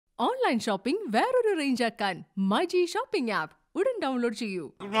Online shopping വേറൊരു range ആക്കാൻ myG shopping app ഉടൻ ഡൗൺലോഡ് ചെയ്യൂ.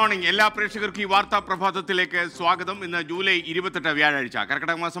 ഗുഡ് മോർണിംഗ് എല്ലാ പ്രേക്ഷകർക്കും ഈ വാർത്താ പ്രഭാതത്തിലേക്ക് സ്വാഗതം. ഇന്ന് ജൂലൈ 28 വ്യാഴാഴ്ച,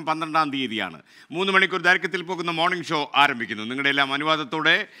 കർക്കിടക മാസം 12-ാം തീയതിയാണ്. 3 മണിക്കൂർ ദൈർഘ്യത്തിൽ പോകുന്ന മോർണിംഗ് ഷോ ആരംഭിക്കുന്നു. നിങ്ങളുടെ എല്ലാം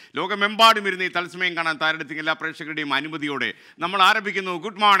അനുവാദത്തോടെ, ലോകമെമ്പാടും ഇരുന്ന് ഈ തത്സമയം കാണാൻ തയ്യാറെടുത്ത എല്ലാ പ്രേക്ഷകരുടെയും അനുമതിയോടെ നമ്മൾ ആരംഭിക്കുന്നു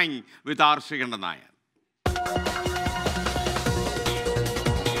good morning with R Sreekandan Nair.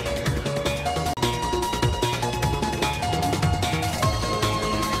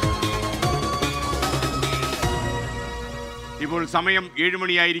 ഇപ്പോൾ സമയം 7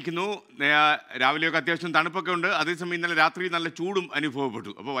 മണിയായിരിക്കുന്നു. രാവിലെയൊക്കെ അത്യാവശ്യം തണുപ്പൊക്കെ ഉണ്ട്. അതേസമയം ഇന്നലെ രാത്രി നല്ല ചൂടും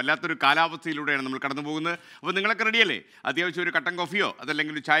അനുഭവപ്പെട്ടു. അപ്പോൾ വല്ലാത്തൊരു കാലാവസ്ഥയിലൂടെയാണ് നമ്മൾ കടന്നു പോകുന്നത്. അപ്പോൾ നിങ്ങളൊക്കെ റെഡിയല്ലേ? അത്യാവശ്യം ഒരു കട്ടൻ കോഫിയോ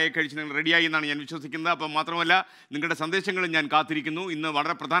അതല്ലെങ്കിൽ ഒരു ചായ കഴിച്ച് നിങ്ങൾ റെഡിയായി എന്നാണ് ഞാൻ വിശ്വസിക്കുന്നത്. അപ്പം മാത്രമല്ല, നിങ്ങളുടെ സന്ദേശങ്ങളും ഞാൻ കാത്തിരിക്കുന്നു. ഇന്ന്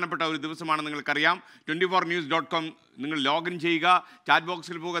വളരെ പ്രധാനപ്പെട്ട ഒരു ദിവസമാണ്, നിങ്ങൾക്കറിയാം. 24news.com നിങ്ങൾ ലോഗിൻ ചെയ്യുക, ചാറ്റ്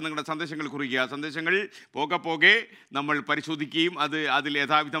ബോക്സിൽ പോകുക, നിങ്ങളുടെ സന്ദേശങ്ങൾ കുറിക്കുക. സന്ദേശങ്ങൾ പോകെ നമ്മൾ പരിശോധിക്കുകയും അതിൽ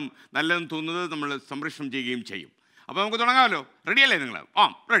യഥാവിധം നല്ലതെന്ന് തോന്നുന്നത് നമ്മൾ സംരക്ഷണം ചെയ്യുകയും ചെയ്യും. അപ്പോൾ നമുക്ക് തുടങ്ങാമല്ലോ. റെഡിയല്ലേ നിങ്ങൾ?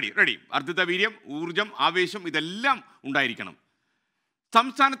 റെഡി. അർദ്ധിത വീര്യം, ഊർജം, ആവേശം ഇതെല്ലാം ഉണ്ടായിരിക്കണം.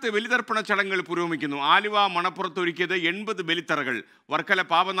 സംസ്ഥാനത്ത് ബലിതർപ്പണ ചടങ്ങുകൾ പുരോഗമിക്കുന്നു. ആലുവ മണപ്പുറത്തൊരുക്കിയത് 80 ബലിത്തറകൾ. വർക്കല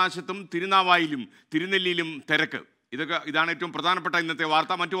പാപനാശത്തും തിരുനാവായിലും തിരുനെല്ലിയിലും തിരക്ക്. ഇതാണ് ഏറ്റവും പ്രധാനപ്പെട്ട ഇന്നത്തെ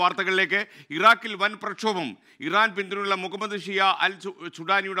വാർത്ത. മറ്റു വാർത്തകളിലേക്ക്. ഇറാഖിൽ വൻ പ്രക്ഷോഭം. ഇറാൻ പിന്തുണയുള്ള മുഹമ്മദ് ഷിയ അൽ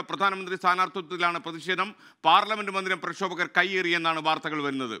സുഡാനിയുടെ പ്രധാനമന്ത്രി സ്ഥാനാർത്ഥിത്വത്തിലാണ് പ്രതിഷേധം. പാർലമെന്റ് മന്ദിരം പ്രക്ഷോഭകർ കൈയേറിയെന്നാണ് വാർത്തകൾ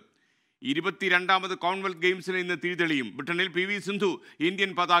വരുന്നത്. 22ാമത് കോമൺവെൽത്ത് ഗെയിംസിന് ഇന്ന് തിരിതെളിയും. ബ്രിട്ടനിൽ PV സിന്ധു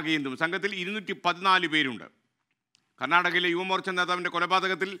ഇന്ത്യൻ പതാകയേന്തും. സംഘത്തിൽ 214 പേരുണ്ട്. കർണാടകയിലെ യുവമോർച്ച നേതാവിൻ്റെ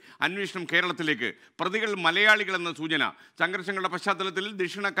കൊലപാതകത്തിൽ അന്വേഷണം കേരളത്തിലേക്ക്. പ്രതികൾ മലയാളികളെന്ന സൂചന. സംഘർഷങ്ങളുടെ പശ്ചാത്തലത്തിൽ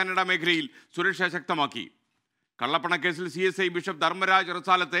ദക്ഷിണ കന്നഡ മേഖലയിൽ സുരക്ഷ ശക്തമാക്കി. കള്ളപ്പണക്കേസിൽ CSI bishop Dharmaraj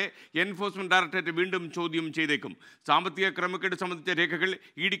റസാലത്തെ enforcement directorate വീണ്ടും ചോദ്യം ചെയ്തേക്കും. സാമ്പത്തിക ക്രമക്കേട് സംബന്ധിച്ച രേഖകൾ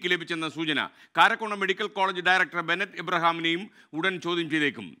ഇഡിക്ക് ലഭിച്ചെന്ന സൂചന. Karakonam medical college director Bennett ഇബ്രഹാമിനെയും ഉടൻ ചോദ്യം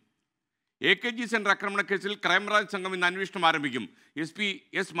ചെയ്തേക്കും. AKG സെന്റർ ആക്രമണക്കേസിൽ ക്രൈംബ്രാഞ്ച് സംഘം ഇന്ന് അന്വേഷണം ആരംഭിക്കും. SP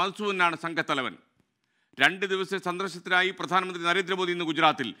S മധുസൂദനാണ് സംഘത്തലവൻ. 2 ദിവസത്തെ സന്ദർശനത്തിനായി പ്രധാനമന്ത്രി നരേന്ദ്രമോദി ഇന്ന്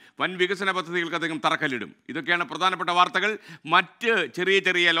ഗുജറാത്തിൽ. വൻ വികസന പദ്ധതികൾക്ക് അദ്ദേഹം തറക്കല്ലിടും. ഇതൊക്കെയാണ് പ്രധാനപ്പെട്ട വാർത്തകൾ. മറ്റ്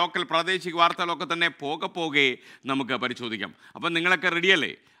ചെറിയ ലോക്കൽ പ്രാദേശിക വാർത്തകളൊക്കെ തന്നെ പോകെ നമുക്ക് പരിശോധിക്കാം. അപ്പം നിങ്ങളൊക്കെ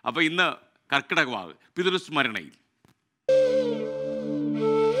റെഡിയല്ലേ? അപ്പോൾ ഇന്ന് കർക്കിടകവാവ് പിതൃസ്മരണയിൽ.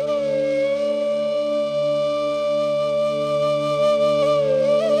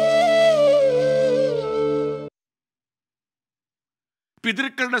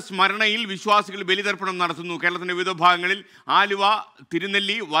 പിതൃക്കളുടെ സ്മരണയിൽ വിശ്വാസികൾ ബലിതർപ്പണം നടത്തുന്നു. കേരളത്തിൻ്റെ വിവിധ ഭാഗങ്ങളിൽ ആലുവ,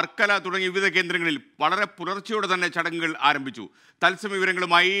 തിരുനെല്ലി, വർക്കല തുടങ്ങിയ വിവിധ കേന്ദ്രങ്ങളിൽ വളരെ പുലർച്ചയോടെ തന്നെ ചടങ്ങുകൾ ആരംഭിച്ചു. തത്സമയ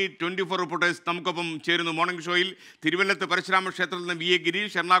വിവരങ്ങളുമായി 24 റിപ്പോർട്ടേഴ്സ് നമുക്കൊപ്പം ചേരുന്നു മോർണിംഗ് ഷോയിൽ. തിരുവല്ലത്ത് പരശുരാമ ക്ഷേത്രത്തിൽ നിന്ന് VA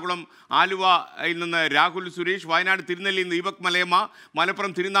ഗിരീഷ്, എറണാകുളം ആലുവയിൽ നിന്ന് രാഹുൽ സുരേഷ്, വയനാട് തിരുനെല്ലിയിൽ നിന്ന് ദീപക് മലയമ്മ,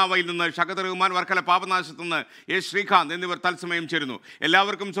 മലപ്പുറം തിരുനാവായിൽ നിന്ന് ഷഖത്ത് റഹ്മാൻ, വർക്കല പാപനാശത്ത് നിന്ന് ശ്രീകാന്ത് എന്നിവർ തത്സമയം ചേരുന്നു.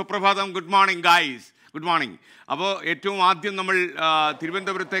 എല്ലാവർക്കും സുപ്രഭാതം. Good morning guys. Good morning. അപ്പോൾ ഏറ്റവും ആദ്യം നമ്മൾ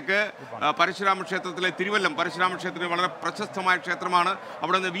തിരുവനന്തപുരത്തേക്ക് പരശുരാമ ക്ഷേത്രത്തിലെ തിരുവല്ലം പരശുരാമ ക്ഷേത്രം വളരെ പ്രശസ്തമായ ക്ഷേത്രമാണ്.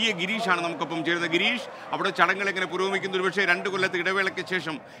 അവിടെ നിന്ന് VA ഗിരീഷാണ് നമുക്കൊപ്പം ചേരുന്നത്. ഗിരീഷ്, അവിടെ ചടങ്ങുകൾ എങ്ങനെ പുരോഗമിക്കുന്നു? ഒരുപക്ഷേ 2 കൊല്ലത്തെ ഇടവേളയ്ക്ക്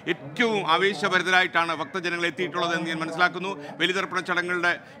ശേഷം ഏറ്റവും ആവേശഭരിതരായിട്ടാണ് ഭക്തജനങ്ങൾ എത്തിയിട്ടുള്ളത് എന്ന് ഞാൻ മനസ്സിലാക്കുന്നു. ബലിതർപ്പണ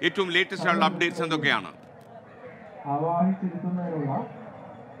ചടങ്ങുകളുടെ ഏറ്റവും ലേറ്റസ്റ്റ് ആയിട്ടുള്ള അപ്ഡേറ്റ്സ് എന്തൊക്കെയാണ്?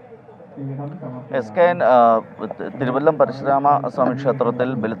 SKN തിരുവല്ലം പരശുരാമ സ്വാമി ക്ഷേത്രത്തിൽ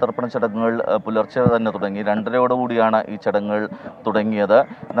ബലിതർപ്പണ ചടങ്ങുകൾ പുലർച്ചെ തന്നെ തുടങ്ങി. 2:30 ഈ ചടങ്ങുകൾ തുടങ്ങിയത്.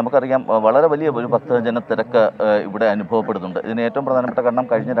 നമുക്കറിയാം, വളരെ വലിയ ഒരു ഭക്തജന തിരക്ക് ഇവിടെ അനുഭവപ്പെടുന്നുണ്ട്. ഇതിന് ഏറ്റവും പ്രധാനപ്പെട്ട കാരണം,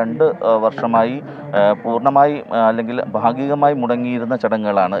 കഴിഞ്ഞ 2 വർഷമായി പൂർണ്ണമായി അല്ലെങ്കിൽ ഭാഗികമായി മുടങ്ങിയിരുന്ന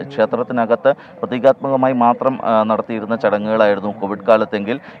ചടങ്ങുകളാണ്. ക്ഷേത്രത്തിനകത്ത് പ്രതീകാത്മകമായി മാത്രം നടത്തിയിരുന്ന ചടങ്ങുകളായിരുന്നു കോവിഡ്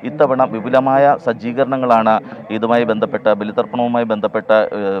കാലത്തെങ്കിൽ ഇത്തവണ വിപുലമായ സജ്ജീകരണങ്ങളാണ് ഇതുമായി ബന്ധപ്പെട്ട ബലിതർപ്പണവുമായി ബന്ധപ്പെട്ട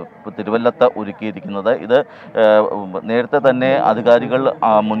തിരുവല്ലത്ത് ഒരുക്കിയിരിക്കുന്നത്. ഇത് നേരത്തെ തന്നെ അധികാരികൾ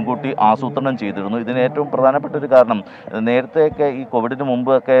മുൻകൂട്ടി ആസൂത്രണം ചെയ്തിരുന്നു. ഇതിന് ഏറ്റവും പ്രധാനപ്പെട്ട ഒരു കാരണം, നേരത്തെയൊക്കെ ഈ കോവിഡിന്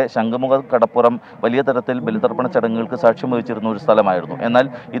മുമ്പൊക്കെ ശംഖുമുഖ കടപ്പുറം വലിയ തരത്തിൽ ബലിതർപ്പണ ചടങ്ങുകൾക്ക് സാക്ഷ്യം വഹിച്ചിരുന്ന ഒരു സ്ഥലമായിരുന്നു. എന്നാൽ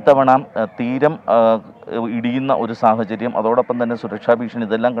ഇത്തവണ തീരം ഇടിയുന്ന ഒരു സാഹചര്യം, അതോടൊപ്പം തന്നെ സുരക്ഷാ ഭീഷണി,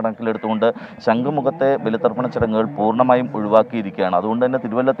 ഇതെല്ലാം കണക്കിലെടുത്തുകൊണ്ട് ശംഖുമുഖത്തെ ബലിതർപ്പണ ചടങ്ങുകൾ പൂർണ്ണമായും ഒഴിവാക്കിയിരിക്കുകയാണ്. അതുകൊണ്ട് തന്നെ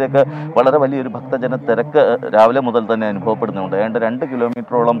തിരുവല്ലത്തേക്ക് വളരെ വലിയൊരു ഭക്തജന തിരക്ക് രാവിലെ മുതൽ തന്നെ അനുഭവപ്പെടുന്നുണ്ട്. ഏതാണ്ട് 2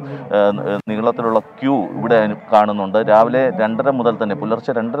 കിലോമീറ്ററോളം നീളത്തിലുള്ള ക്യൂ ഇവിടെ കാണുന്നുണ്ട്. രാവിലെ 2:30 മുതൽ തന്നെ,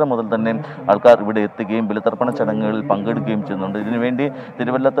 പുലർച്ചെ 2:30 മുതൽ തന്നെ ആൾക്കാർ ഇവിടെ എത്തുകയും ബലിതർപ്പണ ചടങ്ങുകളിൽ പങ്കെടുക്കുകയും ചെയ്യുന്നുണ്ട്. ഇതിനുവേണ്ടി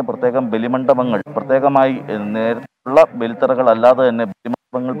തിരുവല്ലത്ത് പ്രത്യേകം ബലിമണ്ഡപങ്ങൾ, പ്രത്യേകമായി നേരത്തെ ബലിത്തറകൾ അല്ലാതെ തന്നെ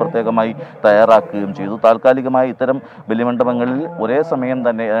മണ്ഡപങ്ങൾ പ്രത്യേകമായി തയ്യാറാക്കുകയും ചെയ്തു. താൽക്കാലികമായി ഇത്തരം ബലിമണ്ഡപങ്ങളിൽ ഒരേ സമയം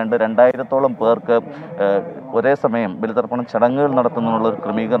തന്നെ ഏതാണ്ട് 2000-ഓളം പേർക്ക് ഒരേ സമയം ബലിതർപ്പണ ചടങ്ങുകൾ നടത്തുന്നതിനുള്ള ഒരു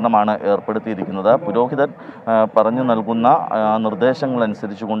ക്രമീകരണമാണ് ഏർപ്പെടുത്തിയിരിക്കുന്നത്. പുരോഹിതൻ പറഞ്ഞു നൽകുന്ന നിർദ്ദേശങ്ങൾ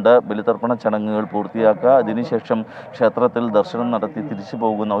അനുസരിച്ചുകൊണ്ട് ബലിതർപ്പണ ചടങ്ങുകൾ പൂർത്തിയാക്കുക, അതിനുശേഷം ക്ഷേത്രത്തിൽ ദർശനം നടത്തി തിരിച്ചു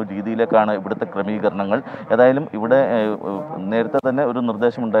പോകുന്ന ഒരു രീതിയിലേക്കാണ് ഇവിടുത്തെ ക്രമീകരണങ്ങൾ. ഏതായാലും ഇവിടെ നേരത്തെ തന്നെ ഒരു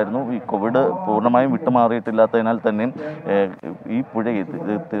നിർദ്ദേശമുണ്ടായിരുന്നു. ഈ കോവിഡ് പൂർണ്ണമായും വിട്ടുമാറിയിട്ടില്ലാത്തതിനാൽ തന്നെ ഈ പുഴയിൽ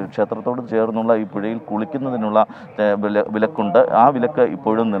ക്ഷേത്രത്തോട് ചേർന്നുള്ള ഈ പുഴയിൽ കുളിക്കുന്നതിനുള്ള വിലക്കുണ്ട്. ആ വിലക്ക്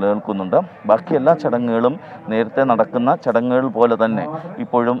ഇപ്പോഴും നിലനിൽക്കുന്നുണ്ട്. ബാക്കി എല്ലാ ചടങ്ങുകളും നേരത്തെ നടക്കുന്ന ചടങ്ങുകൾ പോലെ തന്നെ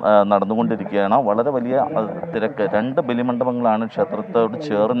ഇപ്പോഴും നടന്നുകൊണ്ടിരിക്കുകയാണ്. വളരെ വലിയ തിരക്ക്. 2 ബലിമണ്ഡപങ്ങളാണ് ക്ഷേത്രത്തോട്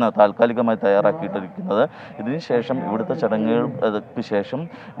ചേർന്ന് താൽക്കാലികമായി തയ്യാറാക്കിയിട്ടിരിക്കുന്നത്. ഇതിനുശേഷം ഇവിടുത്തെ ചടങ്ങുകൾക്ക് ശേഷം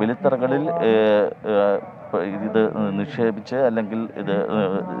ബലിത്തറകളിൽ ഇത് നിക്ഷേപിച്ച് അല്ലെങ്കിൽ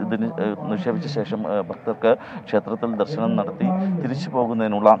ഇതിന് നിക്ഷേപിച്ച ശേഷം ഭക്തർക്ക് ക്ഷേത്രത്തിൽ ദർശനം നടത്തി തിരിച്ചു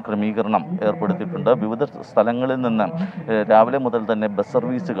പോകുന്നതിനുള്ള ക്രമീകരണം ഏർപ്പെടുത്തിയിട്ടുണ്ട്. വിവിധ സ്ഥലങ്ങളിൽ നിന്ന് രാവിലെ മുതൽ തന്നെ ബസ്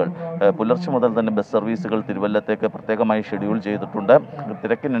സർവീസുകൾ, പുലർച്ചെ മുതൽ തന്നെ ബസ് സർവീസുകൾ തിരുവല്ലത്തേക്ക് പ്രത്യേകമായി ഷെഡ്യൂൾ ചെയ്തിട്ടുണ്ട്.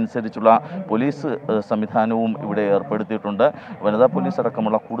 തിരക്കിനനുസരിച്ചുള്ള പോലീസ് സംവിധാനവും ഇവിടെ ഏർപ്പെടുത്തിയിട്ടുണ്ട്. വനിതാ പോലീസ്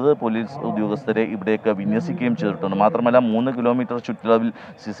അടക്കമുള്ള കൂടുതൽ പോലീസ് ഉദ്യോഗസ്ഥരെ ഇവിടേക്ക് വിന്യസിക്കുകയും ചെയ്തിട്ടുണ്ട്. മാത്രമല്ല 3 കിലോമീറ്റർ ചുറ്റളവിൽ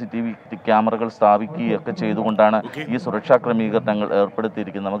CCTV ക്യാമറകൾ സ്ഥാപിക്കുകയൊക്കെ ചെയ്തുകൊണ്ടാണ് ഈ സുരക്ഷാ ക്രമീകരണങ്ങൾ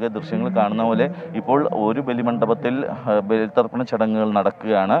ഏർപ്പെടുത്തിയിരിക്കുന്നത്. നമുക്ക് ദൃശ്യങ്ങൾ കാണുന്ന പോലെ ഇപ്പോൾ ഒരു ബലിമണ്ഡപത്തിൽ ബലിതർപ്പണ ചടങ്ങുകൾ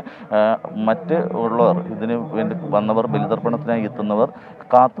നടക്കുകയാണ്. മറ്റ് ഉള്ളവർ, ഇതിന് വേണ്ടി വന്നവർ, ബലിതർപ്പണത്തിനായി എത്തുന്നവർ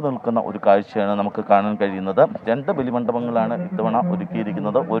കാത്തു നിൽക്കുന്ന ഒരു കാഴ്ചയാണ് നമുക്ക് കാണാൻ കഴിയുന്നത്. 2 ബലിമണ്ഡപങ്ങളാണ് ഇത്തവണ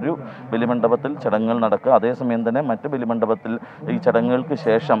ഒരുക്കിയിരിക്കുന്നത്. ഒരു ബലിമണ്ഡപത്തിൽ ചടങ്ങുകൾ നടക്കുക, അതേസമയം തന്നെ മറ്റ് ബലിമണ്ഡപത്തിൽ ഈ ചടങ്ങുകൾക്ക്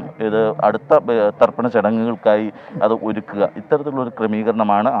ശേഷം ഇത് അടുത്ത തർപ്പണ ചടങ്ങുകൾക്കായി അത് ഒരുക്കുക. ഇത്തരത്തിലുള്ളൊരു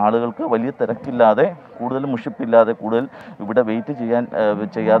ക്രമീകരണമാണ്. ആളുകൾക്ക് വലിയ തിരക്കില്ലാതെ, കൂടുതൽ മുഷിപ്പില്ലാതെ, കൂടുതൽ ഇവിടെ വെയിറ്റ്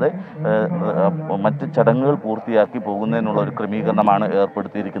ചെയ്യാതെ മറ്റ് ചടങ്ങുകൾ പൂർത്തിയാക്കി പോകുന്നതിനുള്ള ഒരു ക്രമീകരണമാണ്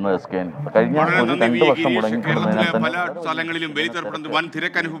ഏർപ്പെടുത്തിയിരിക്കുന്നത്. കഴിഞ്ഞ ഒരു 2 വർഷം മുടങ്ങിക്കൊടുന്നതിനാൽ തന്നെ പല സ്ഥലങ്ങളിലും ബലിതർപ്പണത്തിൽ വൻ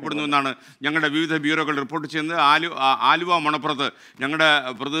തിരക്ക് അനുഭവപ്പെടുന്നു എന്നാണ് ഞങ്ങളുടെ വിവിധ ബ്യൂറോകൾ റിപ്പോർട്ട് ചെയ്യുന്നത്. ആലുവ മണപ്പുറത്ത് ഞങ്ങളുടെ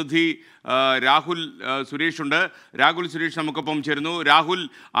പ്രതിനിധി രാഹുൽ സുരേഷ് ഉണ്ട്. രാഹുൽ സുരേഷ് നമുക്കൊപ്പം ചേരുന്നു. രാഹുൽ,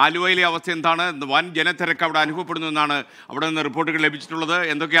 ആലുവയിലെ അവസ്ഥ എന്താണ്? വൻ ജനത്തിരക്ക് അവിടെ അനുഭവപ്പെടുന്നു എന്നാണ് അവിടെ നിന്ന് റിപ്പോർട്ടുകൾ ലഭിച്ചിട്ടുള്ളത്.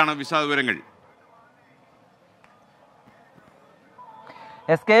 എന്തൊക്കെയാണ് വിശദവിവരങ്ങൾ?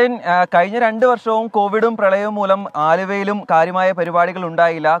 കഴിഞ്ഞ 2 വർഷവും കോവിഡും പ്രളയവും മൂലം ആലുവയിലും കാര്യമായ പരിപാടികൾ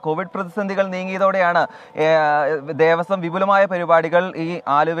ഉണ്ടായില്ല. കോവിഡ് പ്രതിസന്ധികൾ നീങ്ങിയതോടെയാണ് ദേവസ്വം വിപുലമായ പരിപാടികൾ ഈ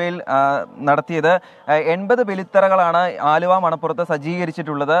ആലുവയിൽ നടത്തിയത്. 80 ബലിത്തറകളാണ് ആലുവ മണപ്പുറത്ത്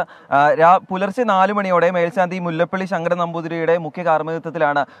സജ്ജീകരിച്ചിട്ടുള്ളത്. പുലർച്ചെ 4 മണിയോടെ മേൽശാന്തി മുല്ലപ്പള്ളി ശങ്കരൻ നമ്പൂതിരിയുടെ മുഖ്യ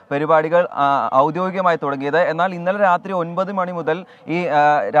കാർമ്മികത്വത്തിലാണ് പരിപാടികൾ ഔദ്യോഗികമായി തുടങ്ങിയത്. എന്നാൽ ഇന്നലെ രാത്രി 9 മണി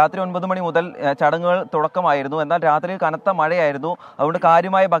മുതൽ ചടങ്ങുകൾ തുടക്കമായിരുന്നു. എന്നാൽ രാത്രി കനത്ത മഴയായിരുന്നു. അതുകൊണ്ട്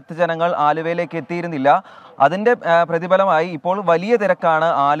കാര്യമായ ഭക്തജനങ്ങൾ ആലുവയിലേക്ക് എത്തിയിരുന്നില്ല. അതിൻ്റെ പ്രതിഫലമായി ഇപ്പോൾ വലിയ തിരക്കാണ്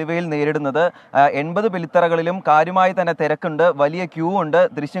ആലുവയിൽ നേരിടുന്നത്. 80 ബലിത്തറകളിലും കാര്യമായി തന്നെ തിരക്കുണ്ട്, വലിയ ക്യൂ ഉണ്ട്.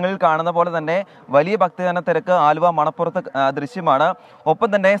 ദൃശ്യങ്ങളിൽ കാണുന്ന പോലെ തന്നെ വലിയ ഭക്തജന തിരക്ക് ആലുവ മണപ്പുറത്ത് ദൃശ്യമാണ്. ഒപ്പം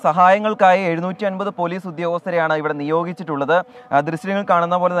തന്നെ സഹായങ്ങൾക്കായി 750 പോലീസ് ഉദ്യോഗസ്ഥരെയാണ് ഇവിടെ നിയോഗിച്ചിട്ടുള്ളത്. ദൃശ്യങ്ങൾ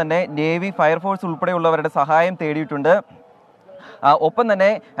കാണുന്ന പോലെ തന്നെ നേവി, ഫയർഫോഴ്സ് ഉൾപ്പെടെയുള്ളവരുടെ സഹായം തേടിയിട്ടുണ്ട്. ഒപ്പം തന്നെ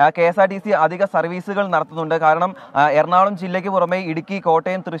KSRTC അധിക സർവീസുകൾ നടത്തുന്നുണ്ട്. കാരണം എറണാകുളം ജില്ലയ്ക്ക് പുറമെ ഇടുക്കി,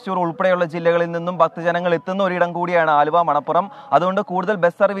 കോട്ടയം, തൃശ്ശൂർ ഉൾപ്പെടെയുള്ള ജില്ലകളിൽ നിന്നും ഭക്തജനങ്ങൾ എത്തുന്ന ഒരിടം കൂടിയാണ് ആലുവ മണപ്പുറം. അതുകൊണ്ട് കൂടുതൽ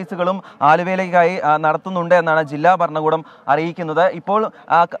ബസ് സർവീസുകളും ആലുവയിലേക്കായി നടത്തുന്നുണ്ട് എന്നാണ് ജില്ലാ ഭരണകൂടം അറിയിക്കുന്നത്. ഇപ്പോൾ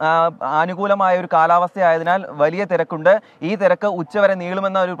അനുകൂലമായ ഒരു കാലാവസ്ഥയായതിനാൽ വലിയ തിരക്കുണ്ട്. ഈ തിരക്ക് ഉച്ചവരെ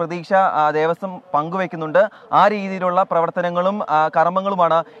നീളുമെന്ന ഒരു പ്രതീക്ഷ ദേവസ്വം പങ്കുവെക്കുന്നുണ്ട്. ആ രീതിയിലുള്ള പ്രവർത്തനങ്ങളും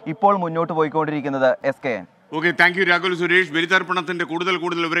കർമ്മങ്ങളുമാണ് ഇപ്പോൾ മുന്നോട്ട് പോയിക്കൊണ്ടിരിക്കുന്നത്. Okay, thank you Rahul Suresh. ബലിതർപ്പണത്തിൻ്റെ കൂടുതൽ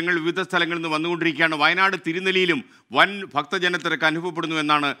വിവരങ്ങൾ വിവിധ സ്ഥലങ്ങളിൽ നിന്ന് വന്നുകൊണ്ടിരിക്കുകയാണ്. വയനാട് തിരുനെല്ലിയിലും വൻ ഭക്തജനത്തിരക്ക് അനുഭവപ്പെടുന്നു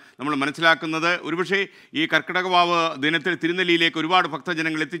എന്നാണ് നമ്മൾ മനസ്സിലാക്കുന്നത്. ഒരുപക്ഷെ ഈ കർക്കിടകവാവ് ദിനത്തിൽ തിരുനെല്ലിയിലേക്ക് ഒരുപാട്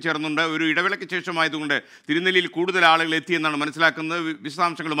ഭക്തജനങ്ങൾ എത്തിച്ചേർന്നുണ്ട്. ഒരു ഇടവേളയ്ക്ക് ശേഷമായതുകൊണ്ട് തിരുനെല്ലിയിൽ കൂടുതൽ ആളുകൾ എത്തിയെന്നാണ് മനസ്സിലാക്കുന്നത്.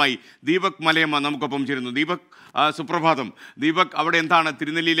 വിശദാംശങ്ങളുമായി ദീപക് മലയമ്മ നമുക്കൊപ്പം ചേരുന്നു. ദീപക്, സുപ്രഭാതം. ദീപക്, അവിടെ എന്താണ്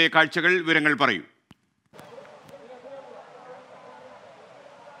തിരുനെല്ലിയിലെ കാഴ്ചകൾ? വിവരങ്ങൾ പറയൂ.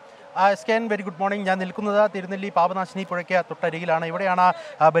 Very good morning. ഞാൻ നിൽക്കുന്നത് തിരുനെല്ലി പാപനാശിനി പുഴയ്ക്ക് തൊട്ടരികിലാണ്. ഇവിടെയാണ്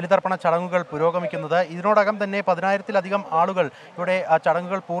ബലിതർപ്പണ ചടങ്ങുകൾ പുരോഗമിക്കുന്നത്. ഇതിനോടകം തന്നെ 10,000-ലധികം ആളുകൾ ഇവിടെ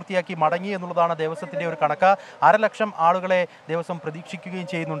ചടങ്ങുകൾ പൂർത്തിയാക്കി മടങ്ങി എന്നുള്ളതാണ് ദേവസ്വത്തിൻ്റെ ഒരു കണക്ക്. 1,00,000 ആളുകളെ ദേവസ്വം പ്രതീക്ഷിക്കുകയും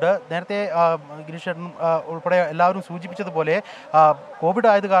ചെയ്യുന്നുണ്ട്. നേരത്തെ ഗിരീഷൻ ഉൾപ്പെടെ എല്ലാവരും സൂചിപ്പിച്ചതുപോലെ കോവിഡ്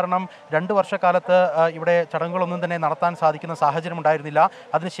ആയത് കാരണം 2 വർഷക്കാലത്ത് ഇവിടെ ചടങ്ങുകളൊന്നും തന്നെ നടത്താൻ സാധിക്കുന്ന സാഹചര്യം ഉണ്ടായിരുന്നില്ല.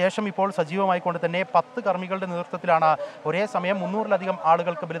 അതിനുശേഷം ഇപ്പോൾ സജീവമായിക്കൊണ്ട് തന്നെ 10 കർമ്മികളുടെ നേതൃത്വത്തിലാണ് ഒരേ സമയം 300-ലധികം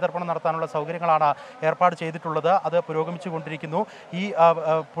ആളുകൾക്ക് ബലിതർപ്പണം ബലിതർപ്പണം നടത്താനുള്ള സൗകര്യങ്ങളാണ് ഏർപ്പാട് ചെയ്തിട്ടുള്ളത്. അത് പുരോഗമിച്ചുകൊണ്ടിരിക്കുന്നു. ഈ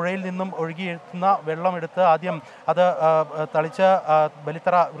പുഴയിൽ നിന്നും ഒഴുകിയെത്തുന്ന വെള്ളമെടുത്ത് ആദ്യം അത് തളിച്ച്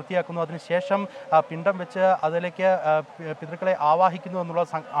ബലിത്തറ വൃത്തിയാക്കുന്നു. അതിനുശേഷം പിണ്ടം വെച്ച് അതിലേക്ക് പിതൃക്കളെ ആവാഹിക്കുന്നു എന്നുള്ള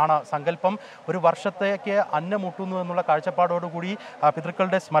ആണ് സങ്കല്പം. ഒരു വർഷത്തേക്ക് അന്നമൂട്ടുന്നു എന്നുള്ള കാഴ്ചപ്പാടോടുകൂടി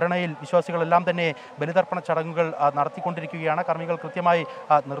പിതൃക്കളുടെ സ്മരണയിൽ വിശ്വാസികളെല്ലാം തന്നെ ബലിതർപ്പണ ചടങ്ങുകൾ നടത്തിക്കൊണ്ടിരിക്കുകയാണ്. കർമ്മികൾ കൃത്യമായി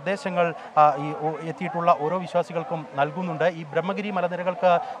നിർദ്ദേശങ്ങൾ എത്തിയിട്ടുള്ള ഓരോ വിശ്വാസികൾക്കും നൽകുന്നുണ്ട്. ഈ ബ്രഹ്മഗിരി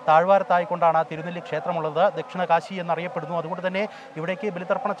മലനിരകൾക്ക് താഴ്വാരത്തായിക്കൊണ്ടാണ് തിരുനെല്ലി ക്ഷേത്രമുള്ളത്. ദക്ഷിണ കാശി എന്നറിയപ്പെടുന്നു. അതുകൊണ്ട് തന്നെ ഇവിടേക്ക്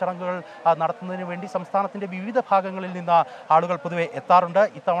ബലിതർപ്പണ ചടങ്ങുകൾ നടത്തുന്നതിന് വേണ്ടി സംസ്ഥാനത്തിൻ്റെ വിവിധ ഭാഗങ്ങളിൽ നിന്ന് ആളുകൾ പൊതുവെ എത്താറുണ്ട്.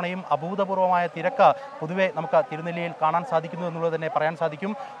 ഇത്തവണയും അഭൂതപൂർവമായ തിരക്ക് പൊതുവെ നമുക്ക് തിരുനെല്ലിയിൽ കാണാൻ സാധിക്കുന്നു എന്നുള്ളത് തന്നെ പറയാൻ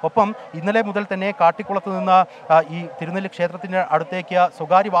സാധിക്കും. ഒപ്പം ഇന്നലെ മുതൽ തന്നെ കാട്ടിക്കുളത്ത് നിന്ന് ഈ തിരുനെല്ലി ക്ഷേത്രത്തിൻ്റെ അടുത്തേക്ക്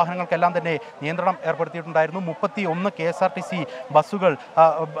സ്വകാര്യ വാഹനങ്ങൾക്കെല്ലാം തന്നെ നിയന്ത്രണം ഏർപ്പെടുത്തിയിട്ടുണ്ടായിരുന്നു. 31 KSRTC ബസ്സുകൾ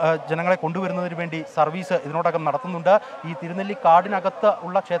ജനങ്ങളെ കൊണ്ടുവരുന്നതിന് വേണ്ടി സർവീസ് ഇതിനോടകം നടത്തുന്നുണ്ട്. ഈ തിരുനെല്ലി കാടിനകത്ത്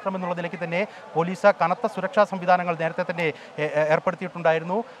ഉള്ള ക്ഷേത്രം എന്നുള്ള നിലയ്ക്ക് തന്നെ പോലീസ് കനത്ത സുരക്ഷാ സംവിധാനങ്ങൾ നേരത്തെ തന്നെ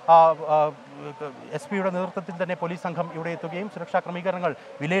ഏർപ്പെടുത്തിയിട്ടുണ്ടായിരുന്നു. SP-യുടെ നേതൃത്വത്തിൽ തന്നെ പോലീസ് സംഘം ഇവിടെ എത്തുകയും സുരക്ഷാ ക്രമീകരണങ്ങൾ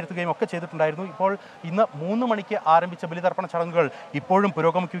വിലയിരുത്തുകയും ഒക്കെ ചെയ്തിട്ടുണ്ടായിരുന്നു. ഇപ്പോൾ ഇന്ന് 3 മണിക്ക് ആരംഭിച്ച ബലിതർപ്പണ ചടങ്ങുകൾ ഇപ്പോഴും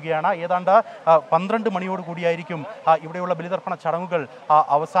പുരോഗമിക്കുകയാണ്. ഏതാണ്ട് 12 മണിയോട് കൂടിയായിരിക്കും ഇവിടെയുള്ള ബലിതർപ്പണ ചടങ്ങുകൾ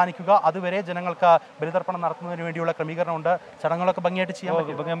അവസാനിക്കുക. അതുവരെ ജനങ്ങൾക്ക് ബലിതർപ്പണം നടത്തുന്നതിന് വേണ്ടിയുള്ള ക്രമീകരണമുണ്ട്. ചടങ്ങുകളൊക്കെ ഭംഗിയായിട്ട് ചെയ്യാൻ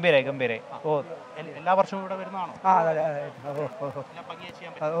പറ്റും. ഗംഭീരായി. എല്ലാ വർഷവും ഇവിടെ വരുന്നതാണോ?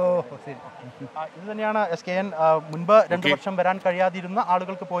 ഇത് തന്നെയാണ് SKN മുൻപ് 2 വർഷം വരാൻ കഴിയാതിരുന്ന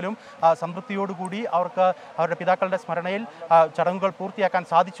ആളുകൾക്ക് പോലും സംതൃപ്തിയോടുകൂടി അവർക്ക് അവരുടെ പിതാക്കളുടെ സ്മരണയിൽ ചടങ്ങുകൾ പൂർത്തിയാക്കാൻ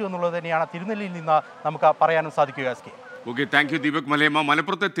സാധിച്ചു എന്നുള്ളത് തന്നെയാണ് തിരുനെല്ലിയിൽ നിന്ന് നമുക്ക് പറയാനും സാധിക്കുക. Okay, thank you Deepak Malayamma.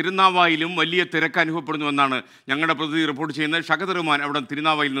 മലപ്പുറത്തെ തിരുനാവായിലും വലിയ തിരക്ക് അനുഭവപ്പെടുന്നുവെന്നാണ് ഞങ്ങളുടെ പ്രതിനിധി റിപ്പോർട്ട് ചെയ്യുന്നത്. ഷഹദ് റഹ്മാൻ അവിടെ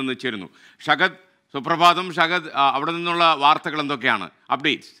തിരുനാവായിൽ നിന്ന് ചേരുന്നു. ഷഹദ്, സുപ്രഭാതം. ഷഹദ്, അവിടെ നിന്നുള്ള വാർത്തകൾ എന്തൊക്കെയാണ്?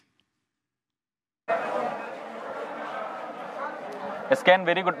 Updates. SKN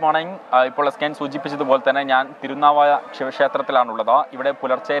very good morning. ഇപ്പോൾ SKN സൂചിപ്പിച്ചതുപോലെ തന്നെ ഞാൻ തിരുനാവായ ശിവക്ഷേത്രത്തിലാണുള്ളത്. ഇവിടെ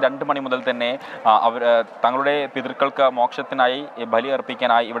പുലർച്ചെ 2 മണി മുതൽ തന്നെ അവർ തങ്ങളുടെ പിതൃക്കൾക്ക് മോക്ഷത്തിനായി ബലി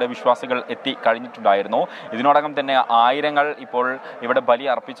അർപ്പിക്കാനായി ഇവിടെ വിശ്വാസികൾ എത്തി കഴിഞ്ഞിട്ടുണ്ടായിരുന്നു. ഇതിനോടകം തന്നെ ആയിരങ്ങൾ ഇപ്പോൾ ഇവിടെ ബലി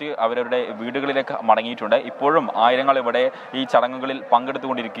അർപ്പിച്ച് അവരുടെ വീടുകളിലേക്ക് മടങ്ങിയിട്ടുണ്ട്. ഇപ്പോഴും ആയിരങ്ങൾ ഇവിടെ ഈ ചടങ്ങുകളിൽ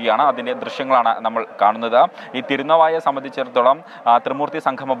പങ്കെടുത്തുകൊണ്ടിരിക്കുകയാണ്. അതിൻ്റെ ദൃശ്യങ്ങളാണ് നമ്മൾ കാണുന്നത്. ഈ തിരുനാവായെ സംബന്ധിച്ചിടത്തോളം ത്രിമൂർത്തി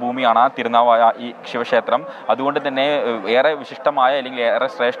സംഗമ ഭൂമിയാണ് തിരുനാവായ ഈ ശിവക്ഷേത്രം. അതുകൊണ്ട് തന്നെ ഏറെ വിശിഷ്ടമായ അല്ലെങ്കിൽ ഏറെ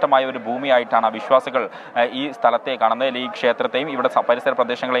ശ്രേഷ്ഠമായ ഒരു ഭൂമിയായിട്ടാണ് വിശ്വാസികൾ ഈ സ്ഥലത്തെ കാണുന്നത്, അല്ലെങ്കിൽ ഈ ക്ഷേത്രത്തെയും ഇവിടെ പരിസര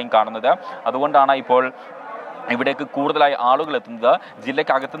പ്രദേശങ്ങളെയും കാണുന്നത്. അതുകൊണ്ടാണ് ഇപ്പോൾ ഇവിടേക്ക് കൂടുതലായി ആളുകൾ എത്തുന്നത്.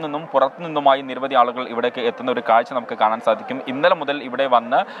 ജില്ലയ്ക്കകത്തു നിന്നും പുറത്തു നിന്നുമായി നിരവധി ആളുകൾ ഇവിടേക്ക് എത്തുന്ന ഒരു കാഴ്ച നമുക്ക് കാണാൻ സാധിക്കും. ഇന്നലെ മുതൽ ഇവിടെ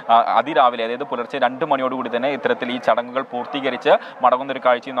വന്ന് അതിരാവിലെ, അതായത് പുലർച്ചെ 2 മണിയോടുകൂടി തന്നെ ഇത്തരത്തിൽ ഈ ചടങ്ങുകൾ പൂർത്തീകരിച്ച് മടങ്ങുന്ന ഒരു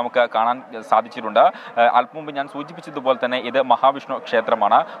കാഴ്ചയും നമുക്ക് കാണാൻ സാധിച്ചിട്ടുണ്ട്. അല്പം മുമ്പ് ഞാൻ സൂചിപ്പിച്ചതുപോലെ തന്നെ ഇത് മഹാവിഷ്ണു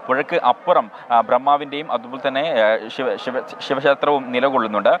ക്ഷേത്രമാണ്. പുഴയ്ക്ക് അപ്പുറം ബ്രഹ്മാവിൻ്റെയും അതുപോലെ തന്നെ ശിവക്ഷേത്രവും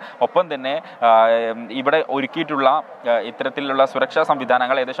നിലകൊള്ളുന്നുണ്ട്. ഒപ്പം തന്നെ ഇവിടെ ഒരുക്കിയിട്ടുള്ള ഇത്തരത്തിലുള്ള സുരക്ഷാ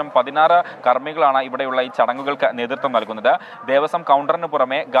സംവിധാനങ്ങൾ ഏകദേശം 16 കർമ്മികളാണ് ഇവിടെയുള്ള ഈ ചടങ്ങുകൾ നേതൃത്വം നൽകുന്നത്. ദേവസ്വം കൗണ്ടറിന്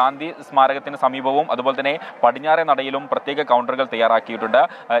പുറമെ ഗാന്ധി സ്മാരകത്തിന് സമീപവും അതുപോലെ തന്നെ പടിഞ്ഞാറേ നടയിലും പ്രത്യേക കൗണ്ടറുകൾ തയ്യാറാക്കിയിട്ടുണ്ട്.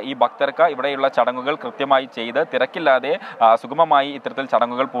 ഈ ഭക്തർക്ക് ഇവിടെയുള്ള ചടങ്ങുകൾ കൃത്യമായി ചെയ്ത് തിരക്കില്ലാതെ സുഗമമായി ഇത്തരത്തിൽ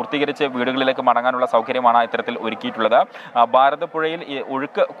ചടങ്ങുകൾ പൂർത്തീകരിച്ച് വീടുകളിലേക്ക് മടങ്ങാനുള്ള സൗകര്യമാണ് ഇത്തരത്തിൽ ഒരുക്കിയിട്ടുള്ളത്. ഭാരതപ്പുഴയിൽ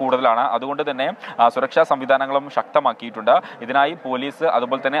ഒഴുക്ക് കൂടുതലാണ്. അതുകൊണ്ട് തന്നെ സുരക്ഷാ സംവിധാനങ്ങളും ശക്തമാക്കിയിട്ടുണ്ട്. ഇതിനായി പോലീസ്,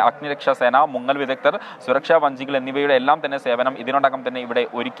 അതുപോലെ തന്നെ അഗ്നിരക്ഷാസേന, മുങ്ങൽ വിദഗ്ധർ, സുരക്ഷാ വഞ്ചികൾ എന്നിവയുടെ എല്ലാം തന്നെ സേവനം ഇതിനോടകം തന്നെ ഇവിടെ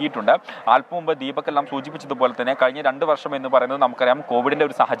ഒരുക്കിയിട്ടുണ്ട്. അല്പം മുമ്പ് ദീപക്കെല്ലാം സൂചിപ്പിച്ചതുപോലെ തന്നെ കഴിഞ്ഞ 2 വർഷം എന്ന് പറയുന്നത് നമുക്കറിയാം കോവിഡിന്റെ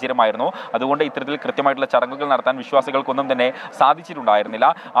ഒരു സാഹചര്യമായിരുന്നു. അതുകൊണ്ട് ഇത്തരത്തിൽ കൃത്യമായിട്ടുള്ള ചടങ്ങുകൾ നടത്താൻ വിശ്വാസികൾക്കൊന്നും തന്നെ സാധിച്ചിട്ടുണ്ടായിരുന്നില്ല.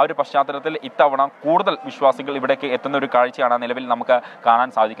 ആ ഒരു പശ്ചാത്തലത്തിൽ ഇത്തവണ കൂടുതൽ വിശ്വാസികൾ ഇവിടേക്ക് എത്തുന്ന ഒരു കാഴ്ചയാണ് നിലവിൽ നമുക്ക്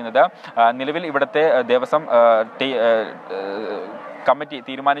കാണാൻ സാധിക്കുന്നത്. നിലവിൽ ഇവിടുത്തെ ദേവസ്വം കമ്മിറ്റി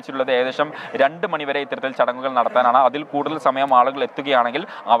തീരുമാനിച്ചിട്ടുള്ളത് ഏകദേശം 2 മണിവരെ ഇത്തരത്തിൽ ചടങ്ങുകൾ നടത്താനാണ്. അതിൽ കൂടുതൽ സമയം ആളുകൾ എത്തുകയാണെങ്കിൽ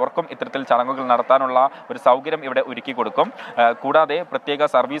അവർക്കും ഇത്തരത്തിൽ ചടങ്ങുകൾ നടത്താനുള്ള ഒരു സൗകര്യം ഇവിടെ ഒരുക്കി കൊടുക്കും. കൂടാതെ പ്രത്യേക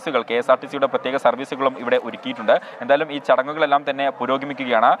സർവീസുകൾ, KSRTCയുടെ പ്രത്യേക സർവീസുകളും ഇവിടെ ഒരുക്കിയിട്ടുണ്ട്. എന്തായാലും ഈ ചടങ്ങുകളെല്ലാം തന്നെ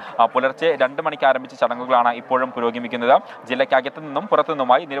പുരോഗമിക്കുകയാണ്. പുലർച്ചെ 2 മണിക്ക് ആരംഭിച്ച ചടങ്ങുകളാണ് ഇപ്പോഴും പുരോഗമിക്കുന്നത്. ജില്ലയ്ക്കകത്തു നിന്നും പുറത്തു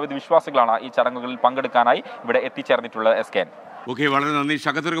നിന്നുമായി നിരവധി വിശ്വാസികളാണ് ഈ ചടങ്ങുകളിൽ പങ്കെടുക്കാനായി ഇവിടെ എത്തിച്ചേർന്നിട്ടുള്ളത്. SKN. ഓക്കെ, വളരെ നന്ദി.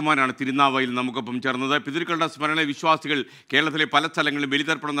 ഷഹദ് റഹ്മാനാണ് തിരുനാവായിൽ നമുക്കൊപ്പം ചേർന്നത്. പിതൃക്കളുടെ സ്മരണ വിശ്വാസികൾ കേരളത്തിലെ പല സ്ഥലങ്ങളിലും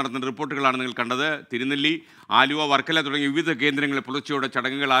ബലിതർപ്പണം നടത്തുന്ന റിപ്പോർട്ടുകളാണ് നിങ്ങൾ കണ്ടത്. തിരുനെല്ലി, ആലുവ, വർക്കല തുടങ്ങിയ വിവിധ കേന്ദ്രങ്ങളിൽ പുലർച്ചയോടെ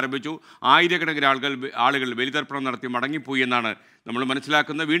ചടങ്ങുകൾ ആരംഭിച്ചു. ആയിരക്കണക്കിന് ആളുകൾ ബലിതർപ്പണം നടത്തി മടങ്ങിപ്പോയി എന്നാണ് നമ്മൾ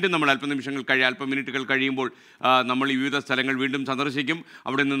മനസ്സിലാക്കുന്നത്. വീണ്ടും നമ്മൾ അല്പ മിനിറ്റുകൾ കഴിയുമ്പോൾ നമ്മൾ ഈ വിവിധ സ്ഥലങ്ങൾ വീണ്ടും സന്ദർശിക്കും.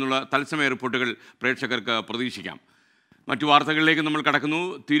 അവിടെ നിന്നുള്ള തത്സമയ റിപ്പോർട്ടുകൾ പ്രേക്ഷകർക്ക് പ്രതീക്ഷിക്കാം. മറ്റു വാർത്തകളിലേക്ക് നമ്മൾ കടക്കുന്നു.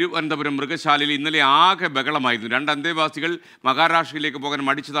 തിരുവനന്തപുരം മൃഗശാലയിൽ ഇന്നലെ ആകെ ബഹളമായിരുന്നു. 2 അന്തേവാസികൾ മഹാരാഷ്ട്രയിലേക്ക് പോകാൻ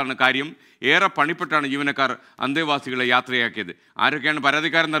മടിച്ചതാണ് കാര്യം. ഏറെ പണിപ്പെട്ടാണ് ജീവനക്കാർ അന്തേവാസികളെ യാത്രയാക്കിയത്. ആരൊക്കെയാണ്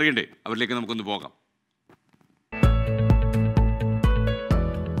പരാതിക്കാരെന്ന് അറിയണ്ടേ? അവരിലേക്ക് നമുക്കൊന്ന് പോകാം.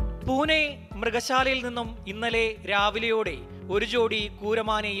 പൂനെ മൃഗശാലയിൽ നിന്നും ഇന്നലെ രാവിലെയോടെ ഒരു ജോഡി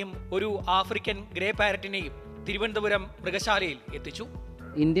കൂരമാനെയും ഒരു ആഫ്രിക്കൻ ഗ്രേ പാരറ്റിനെയും തിരുവനന്തപുരം മൃഗശാലയിൽ എത്തിച്ചു.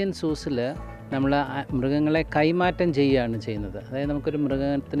 ഇന്ത്യൻ സൂസിൽ നമ്മൾ മൃഗങ്ങളെ കൈമാറ്റം ചെയ്യുകയാണ് ചെയ്യുന്നത്. അതായത് നമുക്കൊരു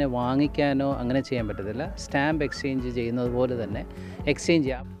മൃഗത്തിനെ വാങ്ങിക്കാനോ അങ്ങനെ ചെയ്യാൻ പറ്റത്തില്ല. സ്റ്റാമ്പ് എക്സ്ചേഞ്ച് ചെയ്യുന്നത് പോലെ തന്നെ എക്സ്ചേഞ്ച്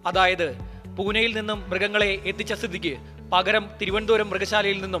ചെയ്യാം. അതായത് പൂനെയിൽ നിന്നും മൃഗങ്ങളെ എത്തിച്ച സ്ഥിതിക്ക് പകരം തിരുവനന്തപുരം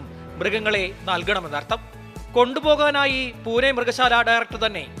മൃഗശാലയിൽ നിന്നും മൃഗങ്ങളെ നൽകണമെന്നർത്ഥം. കൊണ്ടുപോകാനായി പൂനെ മൃഗശാല ഡയറക്ടർ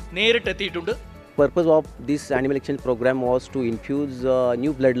തന്നെ നേരിട്ടെത്തിയിട്ടുണ്ട്. Purpose of this animal exchange program was to infuse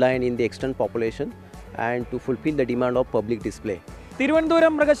new bloodline in the extant population and to fulfill the demand of public display.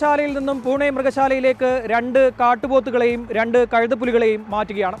 Thiruvananthapuram മൃഗശാലയിൽ നിന്നും പൂനെ മൃഗശാലയിലേക്ക് 2 കാട്ടുപോത്തുകളെയും 2 കഴുതപ്പുലികളെയും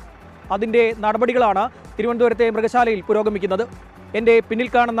മാറ്റുകയാണ്. അതിൻ്റെ നടപടികളാണ് തിരുവനന്തപുരത്തെ മൃഗശാലയിൽ പുരോഗമിക്കുന്നത്. എൻ്റെ പിന്നിൽ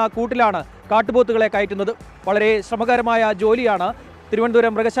കാണുന്ന കൂട്ടിലാണ് കാട്ടുപോത്തുകളെ കയറ്റുന്നത്. വളരെ ശ്രമകരമായ ജോലിയാണ്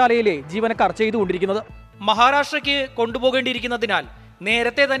തിരുവനന്തപുരം മൃഗശാലയിലെ ജീവനക്കാർ ചെയ്തുകൊണ്ടിരിക്കുന്നത്. മഹാരാഷ്ട്രയ്ക്ക് കൊണ്ടുപോകേണ്ടിയിരിക്കുന്നതിനാൽ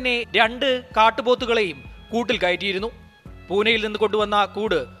നേരത്തെ തന്നെ 2 കാട്ടുപോത്തുകളെയും കൂട്ടിൽ കയറ്റിയിരുന്നു. പൂനെയിൽ നിന്ന് കൊണ്ടുവന്ന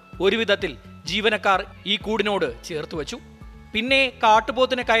കൂട് ഒരു വിധത്തിൽ ജീവനക്കാർ ഈ കൂടിനോട് ചേർത്ത് വെച്ചു. പിന്നെ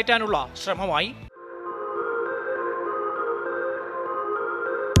കാട്ടുപോത്തിനെ കയറ്റാനുള്ള ശ്രമമായി.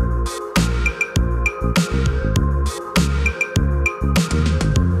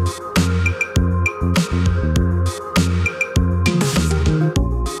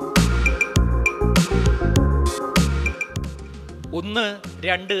 ഒന്ന്,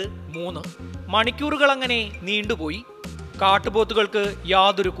 2, 3 മണിക്കൂറുകൾ അങ്ങനെ നീണ്ടുപോയി. കാട്ടുപോത്തുകൾക്ക്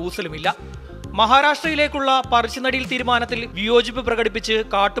യാതൊരു കൂസലുമില്ല. മഹാരാഷ്ട്രയിലേക്കുള്ള പറിച്ചുനടിയിൽ തീരുമാനത്തിൽ വിയോജിപ്പ് പ്രകടിപ്പിച്ച്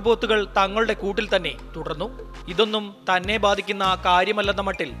കാട്ടുപോത്തുകൾ തങ്ങളുടെ കൂട്ടിൽ തന്നെ തുടർന്നു. ഇതൊന്നും തന്നെ ബാധിക്കുന്ന കാര്യമല്ലെന്ന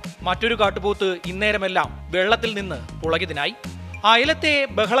മട്ടിൽ മറ്റൊരു കാട്ടുപോത്ത് ഇന്നേരമെല്ലാം വെള്ളത്തിൽ നിന്ന് പുളകിതിനായി. അയലത്തെ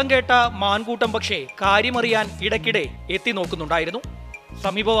ബഹളം കേട്ട മാൻകൂട്ടം പക്ഷേ കാര്യമറിയാൻ ഇടയ്ക്കിടെ എത്തി നോക്കുന്നുണ്ടായിരുന്നു.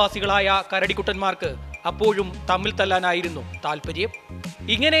 സമീപവാസികളായ കരടിക്കുട്ടന്മാർക്ക് അപ്പോഴും തമ്മിൽ തല്ലാനായിരുന്നു താല്പര്യം.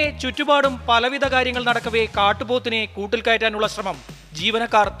 ഇങ്ങനെ ചുറ്റുപാടും പലവിധ കാര്യങ്ങൾ നടക്കവേ കാട്ടുപോത്തിനെ കൂട്ടിൽ കയറ്റാനുള്ള ശ്രമം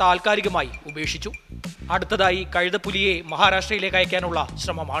ജീവനക്കാർ താൽക്കാലികമായി ഉപേക്ഷിച്ചു. അടുത്തതായി കഴുതപ്പുലിയെ മഹാരാഷ്ട്രയിലേക്ക് അയക്കാനുള്ള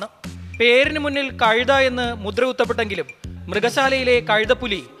ശ്രമമാണ്. പേരിന് മുന്നിൽ കഴുത എന്ന് മുദ്ര കുത്തപ്പെട്ടെങ്കിലും മൃഗശാലയിലെ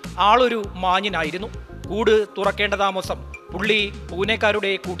കഴുതപ്പുലി ആളൊരു മാന്യനായിരുന്നു. കൂട് തുറക്കേണ്ട താമസം പുള്ളി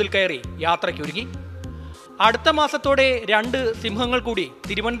പൂനെക്കാരുടെ കൂട്ടിൽ കയറി യാത്രയ്ക്കൊരുങ്ങി. അടുത്ത മാസത്തോടെ 2 സിംഹങ്ങൾ കൂടി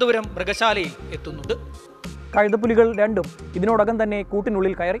തിരുവനന്തപുരം മൃഗശാലയിൽ എത്തുന്നുണ്ട്. കഴുതപ്പുലികൾ 2ഉം ഇതിനോടകം തന്നെ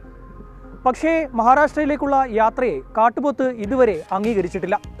കൂട്ടിനുള്ളിൽ കയറി. പക്ഷേ മഹാരാഷ്ട്രയിലേക്കുള്ള യാത്രയെ കാട്ടുപോത്ത് ഇതുവരെ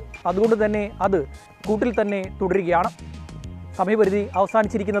അംഗീകരിച്ചിട്ടില്ല. അതുകൊണ്ട് തന്നെ അത് കൂട്ടിൽ തന്നെ തുടരുകയാണ്. സമയപരിധി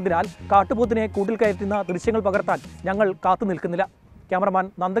അവസാനിച്ചിരിക്കുന്നതിനാൽ കാട്ടുപോത്തിനെ കൂട്ടിൽ കയറ്റുന്ന ദൃശ്യങ്ങൾ പകർത്താൻ ഞങ്ങൾ കാത്തു നിൽക്കുന്നില്ല. ക്യാമറമാൻ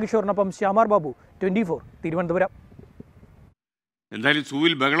നന്ദകിഷോറിനൊപ്പം ശ്യാമാർ ബാബു, 24 തിരുവനന്തപുരം. എന്തായാലും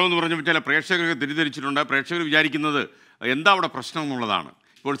സൂവിൽ ബഹളം എന്ന് പറഞ്ഞപ്പോൾ ചില പ്രേക്ഷകർക്ക് തെറ്റിദ്ധരിച്ചിട്ടുണ്ട്. പ്രേക്ഷകർ വിചാരിക്കുന്നത് എന്താ അവിടെ പ്രശ്നം എന്നുള്ളതാണ്.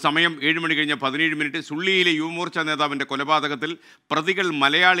 ഇപ്പോൾ സമയം 7 മണി കഴിഞ്ഞ 17 സുള്ളിയിലെ യുവമോർച്ച നേതാവിൻ്റെ കൊലപാതകത്തിൽ പ്രതികൾ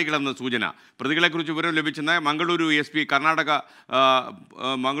മലയാളികളെന്ന സൂചന. പ്രതികളെക്കുറിച്ച് വിവരം ലഭിച്ചെന്ന് മംഗളൂരു എസ് പി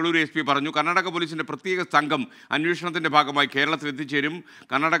പറഞ്ഞു. കർണാടക പോലീസിൻ്റെ പ്രത്യേക സംഘം അന്വേഷണത്തിൻ്റെ ഭാഗമായി കേരളത്തിൽ എത്തിച്ചേരും.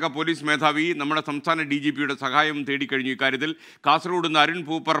 കർണാടക പോലീസ് മേധാവി നമ്മുടെ സംസ്ഥാന DGPയുടെ സഹായം തേടിക്കഴിഞ്ഞു. ഇക്കാര്യത്തിൽ കാസർഗോഡ് നിന്ന് അരുൺ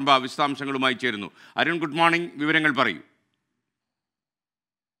പൂപ്പറമ്പ വിശദാംശങ്ങളുമായി ചേരുന്നു. അരുൺ, ഗുഡ് മോർണിംഗ്, വിവരങ്ങൾ പറയൂ.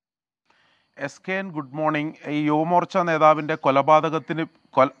 SKN good morning. ഈ യുവമോർച്ച നേതാവിൻ്റെ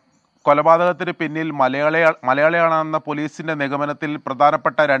കൊലപാതകത്തിന് പിന്നിൽ മലയാളിയാണെന്ന പോലീസിൻ്റെ നിഗമനത്തിൽ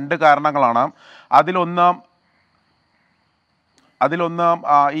പ്രധാനപ്പെട്ട 2 കാരണങ്ങളാണ്. അതിലൊന്ന്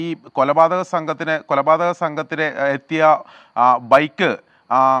ഈ കൊലപാതക സംഘത്തിന് എത്തിയ ബൈക്ക്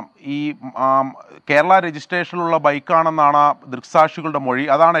ഈ കേരള രജിസ്ട്രേഷനിലുള്ള ബൈക്കാണെന്നാണ് ദൃക്സാക്ഷികളുടെ മൊഴി.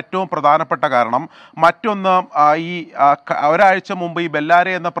 അതാണ് ഏറ്റവും പ്രധാനപ്പെട്ട കാരണം. മറ്റൊന്ന്, ഈ ഒരാഴ്ച മുമ്പ് ഈ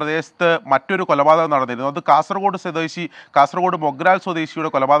ബെല്ലാരെ എന്ന പ്രദേശത്ത് മറ്റൊരു കൊലപാതകം നടന്നിരുന്നു. അത് കാസർഗോഡ് മൊഗ്രാൽ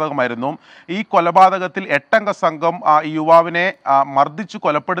സ്വദേശിയുടെ കൊലപാതകമായിരുന്നു. ഈ കൊലപാതകത്തിൽ 8 അംഗ സംഘം ഈ യുവാവിനെ മർദ്ദിച്ചു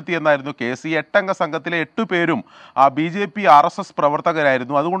കൊലപ്പെടുത്തിയെന്നായിരുന്നു കേസ്. ഈ 8 അംഗ സംഘത്തിലെ 8 പേരും BJP RSS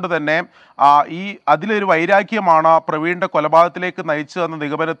പ്രവർത്തകരായിരുന്നു. അതുകൊണ്ട് തന്നെ അതിലൊരു വൈരാഗ്യമാണ് പ്രവീണിന്റെ കൊലപാതകത്തിലേക്ക് നയിച്ചതെന്ന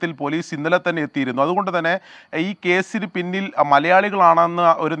നിഗമനത്തിൽ പോലീസ് ഇന്നലെ തന്നെ എത്തിയിരുന്നു. അതുകൊണ്ട് തന്നെ ഈ കേസിന് പിന്നിൽ മലയാളികളാണെന്ന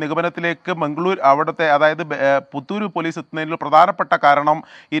ഒരു നിഗമനത്തിലേക്ക് അവിടുത്തെ അതായത് പുത്തൂര് പോലീസ് എത്തുന്നതിൽ പ്രധാനപ്പെട്ട കാരണം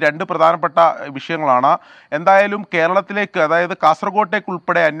ഈ 2 പ്രധാനപ്പെട്ട വിഷയങ്ങളാണ്. എന്തായാലും കേരളത്തിലേക്ക്, അതായത് കാസർഗോട്ടേക്ക്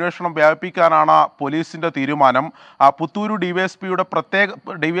ഉൾപ്പെടെ അന്വേഷണം വ്യാപിപ്പിക്കാനാണ് പോലീസിന്റെ തീരുമാനം. പുത്തൂരു ഡിവൈഎസ്പിയുടെ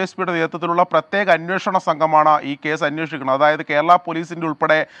നേതൃത്വത്തിലുള്ള പ്രത്യേക അന്വേഷണ സംഘമാണ് ഈ കേസ് അന്വേഷിക്കുന്നത്. അതായത് കേരള പോലീസിന്റെ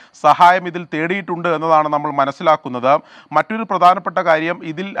ഉൾപ്പെടെ സഹായം ഇതിൽ തേടിയിട്ടുണ്ട് എന്നതാണ് നമ്മൾ മനസ്സിലാക്കുന്നത്. മറ്റൊരു പ്രധാനപ്പെട്ട കാര്യം,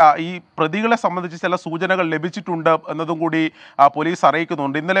 ഇതിൽ ഈ പ്രതികളെ സംബന്ധിച്ച് ചില സൂചനകൾ ലഭിച്ചിട്ടുണ്ട് എന്നതും കൂടി പോലീസ്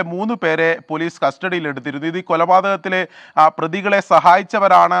അറിയിക്കുന്നുണ്ട്. ഇന്നലെ 3 പേരെ പോലീസ് കസ്റ്റഡിയിലെടുത്തിരുന്നു. ഇത് ഈ കൊലപാതകത്തിലെ പ്രതികളെ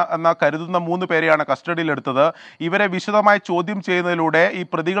സഹായിച്ചവരാണ് എന്ന് കരുതുന്ന 3 പേരെയാണ് കസ്റ്റഡിയിലെടുത്തത്. ഇവരെ വിശദമായി ചോദ്യം ചെയ്യുന്നതിലൂടെ ഈ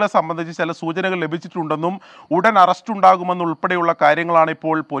പ്രതികളെ സംബന്ധിച്ച് ചില സൂചനകൾ ലഭിച്ചിട്ടുണ്ടെന്നും ഉടൻ അറസ്റ്റ് ഉണ്ടാകുമെന്നുൾപ്പെടെയുള്ള കാര്യങ്ങളാണ്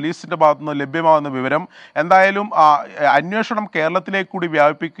ഇപ്പോൾ പോലീസിന്റെ ഭാഗത്തുനിന്ന് ലഭ്യമാകുന്ന വിവരം. എന്തായാലും അന്വേഷണം കേരളത്തിലേക്ക് കൂടി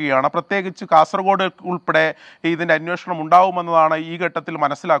വ്യാപിപ്പിക്കുകയാണ്. പ്രത്യേകിച്ച് കാസർഗോഡ് ഉൾപ്പെടെ ഇതിന്റെ അന്വേഷണം ഉണ്ടാവുമെന്നതാണ് ഈ ഘട്ടത്തിൽ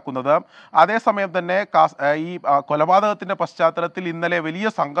മനസ്സിലാക്കുന്നത്. അതേസമയം തന്നെ ഈ കൊലപാതകത്തിന്റെ പശ്ചാത്തലത്തിൽ ഇന്നലെ വലിയ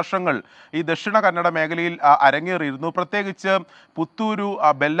സംഘർഷങ്ങൾ ഈ ദക്ഷിണ കന്നഡ മേഖലയിൽ അരങ്ങേറിയിരുന്നു. പ്രത്യേകിച്ച് പുത്തൂരു,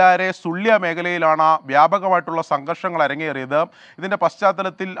 ബെല്ലാരെ, സുള്ളിയ മേഖലയിലാണ് വ്യാപകമായിട്ടുള്ള സംഘർഷങ്ങൾ അരങ്ങേറിയത്. ഇതിന്റെ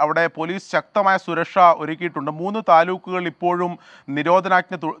പശ്ചാത്തലത്തിൽ അവിടെ പോലീസ് ശക്തമായ സുരക്ഷ ഒരുക്കിയിട്ടുണ്ട്. 3 താലൂക്കുകൾ ഇപ്പോഴും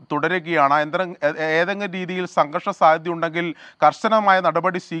നിരോധനാജ്ഞ തുടരുകയാണ്. ഏതെങ്കിലും രീതിയിൽ സംഘർഷ സാധ്യതയുണ്ടെങ്കിൽ കർശനമായ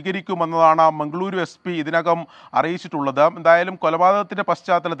നടപടി സ്വീകരിക്കുമെന്നതാണ് മംഗളൂരു SP ഇതിനകം അറിയിച്ചിട്ടുള്ളത്. എന്തായാലും കൊലപാതകത്തിന്റെ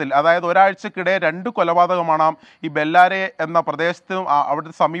പശ്ചാത്തലത്തിൽ, അതായത് ഒരാഴ്ചക്കിടെ 2 കൊലപാതകമാണ് ഈ ബെല്ലാരെ എന്ന പ്രദേശത്തും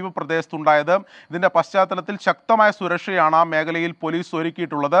അവിടുത്തെ സമീപ പ്രദേശത്തുണ്ടായത്. ഇതിന്റെ പശ്ചാത്തലത്തിൽ ശക്തമായ സുരക്ഷയാണ് ആ മേഖലയിൽ പോലീസ്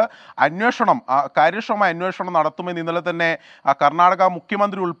ഒരുക്കിയിട്ടുള്ളത്. കാര്യക്ഷമമായ അന്വേഷണം നടത്തുമെന്ന് ഇന്നലെ തന്നെ കർണാടക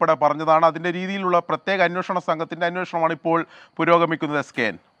മുഖ്യമന്ത്രി ഉൾപ്പെടെ പറഞ്ഞതാണ്. അതിന്റെ രീതിയിലുള്ള പ്രത്യേക അന്വേഷണ സംഘത്തിന്റെ അന്വേഷണമാണ് ഇപ്പോൾ പുരോഗമിക്കുന്നത്.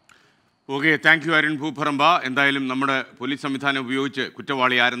 SKN. Okay, thank you Arun ഭൂപ്പറമ്പ. എന്തായാലും നമ്മുടെ പോലീസ് സംവിധാനം ഉപയോഗിച്ച്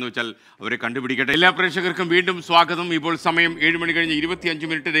കുറ്റവാളി ആരെന്ന് വെച്ചാൽ അവരെ കണ്ടുപിടിക്കട്ടെ. എല്ലാ പ്രേക്ഷകർക്കും വീണ്ടും സ്വാഗതം. ഇപ്പോൾ സമയം 7 മണി കഴിഞ്ഞ് 25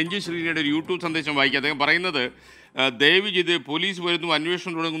 മിനിറ്റ്. രഞ്ജിത് ശ്രീനിയുടെ ഒരു യൂട്യൂബ് സന്ദേശം വായിക്കുക. അദ്ദേഹം പറയുന്നത്, ദയവ് ചെയ്ത് പോലീസ് വരുന്നു,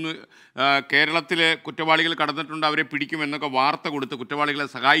 അന്വേഷണം തുടങ്ങുന്നു, കേരളത്തിലെ കുറ്റവാളികൾ കടന്നിട്ടുണ്ട്, അവരെ പിടിക്കുമെന്നൊക്കെ വാർത്ത കൊടുത്ത് കുറ്റവാളികളെ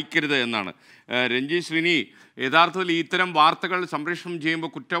സഹായിക്കരുത് എന്നാണ്. രഞ്ജിത് ശ്രീനി, യഥാർത്ഥത്തിൽ ഇത്തരം വാർത്തകൾ സംപ്രേഷണം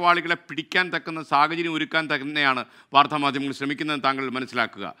ചെയ്യുമ്പോൾ കുറ്റവാളികളെ പിടിക്കാൻ തക്കുന്ന സാഹചര്യം ഒരുക്കാൻ തന്നെയാണ് വാർത്താമാധ്യമങ്ങൾ ശ്രമിക്കുന്നതെന്ന് താങ്കൾ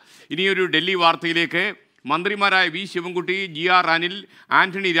മനസ്സിലാക്കുക. ഇനിയൊരു ഡൽഹി വാർത്തയിലേക്ക്. മന്ത്രിമാരായ വി ശിവൻകുട്ടി, GR അനിൽ,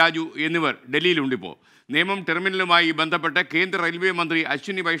 ആന്റണി രാജു എന്നിവർ ഡൽഹിയിലുണ്ടിപ്പോൾ. നേമം ടെർമിനലുമായി ബന്ധപ്പെട്ട് കേന്ദ്ര റെയിൽവേ മന്ത്രി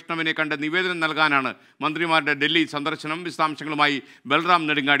അശ്വിനി വൈഷ്ണവിനെ കണ്ട് നിവേദനം നൽകാനാണ് മന്ത്രിമാരുടെ ഡൽഹി സന്ദർശനം. വിശദാംശങ്ങളുമായി ബൽറാം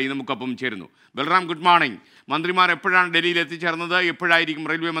നെടുങ്ങാടി നമുക്കൊപ്പം ചേരുന്നു. Balram, good morning. മന്ത്രിമാർ എപ്പോഴാണ് ഡൽഹിയിൽ എത്തിച്ചേർന്നത്? എപ്പോഴായിരിക്കും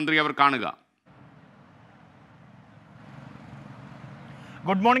റെയിൽവേ മന്ത്രി അവർ കാണുക?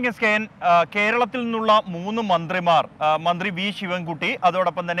 Good morning SKN. കേരളത്തിൽ നിന്നുള്ള 3 മന്ത്രിമാർ, മന്ത്രി വി ശിവൻകുട്ടി,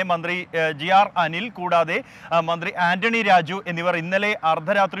 അതോടൊപ്പം തന്നെ മന്ത്രി GR അനിൽ, കൂടാതെ മന്ത്രി ആന്റണി രാജു എന്നിവർ ഇന്നലെ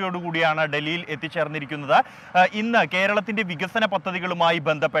അർദ്ധരാത്രിയോടുകൂടിയാണ് ഡൽഹിയിൽ എത്തിച്ചേർന്നിരിക്കുന്നത്. ഇന്ന് കേരളത്തിന്റെ വികസന പദ്ധതികളുമായി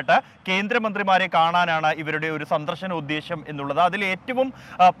ബന്ധപ്പെട്ട് കേന്ദ്രമന്ത്രിമാരെ കാണാനാണ് ഇവരുടെ ഒരു സന്ദർശന ഉദ്ദേശം എന്നുള്ളത്. അതിൽ ഏറ്റവും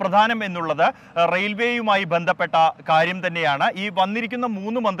പ്രധാനം എന്നുള്ളത് റെയിൽവേയുമായി ബന്ധപ്പെട്ട കാര്യം തന്നെയാണ്. ഈ വന്നിരിക്കുന്ന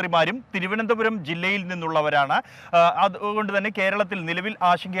 3 മന്ത്രിമാരും തിരുവനന്തപുരം ജില്ലയിൽ നിന്നുള്ളവരാണ്. അതുകൊണ്ട് തന്നെ കേരളത്തിൽ നിലവിൽ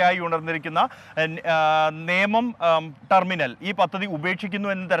ആശങ്കയായി ഉണർന്നിരിക്കുന്ന നേമം ടെർമിനൽ, ഈ പദ്ധതി ഉപേക്ഷിക്കുന്നു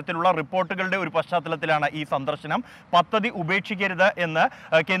എന്ന തരത്തിലുള്ള റിപ്പോർട്ടുകളുടെ ഒരു പശ്ചാത്തലത്തിലാണ് ഈ സന്ദർശനം. പദ്ധതി ഉപേക്ഷിക്കരുത് എന്ന്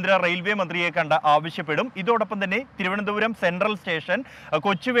കേന്ദ്ര റെയിൽവേ മന്ത്രിയെ കണ്ട് ആവശ്യപ്പെടും. ഇതോടൊപ്പം തന്നെ Thiruvananthapuram central station,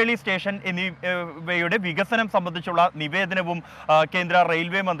 Kochuveli station എന്നിവയുടെ വികസനം സംബന്ധിച്ചുള്ള നിവേദനവും കേന്ദ്ര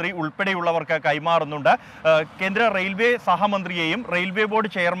റെയിൽവേ മന്ത്രി ഉൾപ്പെടെയുള്ളവർക്ക് കൈമാറുന്നുണ്ട്. കേന്ദ്ര റെയിൽവേ സഹമന്ത്രിയെയും റെയിൽവേ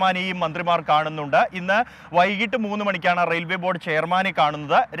ബോർഡ് ചെയർമാനെയും മന്ത്രിമാർ കാണുന്നുണ്ട്. ഇന്ന് വൈകിട്ട് 3 മണിക്കാണ് റെയിൽവേ ബോർഡ് ചെയർമാനെ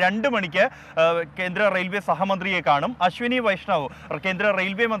കാണുന്നത്. 2 മണിക്ക് കേന്ദ്ര റെയിൽവേ സഹമന്ത്രിയെ കാണും. അശ്വിനി വൈഷ്ണവ് കേന്ദ്ര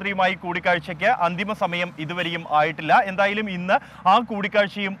റെയിൽവേ മന്ത്രിയുമായി കൂടിക്കാഴ്ചയ്ക്ക് അന്തിമ സമയം ഇതുവരെയും ആയിട്ടില്ല. എന്തായാലും ഇന്ന് ആ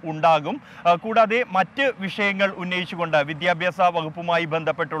കൂടിക്കാഴ്ചയും ഉണ്ടാകും. കൂടാതെ മറ്റ് വിഷയങ്ങൾ ഉന്നയിച്ചുകൊണ്ട്, വിദ്യാഭ്യാസ വകുപ്പുമായി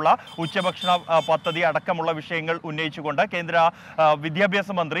ബന്ധപ്പെട്ടുള്ള ഉച്ചഭക്ഷണ പദ്ധതി അടക്കമുള്ള വിഷയങ്ങൾ ഉന്നയിച്ചുകൊണ്ട് കേന്ദ്ര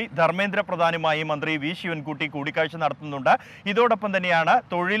വിദ്യാഭ്യാസ മന്ത്രി ധർമ്മേന്ദ്ര പ്രധാനുമായി മന്ത്രി വി ശിവൻകുട്ടി കൂടിക്കാഴ്ച നടത്തുന്നുണ്ട്. ഇതോടൊപ്പം തന്നെയാണ്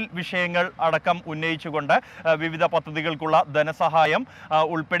തൊഴിൽ വിഷയങ്ങൾ അടക്കം ഉന്നയിച്ചുകൊണ്ട് വിവിധ പദ്ധതികൾക്കുള്ള ധനസഹായം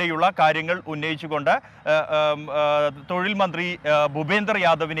ഉൾപ്പെടെയുള്ള കാര്യങ്ങൾ ഉന്നയിച്ചുകൊണ്ട് തൊഴിൽ മന്ത്രി ഭൂപേന്ദർ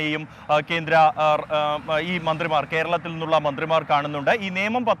യാദവിനെയും കേന്ദ്ര ഈ മന്ത്രിമാർ, കേരളത്തിൽ നിന്നുള്ള മന്ത്രിമാർ കാണുന്നുണ്ട്. ഈ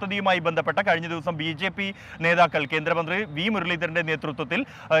നിയമം പദ്ധതിയുമായി ബന്ധപ്പെട്ട കഴിഞ്ഞ ദിവസം BJP നേതാക്കൾ കേന്ദ്രമന്ത്രി വി മുരളീധരന്റെ നേതൃത്വത്തിൽ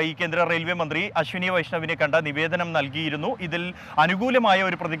ഈ കേന്ദ്ര റെയിൽവേ മന്ത്രി അശ്വിനി വൈഷ്ണവിനെ കണ്ട നിവേദനം നൽകിയിരുന്നു. ഇതിൽ അനുകൂലമായ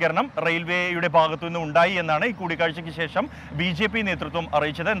ഒരു പ്രതികരണം റെയിൽവേയുടെ ഭാഗത്തു നിന്ന് ഉണ്ടായി എന്നാണ് ഈ കൂടിക്കാഴ്ചയ്ക്ക് ശേഷം BJP നേതൃത്വം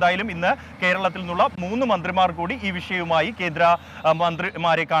അറിയിച്ചത്. എന്തായാലും ഇന്ന് കേരളത്തിൽ നിന്നുള്ള 3 മന്ത്രിമാർ കൂടി ഈ വിഷയവുമായി കേന്ദ്ര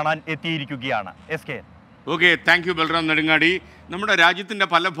മന്ത്രിമാരെ കാണാൻ എത്തിയിരിക്കുകയാണ്. SKN. Okay, thank you Balram Nedungadi. നമ്മുടെ രാജ്യത്തിൻ്റെ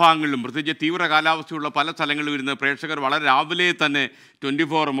പല ഭാഗങ്ങളിലും, പ്രത്യേകിച്ച് തീവ്ര കാലാവസ്ഥയുള്ള പല സ്ഥലങ്ങളിലും ഇരുന്ന് പ്രേക്ഷകർ വളരെ രാവിലെ തന്നെ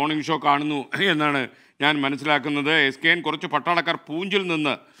 24 മോർണിംഗ് ഷോ കാണുന്നു എന്നാണ് ഞാൻ മനസ്സിലാക്കുന്നത്. SKN കുറച്ച് പട്ടാളക്കാർ പൂഞ്ചിൽ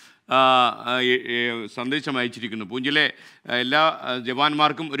നിന്ന് സന്ദേശം അയച്ചിരിക്കുന്നു. പൂഞ്ചിലെ എല്ലാ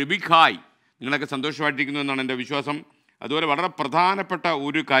ജവാന്മാർക്കും ഒരു ബിഗ് ഹായ്, നിങ്ങളൊക്കെ സന്തോഷമായിട്ടിരിക്കുന്നു എന്നാണ് എൻ്റെ വിശ്വാസം. അതുപോലെ വളരെ പ്രധാനപ്പെട്ട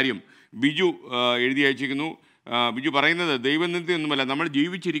ഒരു കാര്യം ബിജു എഴുതി അയച്ചിരിക്കുന്നു. ബിജു പറയുന്നത്, ദൈവനിന്ദയൊന്നുമല്ല, നമ്മൾ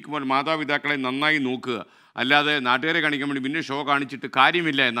ജീവിച്ചിരിക്കുമ്പോൾ മാതാപിതാക്കളെ നന്നായി നോക്കുക, അല്ലാതെ നാട്ടുകാരെ കാണിക്കാൻ വേണ്ടി പിന്നെ ഷോ കാണിച്ചിട്ട്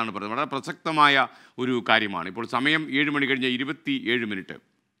കാര്യമില്ല എന്നാണ് പറയുന്നത്. വളരെ പ്രസക്തമായ ഒരു കാര്യമാണ്. ഇപ്പോൾ സമയം 7 മണി കഴിഞ്ഞ് 27 മിനിറ്റ്.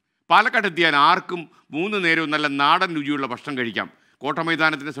 പാലക്കാട് എത്തിയാൽ ആർക്കും 3 നേരവും നല്ല നാടൻ രുചിയുള്ള ഭക്ഷണം കഴിക്കാം.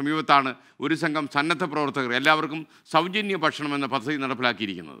 കോട്ടമൈതാനത്തിന് സമീപത്താണ് ഒരു സംഘം സന്നദ്ധ പ്രവർത്തകർ എല്ലാവർക്കും സൗജന്യ ഭക്ഷണം എന്ന പദ്ധതി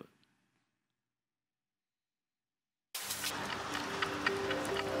നടപ്പിലാക്കിയിരിക്കുന്നത്.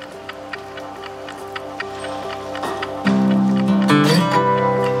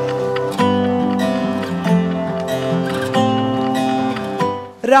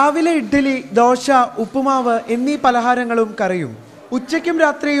 രാവിലെ ഇഡ്ഡലി, ദോശ, ഉപ്പുമാവ് എന്നീ പലഹാരങ്ങളും കറിയും. ഉച്ചയ്ക്കും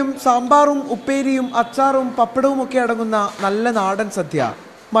രാത്രിയും സാമ്പാറും ഉപ്പേരിയും അച്ചാറും പപ്പടവും ഒക്കെ അടങ്ങുന്ന നല്ല നാടൻ സദ്യ.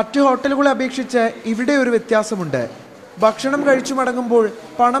 മറ്റു ഹോട്ടലുകളെ അപേക്ഷിച്ച് ഇവിടെ ഒരു വ്യത്യാസമുണ്ട്. ഭക്ഷണം കഴിച്ചു മടങ്ങുമ്പോൾ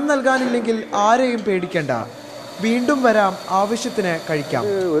പണം നൽകാനില്ലെങ്കിൽ ആരെയും പേടിക്കേണ്ട. വീണ്ടും വരാം, ആവശ്യത്തിന് കഴിക്കാം.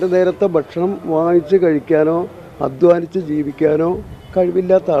 ഒരു നേരത്തെ ഭക്ഷണം വാങ്ങിച്ച് കഴിക്കാനോ അധ്വാനിച്ച് ജീവിക്കാനോ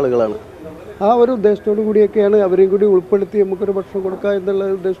കഴിവില്ലാത്ത ആളുകളാണ്. ആ ഒരു ഉദ്ദേശത്തോടു കൂടിയൊക്കെയാണ് അവരെയും കൂടി ഉൾപ്പെടുത്തി നമുക്കൊരു ഭക്ഷണം കൊടുക്കുക എന്നുള്ള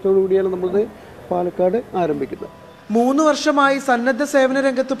ഉദ്ദേശത്തോടു കൂടിയാണ് നമ്മൾ പാലക്കാട് ആരംഭിക്കുന്നത്. 3 വർഷമായി സന്നദ്ധ സേവന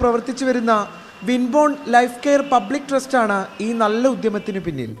രംഗത്ത് പ്രവർത്തിച്ചു വരുന്ന വിൻബോൺ ലൈഫ് കെയർ പബ്ലിക് ട്രസ്റ്റാണ് ഈ നല്ല ഉദ്യമത്തിന്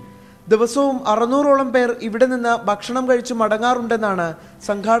പിന്നിൽ. ദിവസവും 600ഓളം പേർ ഇവിടെ നിന്ന് ഭക്ഷണം കഴിച്ചു മടങ്ങാറുണ്ടെന്നാണ്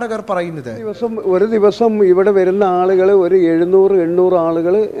സംഘാടകർ പറയുന്നത്. ഒരു ദിവസം ഇവിടെ വരുന്ന ആളുകൾ ഒരു 700-800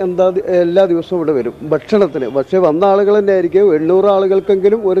 ആളുകൾ എല്ലാ ദിവസവും ഇവിടെ വരും ഭക്ഷണത്തിന്. പക്ഷേ വന്ന ആളുകൾ തന്നെ ആയിരിക്കും 800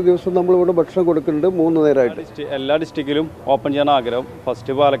 ആളുകൾക്കെങ്കിലും ഒരു ദിവസം നമ്മളിവിടെ ഭക്ഷണം കൊടുക്കുന്നുണ്ട് 3 നേരമായിട്ട്. എല്ലാ ഡിസ്ട്രിക്റ്റിലും ഓപ്പൺ ചെയ്യാൻ ആഗ്രഹം.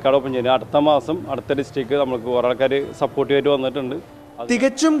 ഫസ്റ്റ് പാലക്കാട് ഓപ്പൺ ചെയ്യാൻ, അടുത്ത മാസം അടുത്ത ഡിസ്ട്രിക്ട് നമുക്ക് കുറേ ആൾക്കാർ സപ്പോർട്ടീവായിട്ട് വന്നിട്ടുണ്ട്.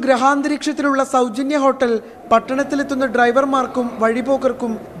 തികച്ചും ഗ്രഹാന്തരീക്ഷത്തിലുള്ള സൗജന്യ ഹോട്ടൽ പട്ടണത്തിലെത്തുന്ന ഡ്രൈവർമാർക്കും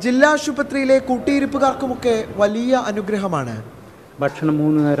വഴിപോക്കർക്കും ജില്ലാ ആശുപത്രിയിലെ കൂട്ടിയിരിപ്പുകാർക്കുമൊക്കെ വലിയ അനുഗ്രഹമാണ്. ഭക്ഷണം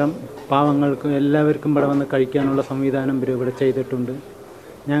 3 നേരം പാവങ്ങൾക്ക് എല്ലാവർക്കും ഇവിടെ വന്ന് കഴിക്കാനുള്ള സംവിധാനം ഇവിടെ ചെയ്തിട്ടുണ്ട്.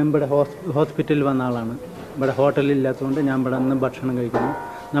 ഞാൻ ഇവിടെ ഹോസ്പിറ്റലിൽ വന്ന ആളാണ്. ഇവിടെ ഹോട്ടലില്ലാത്തതുകൊണ്ട് ഞാൻ ഇവിടെ നിന്ന് ഭക്ഷണം കഴിക്കുന്നു.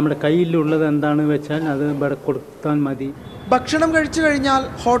 നമ്മുടെ കയ്യിലുള്ളത് എന്താണെന്ന് വെച്ചാൽ അത് ഇവിടെ കൊടുത്താൽ മതി. ഭക്ഷണം കഴിച്ചു കഴിഞ്ഞാൽ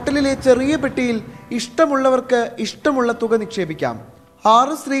ഹോട്ടലിലെ ചെറിയ പെട്ടിയിൽ ഇഷ്ടമുള്ളവർക്ക് ഇഷ്ടമുള്ള തുക നിക്ഷേപിക്കാം.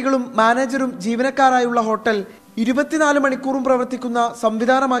 6 സ്ത്രീകളും മാനേജറും ജീവനക്കാരായുള്ള ഹോട്ടൽ 24 മണിക്കൂറും പ്രവർത്തിക്കുന്ന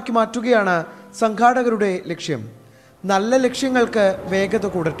സംവിധാനമാക്കി മാറ്റുകയാണ് സംഘാടകരുടെ ലക്ഷ്യം. നല്ല ലക്ഷ്യങ്ങൾക്ക് വേഗത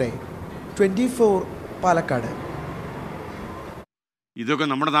കൂടട്ടെ. 24 പാലക്കാട്. ഇതൊക്കെ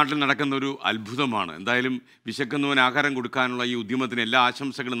നമ്മുടെ നാട്ടിൽ നടക്കുന്ന ഒരു അത്ഭുതമാണ്. എന്തായാലും വിശക്കുന്നവന് ആഹാരം കൊടുക്കാനുള്ള ഈ ഉദ്യമത്തിന് എല്ലാ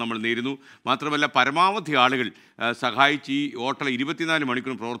ആശംസകളും നമ്മൾ നേരുന്നു. മാത്രമല്ല പരമാവധി ആളുകൾ സഹായിച്ച് ഈ ഹോട്ടൽ 24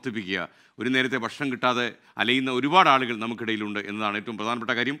 മണിക്കൂർ പ്രവർത്തിപ്പിക്കുക. ഒരു നേരത്തെ ഭക്ഷണം കിട്ടാതെ അലയുന്ന ഒരുപാട് ആളുകൾ നമുക്കിടയിലുണ്ട് എന്നതാണ് ഏറ്റവും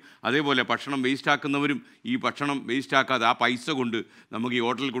പ്രധാനപ്പെട്ട കാര്യം. അതേപോലെ ഭക്ഷണം വേസ്റ്റാക്കുന്നവരും ഈ ഭക്ഷണം വേസ്റ്റാക്കാതെ ആ പൈസ കൊണ്ട് നമുക്ക് ഈ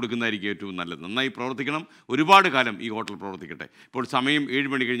ഹോട്ടലിൽ കൊടുക്കുന്നതായിരിക്കും ഏറ്റവും നല്ലത്. നന്നായി പ്രവർത്തിക്കണം. ഒരുപാട് കാലം ഈ ഹോട്ടൽ പ്രവർത്തിക്കട്ടെ. ഇപ്പോൾ സമയം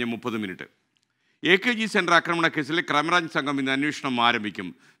 7 മണി കഴിഞ്ഞ് 30 മിനിറ്റ്. AKG സെൻറ്റർ ആക്രമണ കേസിൽ ക്രൈംബ്രാഞ്ച് സംഘം ഇന്ന് അന്വേഷണം ആരംഭിക്കും.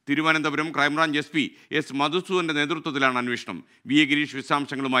 തിരുവനന്തപുരം ക്രൈംബ്രാഞ്ച് SP S മധുസൂദൻ്റെ നേതൃത്വത്തിലാണ് അന്വേഷണം. VA ഗിരീഷ്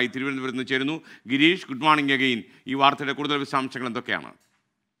വിശദാംശങ്ങളുമായി തിരുവനന്തപുരത്ത് നിന്ന് ചേരുന്നു. Girish, good morning again. ഈ വാർത്തയുടെ കൂടുതൽ വിശദാംശങ്ങൾ എന്തൊക്കെയാണ്?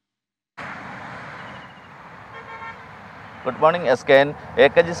 Good morning SKN.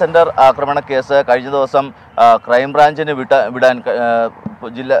 AKG centre ആക്രമണ കേസ് കഴിഞ്ഞ ദിവസം ക്രൈംബ്രാഞ്ചിന് വിടാൻ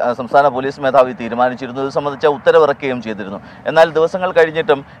സംസ്ഥാന പോലീസ് മേധാവി തീരുമാനിച്ചിരുന്നു. ഇത് സംബന്ധിച്ച ഉത്തരവിറക്കുകയും ചെയ്തിരുന്നു. എന്നാൽ ദിവസങ്ങൾ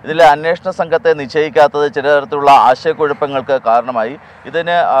കഴിഞ്ഞിട്ടും ഇതിലെ അന്വേഷണ സംഘത്തെ നിശ്ചയിക്കാത്തത് ചില തരത്തിലുള്ള ആശയക്കുഴപ്പങ്ങൾക്ക് കാരണമായി.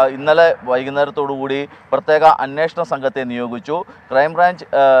 ഇതിന് ഇന്നലെ വൈകുന്നേരത്തോടുകൂടി പ്രത്യേക അന്വേഷണ സംഘത്തെ നിയോഗിച്ചു. ക്രൈംബ്രാഞ്ച്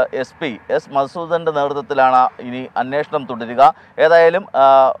SP S മധുസൂദൻ്റെ നേതൃത്വത്തിലാണ് ഇനി അന്വേഷണം തുടരുക. ഏതായാലും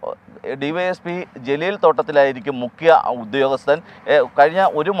DYSP ജലീൽ തോട്ടത്തിലായിരിക്കും മുഖ്യ ഉദ്യോഗസ്ഥൻ. കഴിഞ്ഞ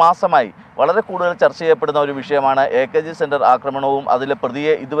 1 മാസമായി വളരെ കൂടുതൽ ചർച്ച ചെയ്യപ്പെടുന്ന ഒരു വിഷയമാണ് AKG സെൻറ്റർ ആക്രമണവും അതിലെ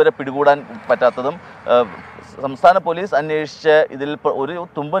പ്രതിയെ ഇതുവരെ പിടികൂടാൻ പറ്റാത്തതും. സംസ്ഥാന പോലീസ് അന്വേഷിച്ച് ഇതിൽ ഒരു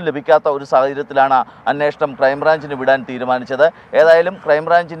തുമ്പും ലഭിക്കാത്ത ഒരു സാഹചര്യത്തിലാണ് അന്വേഷണം ക്രൈംബ്രാഞ്ചിന് വിടാൻ തീരുമാനിച്ചത്. ഏതായാലും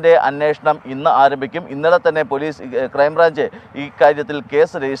ക്രൈംബ്രാഞ്ചിൻ്റെ അന്വേഷണം ഇന്ന് ആരംഭിക്കും. ഇന്നലെ തന്നെ പോലീസ് ക്രൈംബ്രാഞ്ച് ഈ കാര്യത്തിൽ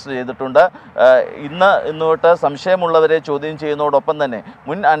കേസ് രജിസ്റ്റർ ചെയ്തിട്ടുണ്ട്. ഇന്ന് തൊട്ട് സംശയമുള്ളവരെ ചോദ്യം ചെയ്യുന്നതോടൊപ്പം തന്നെ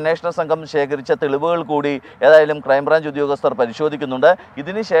മുൻ അന്വേഷണ സംഘം ശേഖരിച്ച തെളിവുകൾ കൂടി ഏതായാലും ക്രൈംബ്രാഞ്ച് ഉദ്യോഗസ്ഥർ പരിശോധിക്കുന്നുണ്ട്.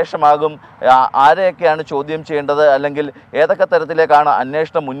 ഇതിന് ശേഷമാകും ആരെയൊക്കെയാണ് ചോദ്യം ചെയ്യേണ്ടത്, അല്ലെങ്കിൽ ഏതൊക്കെ തരത്തിലേക്കാണ്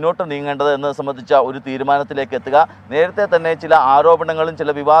അന്വേഷണം മുന്നോട്ട് നീങ്ങേണ്ടത് എന്നത് സംബന്ധിച്ച ഒരു തീരുമാനത്തിലേക്ക് എത്തുക. നേരത്തെ തന്നെ ചില ആരോപണങ്ങളും ചില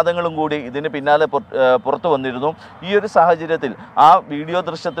വിവാദങ്ങളും കൂടി ഇതിന് പിന്നാലെ പുറത്തു വന്നിരുന്നു. ഈ ഒരു സാഹചര്യത്തിൽ ആ വീഡിയോ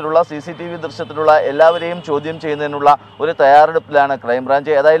ദൃശ്യത്തിലുള്ള CCTV ദൃശ്യത്തിലുള്ള എല്ലാവരെയും ചോദ്യം ചെയ്യുന്നതിനുള്ള ഒരു തയ്യാറെടുപ്പിലാണ്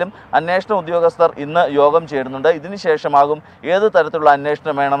ക്രൈംബ്രാഞ്ച്. ഏതായാലും അന്വേഷണ ഉദ്യോഗസ്ഥർ ഇന്ന് യോഗം ചേരുന്നുണ്ട്. ഇതിനുശേഷമാകും ഏത് തരത്തിലുള്ള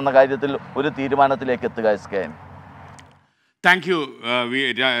അന്വേഷണം വേണമെന്ന കാര്യത്തിൽ ഒരു തീരുമാനത്തിലേക്ക് എത്തുക. SKN. Thank you.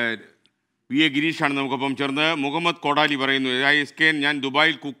 VA ഗിരീഷാണ് നമുക്കൊപ്പം ചേർന്ന്. മുഹമ്മദ് കോടാലി പറയുന്നു, SKN ഞാൻ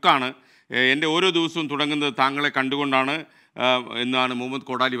ദുബായിൽ കുക്കാണ്, എൻ്റെ ഓരോ ദിവസവും തുടങ്ങുന്നത് താങ്കളെ കണ്ടുകൊണ്ടാണ് എന്നാണ് മുഹമ്മദ്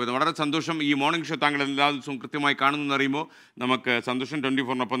കോടാലി പറയുന്നത്. വളരെ സന്തോഷം. ഈ മോർണിംഗ് ഷോ താങ്കൾ എല്ലാ ദിവസവും കൃത്യമായി കാണുന്നു അറിയുമ്പോൾ നമുക്ക് സന്തോഷം.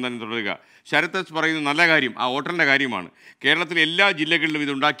 24-നൊപ്പം തന്നെ തുടരുക. ശരത് എസ് പറയുന്നത് നല്ല കാര്യം, ആ ഹോട്ടലിൻ്റെ കാര്യമാണ്. കേരളത്തിലെ എല്ലാ ജില്ലകളിലും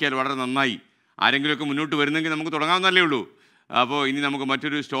ഇത് ഉണ്ടാക്കിയാൽ വളരെ നന്നായി. ആരെങ്കിലുമൊക്കെ മുന്നോട്ട് വരുന്നെങ്കിൽ നമുക്ക് തുടങ്ങാവുന്നതല്ലേ ഉള്ളൂ. അപ്പോൾ ഇനി നമുക്ക്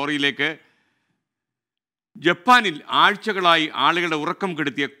മറ്റൊരു സ്റ്റോറിയിലേക്ക്. ജപ്പാനിൽ ആഴ്ചകളായി ആളുകളുടെ ഉറക്കം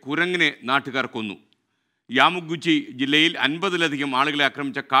കെടുത്തിയ കുരങ്ങിനെ നാട്ടുകാർ കൊന്നു. യാമുഗുച്ചി ജില്ലയിൽ 50-ലധികം ആളുകളെ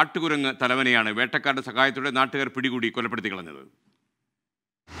ആക്രമിച്ച കാട്ടുകുരങ്ങ് തലവനെയാണ് വേട്ടക്കാരുടെ സഹായത്തോടെ നാട്ടുകാർ പിടികൂടി കൊലപ്പെടുത്തി കളഞ്ഞത്.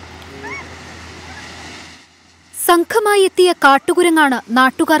 സംഘമായി എത്തിയ കാട്ടുകുരങ്ങാണ്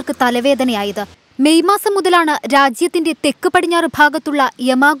നാട്ടുകാർക്ക് തലവേദനയായത്. മെയ് മാസം മുതലാണ് രാജ്യത്തിന്റെ തെക്ക് പടിഞ്ഞാറ് ഭാഗത്തുള്ള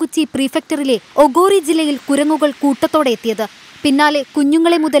യമാഗുച്ചി പ്രീഫെക്ടറിലെ ഒഗോറി ജില്ലയിൽ കുരങ്ങുകൾ കൂട്ടത്തോടെ എത്തിയത്. പിന്നാലെ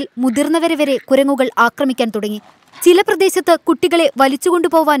കുഞ്ഞുങ്ങളെ മുതൽ മുതിർന്നവരെ വരെ കുരങ്ങുകൾ ആക്രമിക്കാൻ തുടങ്ങി. ചില പ്രദേശത്ത് കുട്ടികളെ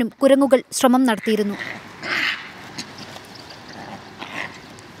വലിച്ചുകൊണ്ടുപോവാനും കുരങ്ങുകൾ ശ്രമം നടത്തിയിരുന്നു.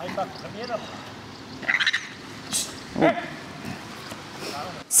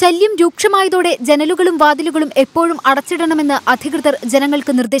 ശല്യം രൂക്ഷമായതോടെ ജനലുകളും വാതിലുകളും എപ്പോഴും അടച്ചിടണമെന്ന് അധികൃതർ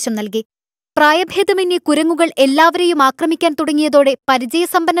ജനങ്ങൾക്ക് നിർദ്ദേശം നൽകി. പ്രായഭേദമന്യേ കുരങ്ങുകൾ എല്ലാവരെയും ആക്രമിക്കാൻ തുടങ്ങിയതോടെ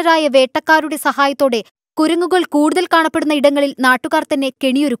പരിചയസമ്പന്നരായ വേട്ടക്കാരുടെ സഹായത്തോടെ കുരങ്ങുകൾ കൂടുതൽ കാണപ്പെടുന്ന ഇടങ്ങളിൽ നാട്ടുകാർ തന്നെ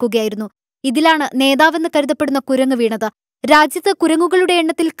കെണിയൊരുക്കുകയായിരുന്നു. ഇതിലാണ് നേതാവെന്ന് കരുതപ്പെടുന്ന കുരങ്ങ് വീണത്. രാജ്യത്ത് കുരങ്ങുകളുടെ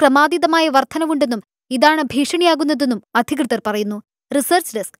എണ്ണത്തിൽ ക്രമാതീതമായ വർധനവുണ്ടെന്നും ഇതാണ് ഭീഷണിയാകുന്നതെന്നും അധികൃതർ പറയുന്നു.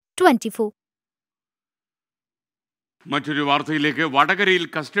 Research desk 24. മറ്റൊരു വാർത്തയിലേക്ക്. വടകരയിൽ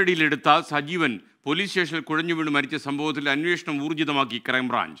കസ്റ്റഡിയിലെടുത്ത സജീവൻ പോലീസ് സ്റ്റേഷനിൽ കുഴഞ്ഞു വീണ് മരിച്ച സംഭവത്തിൽ അന്വേഷണം ഊർജിതമാക്കി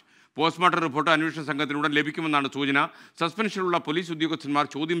ക്രൈംബ്രാഞ്ച്. പോസ്റ്റ്മോർട്ടം റിപ്പോർട്ട് അന്വേഷണ സംഘത്തിനുടൻ ലഭിക്കുമെന്നാണ് സൂചന. സസ്പെൻഷനിലുള്ള പോലീസ് ഉദ്യോഗസ്ഥന്മാർ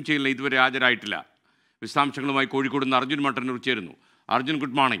ചോദ്യം ചെയ്യലിന് ഇതുവരെ ഹാജരായിട്ടില്ല. വിശദാംശങ്ങളുമായി കോഴിക്കോട് നിന്ന് അർജുൻ മട്ടന്നൂർ ചേരുന്നു. Arjun,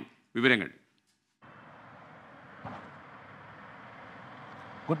 good morning. വിവരങ്ങൾ.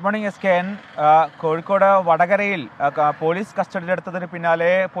 Good morning SKN. കോഴിക്കോട് വടകരയിൽ പോലീസ് കസ്റ്റഡിയിലെടുത്തതിന്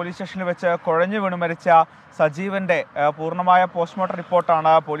പിന്നാലെ പോലീസ് സ്റ്റേഷനിൽ വെച്ച് കുഴഞ്ഞു വീണ് മരിച്ച സജീവന്റെ പൂർണ്ണമായ പോസ്റ്റ്മോർട്ടം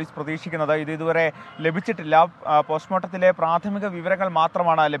റിപ്പോർട്ടാണ് പോലീസ് പ്രതീക്ഷിക്കുന്നത്. ഇതുവരെ ലഭിച്ചിട്ടില്ല. പോസ്റ്റ്മോർട്ടത്തിലെ പ്രാഥമിക വിവരങ്ങൾ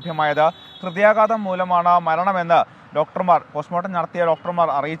മാത്രമാണ് ലഭ്യമായത്. ഹൃദയാഘാതം മൂലമാണ് മരണമെന്ന് പോസ്റ്റ്മോർട്ടം നടത്തിയ ഡോക്ടർമാർ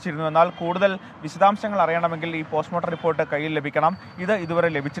അറിയിച്ചിരുന്നു. എന്നാൽ കൂടുതൽ വിശദാംശങ്ങൾ അറിയണമെങ്കിൽ ഈ പോസ്റ്റ്മോർട്ടം റിപ്പോർട്ട് കയ്യിൽ ലഭിക്കണം. ഇതുവരെ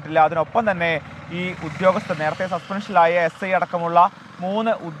ലഭിച്ചിട്ടില്ല. അതിനൊപ്പം തന്നെ ഈ ഉദ്യോഗസ്ഥർ, നേരത്തെ സസ്പെൻഷനിലായ SI അടക്കമുള്ള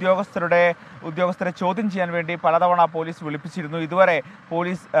 3 ഉദ്യോഗസ്ഥരെ ചോദ്യം ചെയ്യാൻ വേണ്ടി പലതവണ പോലീസ് വിളിപ്പിച്ചിരുന്നു. ഇതുവരെ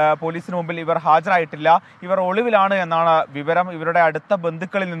പോലീസിന് മുമ്പിൽ ഇവർ ഹാജരായിട്ടില്ല. ഇവർ ഒളിവിലാണ് എന്നാണ് വിവരം. ഇവരുടെ അടുത്ത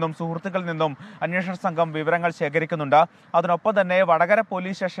ബന്ധുക്കളിൽ നിന്നും സുഹൃത്തുക്കളിൽ നിന്നും അന്വേഷണ സംഘം വിവരങ്ങൾ ശേഖരിക്കുന്നുണ്ട്. അതിനൊപ്പം തന്നെ വടകര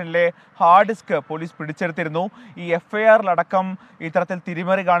പോലീസ് സ്റ്റേഷനിലെ ഹാർഡ് ഡിസ്ക് പോലീസ് പിടിച്ചെടുത്തിരുന്നു. ഈ FIR-ലടക്കം ഇത്തരത്തിൽ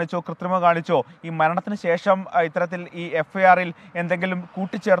തിരിമറി കാണിച്ചോ കൃത്രിമം കാണിച്ചോ ഈ മരണത്തിന് ശേഷം ഇത്തരത്തിൽ ഈ FIR-ൽ എന്തെങ്കിലും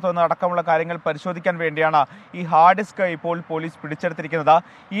കൂട്ടിച്ചേർത്തോ എന്നടക്കമുള്ള കാര്യങ്ങൾ പരിശോധിക്കാൻ വേണ്ടിയാണ് ഈ ഹാർഡ് ഡിസ്ക് ഇപ്പോൾ പോലീസ് പിടിച്ചെടുത്തിരിക്കുന്നത്.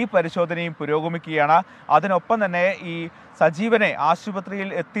 ഈ പരിശോധനയും പുരോഗമിക്കുകയാണ്. അതിനൊപ്പം തന്നെ ഈ സജീവനെ ആശുപത്രിയിൽ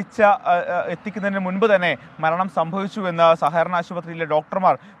എത്തിക്കുന്നതിന് മുൻപ് തന്നെ മരണം സംഭവിച്ചുവെന്ന് സഹകരണ ആശുപത്രിയിലെ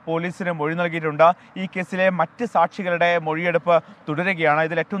ഡോക്ടർമാർ പോലീസിന് മൊഴി നൽകിയിട്ടുണ്ട്. ഈ കേസിലെ മറ്റ് സാക്ഷികളുടെ മൊഴിയെടുപ്പ് തുടരുകയാണ്.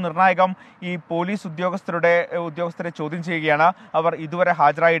 ഇതിൽ ഏറ്റവും നിർണായകം ഈ പോലീസ് ഉദ്യോഗസ്ഥരെ ചോദ്യം ചെയ്യുകയാണ്. അവർ ഇതുവരെ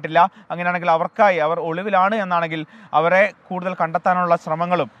ഹാജരായിട്ടില്ല. അങ്ങനെയാണെങ്കിൽ അവർ ഒളിവിലാണ് എന്നാണെങ്കിൽ അവരെ കൂടുതൽ കണ്ടെത്താനുള്ള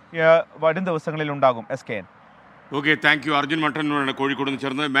ശ്രമങ്ങളും വരും ദിവസങ്ങളിൽ ഉണ്ടാകും. SKN. Okay, thank you. Arjun മട്ടന്നൂരാണ് Kozhikode നിന്ന്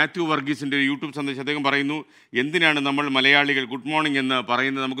ചേർന്നത്. മാത്യു വർഗീസിൻ്റെ യൂട്യൂബ് സന്ദേശം അദ്ദേഹം പറയുന്നു, എന്തിനാണ് നമ്മൾ മലയാളികൾ ഗുഡ് മോർണിംഗ് എന്ന്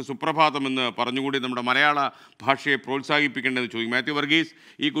പറയുന്നത്? നമുക്ക് സുപ്രഭാതം എന്ന് പറഞ്ഞുകൂടി നമ്മുടെ മലയാള ഭാഷയെ പ്രോത്സാഹിപ്പിക്കേണ്ടതെന്ന് ചോദിക്കും. മാത്യു വർഗീസ്,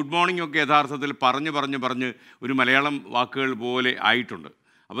 ഈ ഗുഡ് മോർണിംഗ് ഒക്കെ യഥാർത്ഥത്തിൽ പറഞ്ഞ് ഒരു മലയാളം വാക്കുകൾ പോലെ ആയിട്ടുണ്ട്.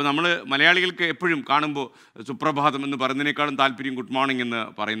 അപ്പോൾ നമ്മൾ മലയാളികൾക്ക് എപ്പോഴും കാണുമ്പോൾ സുപ്രഭാതം എന്ന് പറയുന്നതിനേക്കാളും താല്പര്യം ഗുഡ് മോർണിംഗ് എന്ന്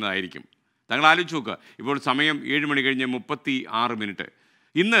പറയുന്നതായിരിക്കും. താങ്കൾ ആലോചിച്ച് നോക്കുക, ഇപ്പോൾ സമയം 7 മണി കഴിഞ്ഞ് 36 മിനിറ്റ്.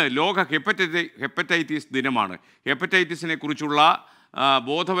 ഇന്ന് ലോക ഹെപ്പറ്റൈറ്റിസ് ദിനമാണ്. ഹെപ്പറ്റൈറ്റിസിനെ കുറിച്ചുള്ള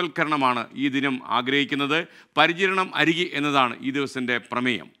ബോധവൽക്കരണമാണ് ഈ ദിനം ആഗ്രഹിക്കുന്നത്. പരിചരണം അരികെ എന്നതാണ് ഈ ദിവസത്തിൻ്റെ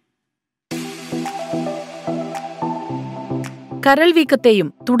പ്രമേയം. കരൾ വീക്കത്തെയും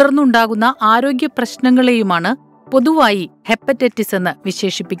തുടർന്നുണ്ടാകുന്ന ആരോഗ്യ പ്രശ്നങ്ങളെയുമാണ് പൊതുവായി ഹെപ്പറ്റൈറ്റിസ് എന്ന്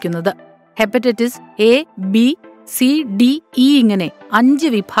വിശേഷിപ്പിക്കുന്നത്. Hepatitis A, B, C, D, E ഇങ്ങനെ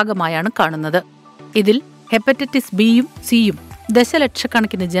 5 വിഭാഗമായാണ് കാണുന്നത്. ഇതിൽ ഹെപ്പറ്റൈറ്റിസ് Bയും Cയും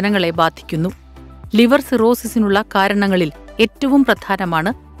ദശലക്ഷക്കണക്കിന് ജനങ്ങളെ ബാധിക്കുന്നു. ലിവർ സിറോസിസിനുള്ള കാരണങ്ങളിൽ ഏറ്റവും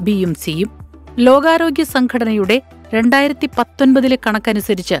പ്രധാനമാണ് Bയും Cയും. ലോകാരോഗ്യ സംഘടനയുടെ 2019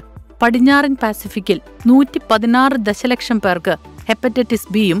 കണക്കനുസരിച്ച് പടിഞ്ഞാറൻ പാസിഫിക്കിൽ 116 ദശലക്ഷം പേർക്ക് ഹെപ്പറ്റൈറ്റിസ്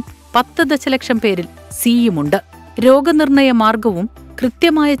Bയും 10 ദശലക്ഷം പേരിൽ Cയുമുണ്ട്. രോഗനിർണയ മാർഗവും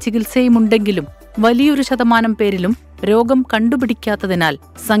കൃത്യമായ ചികിത്സയുമുണ്ടെങ്കിലും വലിയൊരു ശതമാനം പേരിലും രോഗം കണ്ടുപിടിക്കാത്തതിനാൽ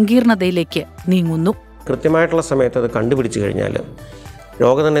സങ്കീർണതയിലേക്ക് നീങ്ങുന്നു. കൃത്യമായിട്ടുള്ള സമയത്ത് അത് കണ്ടുപിടിച്ചു കഴിഞ്ഞാൽ,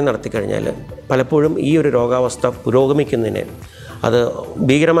 രോഗനിർണയം നടത്തിക്കഴിഞ്ഞാൽ പലപ്പോഴും ഈ ഒരു രോഗാവസ്ഥ പുരോഗമിക്കുന്നതിന്, അത്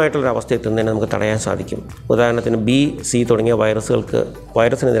ഭീകരമായിട്ടുള്ളൊരവസ്ഥ എത്തുന്നതിന് നമുക്ക് തടയാൻ സാധിക്കും. ഉദാഹരണത്തിന് B, C തുടങ്ങിയ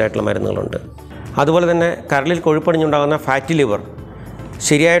വൈറസിനെതിരായിട്ടുള്ള മരുന്നുകളുണ്ട്. അതുപോലെ തന്നെ കരളിൽ കൊഴുപ്പടിഞ്ഞുണ്ടാകുന്ന ഫാറ്റി ലിവർ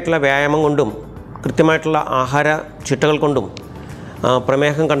ശരിയായിട്ടുള്ള വ്യായാമം കൊണ്ടും കൃത്യമായിട്ടുള്ള ആഹാര ചിട്ടകൾ കൊണ്ടും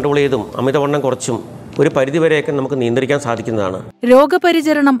പ്രമേഹം കൺട്രോൾ ചെയ്തും അമിതവണ്ണം കുറച്ചും ഒരു പരിധിവരെയൊക്കെ നമുക്ക് നിയന്ത്രിക്കാൻ സാധിക്കുന്നതാണ്.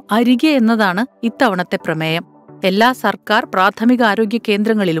 രോഗപരിചരണം അരികെ എന്നതാണ് ഇത്തവണത്തെ പ്രമേയം. എല്ലാ സർക്കാർ പ്രാഥമിക ആരോഗ്യ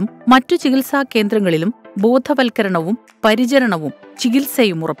കേന്ദ്രങ്ങളിലും മറ്റു ചികിത്സാ കേന്ദ്രങ്ങളിലും ബോധവൽക്കരണവും പരിചരണവും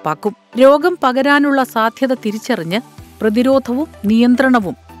ചികിത്സയും ഉറപ്പാക്കും. രോഗം പകരാനുള്ള സാധ്യത തിരിച്ചറിഞ്ഞ് പ്രതിരോധവും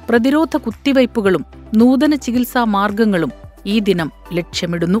നിയന്ത്രണവും പ്രതിരോധ കുത്തിവയ്പ്പുകളും നൂതന ചികിത്സാ മാർഗങ്ങളും ഈ ദിനം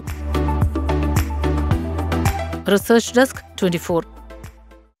ലക്ഷ്യമിടുന്നു. Research desk 24.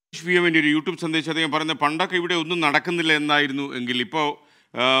 ഒരു യൂട്യൂബ് സന്ദേശം അദ്ദേഹം പറഞ്ഞ പണ്ടൊക്കെ ഇവിടെ ഒന്നും നടക്കുന്നില്ല എന്നായിരുന്നു എങ്കിൽ ഇപ്പോൾ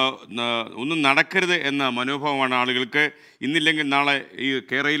ഒന്നും നടക്കരുത് എന്ന മനോഭാവമാണ് ആളുകൾക്ക്. ഇന്നില്ലെങ്കിൽ നാളെ ഈ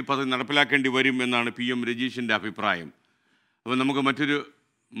കേരളയിൽ പദ്ധതി നടപ്പിലാക്കേണ്ടി വരും എന്നാണ് PM രജീഷിൻ്റെ അഭിപ്രായം. അപ്പോൾ നമുക്ക്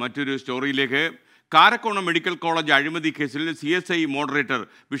മറ്റൊരു സ്റ്റോറിയിലേക്ക്. കാരക്കോണം മെഡിക്കൽ കോളേജ് അഴിമതി കേസിൽ CSI moderator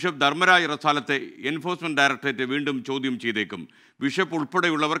bishop Dharmaraj റസാലത്തെ enforcement directorate വീണ്ടും ചോദ്യം ചെയ്തേക്കും. ബിഷപ്പ്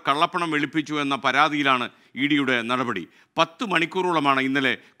ഉൾപ്പെടെയുള്ളവർ കള്ളപ്പണം വെളുപ്പിച്ചു എന്ന പരാതിയിലാണ് EDയുടെ നടപടി. 10 മണിക്കൂറോളമാണ്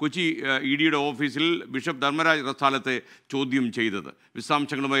ഇന്നലെ കൊച്ചി EDയുടെ ഓഫീസിൽ ബിഷപ്പ് ധർമ്മരാജ് റസാലത്തെ ചോദ്യം ചെയ്തത്.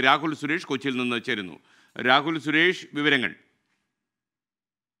 വിശദാംശങ്ങളുമായി രാഹുൽ സുരേഷ് കൊച്ചിയിൽ നിന്ന് ചേരുന്നു. രാഹുൽ സുരേഷ്, വിവരങ്ങൾ.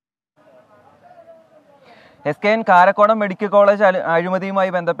 SKN കാരക്കോണം മെഡിക്കൽ കോളേജ്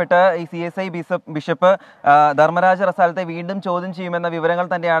അഴിമതിയുമായി ബന്ധപ്പെട്ട് ഈ CSI ബിഷപ്പ് ധർമ്മരാജ് റസാലത്തെ വീണ്ടും ചോദ്യം ചെയ്യുമെന്ന വിവരങ്ങൾ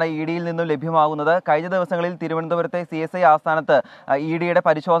തന്നെയാണ് EDയിൽ നിന്നും ലഭ്യമാകുന്നത്. കഴിഞ്ഞ ദിവസങ്ങളിൽ തിരുവനന്തപുരത്തെ CSI ആസ്ഥാനത്ത് EDയുടെ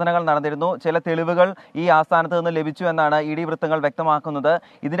പരിശോധനകൾ നടന്നിരുന്നു. ചില തെളിവുകൾ ഈ ആസ്ഥാനത്ത് നിന്ന് ലഭിച്ചു എന്നാണ് ED വൃത്തങ്ങൾ വ്യക്തമാക്കുന്നത്.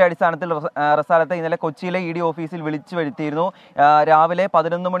 ഇതിന്റെ അടിസ്ഥാനത്തിൽ റസാലത്തെ ഇന്നലെ കൊച്ചിയിലെ ED ഓഫീസിൽ വിളിച്ചു വരുത്തിയിരുന്നു. രാവിലെ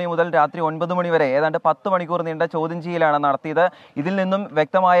 11 മണി മുതൽ രാത്രി 9 മണി വരെ ഏതാണ്ട് 10 മണിക്കൂർ നീണ്ട ചോദ്യം ചെയ്യലാണ് നടത്തിയത്. ഇതിൽ നിന്നും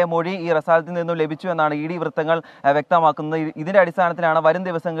വ്യക്തമായ മൊഴി ഈ റസാലത്തിൽ നിന്നും ലഭിച്ചു എന്നാണ് ED വൃത്തങ്ങൾ വ്യക്തമാക്കുന്നത്. ഇതിന്റെ അടിസ്ഥാനത്തിലാണ് വരും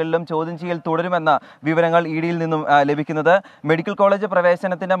ദിവസങ്ങളിലും ചോദ്യം ചെയ്യൽ തുടരുമെന്ന വിവരങ്ങൾ EDയിൽ നിന്നും ലഭിക്കുന്നത്. മെഡിക്കൽ കോളേജ്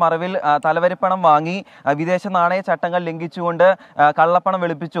പ്രവേശനത്തിന്റെ മറവിൽ തലവരിപ്പണം വാങ്ങി വിദേശ നാണയ ചട്ടങ്ങൾ ലംഘിച്ചുകൊണ്ട് കള്ളപ്പണം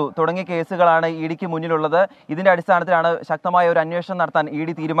വെളുപ്പിച്ചു തുടങ്ങിയ കേസുകളാണ് EDക്ക് മുന്നിലുള്ളത്. ഇതിന്റെ അടിസ്ഥാനത്തിലാണ് ശക്തമായ ഒരു അന്വേഷണം നടത്താൻ ED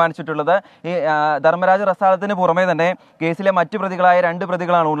തീരുമാനിച്ചിട്ടുള്ളത്. ഈ ധർമ്മരാജ് റസാലത്തിന് പുറമെ തന്നെ കേസിലെ മറ്റു പ്രതികളായ 2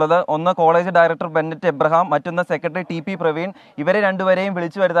 പ്രതികളാണ് ഉള്ളത്. ഒന്ന് കോളേജ് ഡയറക്ടർ ബെന്നറ്റ് എബ്രഹാം, മറ്റൊന്ന് സെക്രട്ടറി TP പ്രവീൺ. ഇവരെ രണ്ടുപേരെയും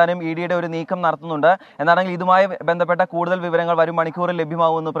വിളിച്ചു വരുത്താനും EDയുടെ ഒരു നീക്കം നടത്തുന്നുണ്ട്. എന്നാണെങ്കിൽ ഇതുമായി ബന്ധപ്പെട്ട കൂടുതൽ വിവരങ്ങൾ വരും മണിക്കൂറിൽ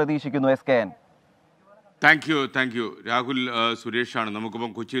ലഭ്യമാവുമെന്ന് പ്രതീക്ഷിക്കുന്നു. SKN. താങ്ക് യു രാഹുൽ സുരേഷാണ്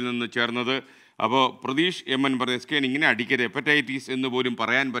നമുക്കിപ്പം കൊച്ചിയിൽ നിന്ന് ചേർന്നത്. അപ്പോൾ പ്രതീഷ് MN പറഞ്ഞ SKN ഇങ്ങനെ അടിക്കരുത്, ഹെപ്പറ്റൈറ്റിസ് എന്ന് പോലും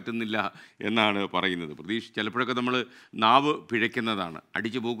പറയാൻ പറ്റുന്നില്ല എന്നാണ് പറയുന്നത്. പ്രതീഷ്, ചിലപ്പോഴൊക്കെ നമ്മൾ നാവ് പിഴയ്ക്കുന്നതാണ്,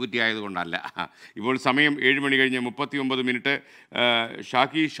 അടിച്ച് പൂക്കുറ്റി ആയതുകൊണ്ടല്ല. ഇപ്പോൾ സമയം 7 മണി കഴിഞ്ഞ് 39 മിനിറ്റ്.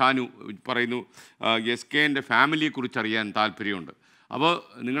 ഷാക്കി ഷാനു പറയുന്നു SKൻ്റെ ഫാമിലിയെക്കുറിച്ച് അറിയാൻ താല്പര്യമുണ്ട്. അപ്പോൾ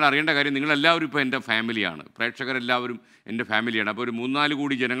നിങ്ങൾ അറിയേണ്ട കാര്യം, നിങ്ങളെല്ലാവരും ഇപ്പോൾ എൻ്റെ ഫാമിലിയാണ്, പ്രേക്ഷകരെല്ലാവരും എൻ്റെ ഫാമിലിയാണ്. അപ്പോൾ ഒരു 3-4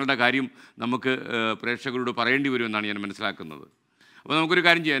 കോടി ജനങ്ങളുടെ കാര്യം നമുക്ക് പ്രേക്ഷകരോട് പറയേണ്ടി വരുമെന്നാണ് ഞാൻ മനസ്സിലാക്കുന്നത്. അപ്പോൾ നമുക്കൊരു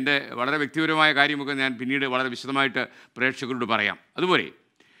കാര്യം ചെയ്യാം, എൻ്റെ വളരെ വ്യക്തിപരമായ കാര്യമൊക്കെ ഞാൻ പിന്നീട് വളരെ വിശദമായിട്ട് പ്രേക്ഷകരോട് പറയാം. അതുപോലെ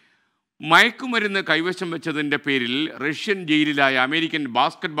മയക്കുമരുന്ന് കൈവശം വെച്ചതിൻ്റെ പേരിൽ റഷ്യൻ ജയിലിലായ അമേരിക്കൻ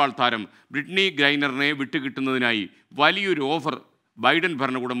ബാസ്കറ്റ്ബോൾ താരം ബ്രിട്നി ഗ്രൈനറിനെ വിട്ടുകിട്ടുന്നതിനായി വലിയൊരു ഓഫർ ബൈഡൻ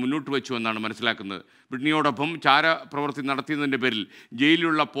ഭരണകൂടം മുന്നോട്ട് വെച്ചു എന്നാണ് മനസ്സിലാക്കുന്നത്. ബ്രിട്നിയോടൊപ്പം ചാരപ്രവൃത്തി നടത്തിയതിൻ്റെ പേരിൽ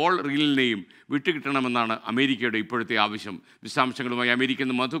ജയിലിലുള്ള പോൾ റീലിനെയും വിട്ടുകിട്ടണമെന്നാണ് അമേരിക്കയുടെ ഇപ്പോഴത്തെ ആവശ്യം. വിശദാംശങ്ങളുമായി അമേരിക്കയിൽ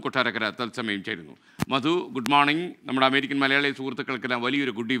നിന്ന് മധു കൊട്ടാരക്കര തത്സമയം ചേരുന്നു. മധു, ഗുഡ് മോർണിംഗ്. നമ്മുടെ അമേരിക്കൻ മലയാളി സുഹൃത്തുക്കൾക്കെല്ലാം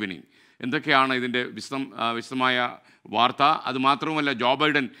വലിയൊരു ഗുഡ് ഈവനിങ്. എന്തൊക്കെയാണ് ഇതിൻ്റെ വിശദമായ വാർത്ത? അതുമാത്രവുമല്ല, ജോ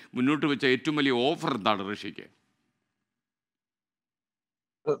ബൈഡൻ മുന്നോട്ട് വെച്ച ഏറ്റവും വലിയ ഓഫർ എന്താണ് റഷ്യയ്ക്ക്?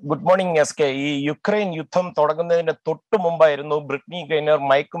 Good morning SK. ഈ യുക്രൈൻ യുദ്ധം തുടങ്ങുന്നതിന് തൊട്ടു മുമ്പായിരുന്നു ബ്രിട്നി ഗ്രൈനർ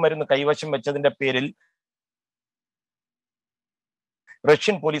മയക്കുമരുന്ന് കൈവശം വെച്ചതിന്റെ പേരിൽ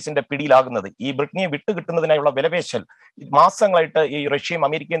റഷ്യൻ പോലീസിന്റെ പിടിയിലാകുന്നത്. ഈ ബ്രിട്നിയെ വിട്ടുകിട്ടുന്നതിനായുള്ള വിലപേശൽ മാസങ്ങളായിട്ട് ഈ റഷ്യയും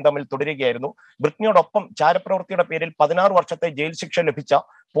അമേരിക്കയും തമ്മിൽ തുടരുകയായിരുന്നു. ബ്രിട്നിയോടൊപ്പം ചാരപ്രവൃത്തിയുടെ പേരിൽ 16 വർഷത്തെ ജയിൽ ശിക്ഷ ലഭിച്ച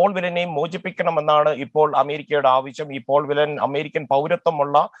പോൾ വിലനെയും മോചിപ്പിക്കണമെന്നാണ് ഇപ്പോൾ അമേരിക്കയുടെ ആവശ്യം. ഈ പോൾ വിലൻ അമേരിക്കൻ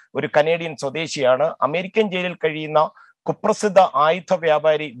പൗരത്വമുള്ള ഒരു കനേഡിയൻ സ്വദേശിയാണ്. അമേരിക്കൻ ജയിലിൽ കഴിയുന്ന കുപ്രസിദ്ധ ആയുധ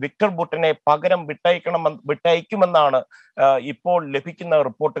വ്യാപാരി വിക്ടർ ബൂട്ടനെ പകരം വിട്ടയക്കുമെന്നാണ് ഇപ്പോൾ ലഭിക്കുന്ന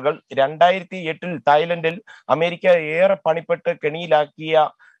റിപ്പോർട്ടുകൾ. 2008 തായ്ലൻഡിൽ അമേരിക്ക ഏറെ പണിപ്പെട്ട് കെണിയിലാക്കിയ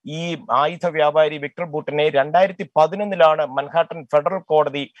ഈ ആയുധ വ്യാപാരി വിക്ടർ ബൂട്ടനെ 2011 മൻഹാട്ടൻ ഫെഡറൽ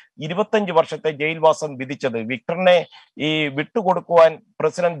കോടതി 25 വർഷത്തെ ജയിൽവാസം വിധിച്ചത്. വിക്ടറിനെ ഈ വിട്ടുകൊടുക്കുവാൻ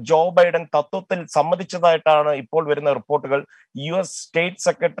പ്രസിഡന്റ് ജോ ബൈഡൻ തത്വത്തിൽ സമ്മതിച്ചതായിട്ടാണ് ഇപ്പോൾ വരുന്ന റിപ്പോർട്ടുകൾ. US state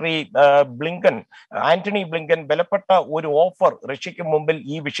secretary Antony Blinken ബലപ്പെട്ട ഒരു ഓഫർ റഷ്യക്ക് മുമ്പിൽ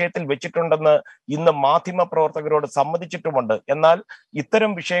ഈ വിഷയത്തിൽ വെച്ചിട്ടുണ്ടെന്ന് ഇന്ന് മാധ്യമ പ്രവർത്തകരോട് സമ്മതിച്ചിട്ടുമുണ്ട്. എന്നാൽ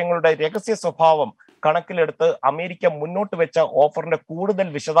ഇത്തരം വിഷയങ്ങളുടെ രഹസ്യ സ്വഭാവം കണക്കിലെടുത്ത് അമേരിക്ക മുന്നോട്ട് വെച്ച ഓഫറിന്റെ കൂടുതൽ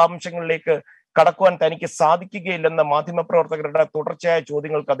വിശദാംശങ്ങളിലേക്ക് കടക്കുവാൻ തനിക്ക് സാധിക്കുകയില്ലെന്ന് മാധ്യമപ്രവർത്തകരുടെ തുടർച്ചയായ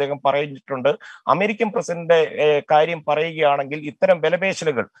ചോദ്യങ്ങൾക്ക് അദ്ദേഹം പറഞ്ഞിട്ടുണ്ട്. അമേരിക്കൻ പ്രസിഡന്റ് കാര്യം പറയുകയാണെങ്കിൽ ഇത്തരം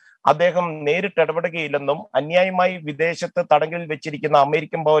വിലപേശലുകൾ അദ്ദേഹം നേരിട്ട് ഇടപെടുകയില്ലെന്നും അന്യായമായി വിദേശത്ത് തടങ്കലിൽ വെച്ചിരിക്കുന്ന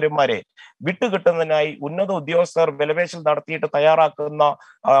അമേരിക്കൻ പൗരന്മാരെ വിട്ടുകിട്ടുന്നതിനായി ഉന്നത ഉദ്യോഗസ്ഥർ വിലപേശൽ നടത്തിയിട്ട് തയ്യാറാക്കുന്ന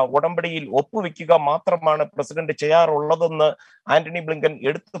ഉടമ്പടിയിൽ ഒപ്പുവെക്കുക മാത്രമാണ് പ്രസിഡന്റ് ചെയ്യാറുള്ളതെന്ന് ആന്റണി ബ്ലിങ്കൻ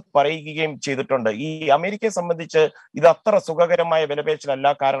എടുത്തു പറയുകയും ചെയ്തിട്ടുണ്ട്. ഈ അമേരിക്കയെ സംബന്ധിച്ച് ഇത് അത്ര സുഖകരമായ വിലപേശലല്ല.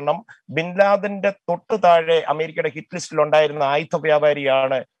 കാരണം ബിൻ ലാദന്റെ തൊട്ടു താഴെ അമേരിക്കയുടെ ഹിറ്റ് ലിസ്റ്റിൽ ഉണ്ടായിരുന്ന ആയുധ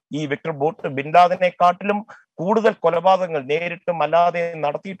വ്യാപാരിയാണ് ഈ വിക്ടർ ബൂട്ട്. ബിൻ ലാദനെക്കാട്ടിലും കൂടുതൽ കൊലപാതകങ്ങൾ നേരിട്ടും അല്ലാതെ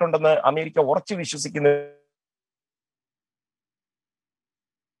നടത്തിയിട്ടുണ്ടെന്ന് അമേരിക്ക ഉറച്ചു വിശ്വസിക്കുന്നു.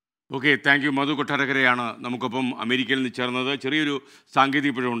 Okay, thank you. മധു കൊട്ടാരക്കരയാണ് നമുക്കൊപ്പം അമേരിക്കയിൽ നിന്ന് ചേർന്നത്. ചെറിയൊരു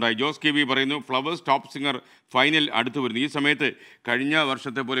സാങ്കേതിക പിഴ ഉണ്ടായി. ജോസ് കെ ബി പറയുന്നു, ഫ്ലവേഴ്സ് ടോപ്പ് സിംഗർ ഫൈനൽ അടുത്തു വരുന്നു. ഈ സമയത്ത് കഴിഞ്ഞ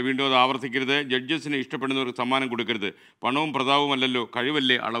വർഷത്തെ പോലെ വീണ്ടും അത് ആവർത്തിക്കരുത്. ജഡ്ജസിനെ ഇഷ്ടപ്പെടുന്നവർക്ക് സമ്മാനം കൊടുക്കരുത്. പണവും പ്രതാപവും അല്ലല്ലോ,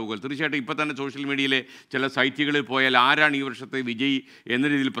 കഴിവല്ലേ അളവുകൾ. തീർച്ചയായിട്ടും ഇപ്പോൾ തന്നെ സോഷ്യൽ മീഡിയയിലെ ചില സൈറ്റുകളിൽ പോയാൽ ആരാണ് ഈ വർഷത്തെ വിജയി എന്ന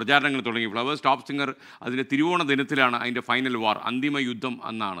രീതിയിൽ പ്രചാരണങ്ങൾ തുടങ്ങി. ഫ്ലവേഴ്സ് ടോപ്പ് സിംഗർ അതിൻ്റെ തിരുവോണ ദിനത്തിലാണ് അതിൻ്റെ ഫൈനൽ വാർ, അന്തിമ യുദ്ധം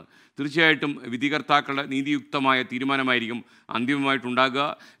അന്നാണ്. തീർച്ചയായിട്ടും വിധികർത്താക്കളുടെ നീതിയുക്തമായ തീരുമാനമായിരിക്കും അന്തിമമായിട്ടുണ്ടാകുക.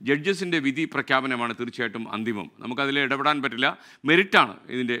 ജഡ്ജസിൻ്റെ വിധി പ്രഖ്യാപനമാണ് തീർച്ചയായിട്ടും അന്തിമം. നമുക്കതിൽ ഇടപെടാൻ പറ്റില്ല. മെറിറ്റാണ്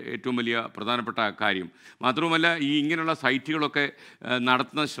ഇതിൻ്റെ ഏറ്റവും വലിയ പ്രധാനപ്പെട്ട കാര്യം. മാത്രവുമല്ല, ഈ ഇങ്ങനെയുള്ള സൈറ്റുകളൊക്കെ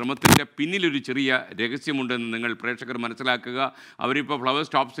നടത്തുന്ന ശ്രമത്തിൻ്റെ പിന്നിലൊരു ചെറിയ രഹസ്യമുണ്ടെന്ന് നിങ്ങൾ പ്രേക്ഷകർ മനസ്സിലാക്കുക. അവരിപ്പോൾ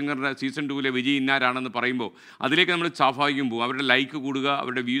ഫ്ലവേഴ്സ് ടോപ്പ് സിംഗറിൻ്റെ സീസൺ 2 വിജയി ഇന്നാരാണെന്ന് പറയുമ്പോൾ അതിലേക്ക് നമ്മൾ സ്വാഭാവികം പോകും. അവരുടെ ലൈക്ക് കൂടുക,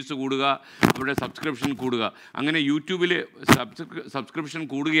 അവരുടെ വ്യൂസ് കൂടുക, അവരുടെ സബ്സ്ക്രിപ്ഷൻ കൂടുക. അങ്ങനെ യൂട്യൂബിൽ സബ്സ്ക്രിപ്ഷൻ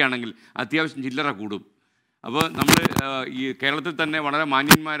കൂടുകയാണെങ്കിൽ അത്യാവശ്യം ചില്ലറ കൂടും. അപ്പോൾ നമ്മൾ ഈ കേരളത്തിൽ തന്നെ വളരെ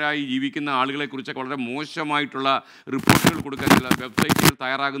മാന്യന്മാരായി ജീവിക്കുന്ന ആളുകളെക്കുറിച്ചൊക്കെ വളരെ മോശമായിട്ടുള്ള റിപ്പോർട്ടുകൾ കൊടുക്കാനുള്ള വെബ്സൈറ്റുകൾ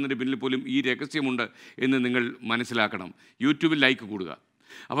തയ്യാറാകുന്നതിന് പിന്നിൽ പോലും ഈ രഹസ്യമുണ്ട് എന്ന് നിങ്ങൾ മനസ്സിലാക്കണം. യൂട്യൂബിൽ ലൈക്ക് കൂടുക.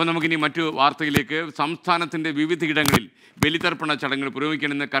 അപ്പോൾ നമുക്കിനി മറ്റു വാർത്തയിലേക്ക്. സംസ്ഥാനത്തിൻ്റെ വിവിധയിടങ്ങളിൽ ബലിതർപ്പണ ചടങ്ങുകൾ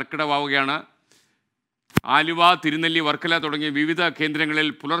പുരോഗമിക്കണമെന്ന് കർക്കിടകമാവുകയാണ്. ആലുവ, തിരുനെല്ലി, വർക്കല തുടങ്ങിയ വിവിധ കേന്ദ്രങ്ങളിൽ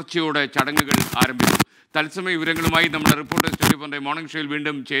പുലർച്ചെയോടെ ചടങ്ങുകൾ ആരംഭിച്ചു. തത്സമയ വിവരങ്ങളുമായി നമ്മുടെ റിപ്പോർട്ടേഴ്സ് 24 മോർണിംഗ് ഷോയിൽ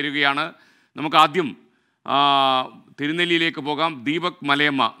വീണ്ടും ചേരുകയാണ്. നമുക്ക് ആദ്യം തിരുനെല്ലിയിലേക്ക് പോകാം. ദീപക്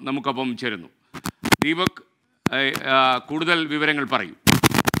മലയമ്മ നമുക്കൊപ്പം ചേരുന്നു. ദീപക്, കൂടുതൽ വിവരങ്ങൾ പറയൂ.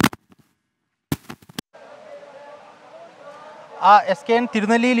 SKN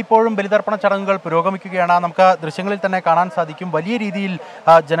തിരുനെല്ലിയിൽ ഇപ്പോഴും ബലിതർപ്പണ ചടങ്ങുകൾ പുരോഗമിക്കുകയാണ്. നമുക്ക് ദൃശ്യങ്ങളിൽ തന്നെ കാണാൻ സാധിക്കും. വലിയ രീതിയിൽ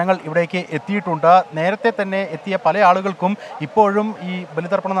ജനങ്ങൾ ഇവിടേക്ക് എത്തിയിട്ടുണ്ട്. നേരത്തെ തന്നെ എത്തിയ പല ആളുകൾക്കും ഇപ്പോഴും ഈ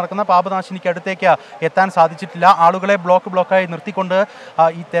ബലിതർപ്പണം നടക്കുന്ന പാപനാശിനിക്ക് അടുത്തേക്ക് എത്താൻ സാധിച്ചിട്ടില്ല. ആളുകളെ ബ്ലോക്കായി നിർത്തിക്കൊണ്ട്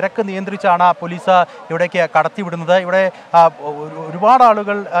ഈ തിരക്ക് നിയന്ത്രിച്ചാണ് പോലീസ് ഇവിടേക്ക് കടത്തിവിടുന്നത്. ഇവിടെ ഒരുപാട്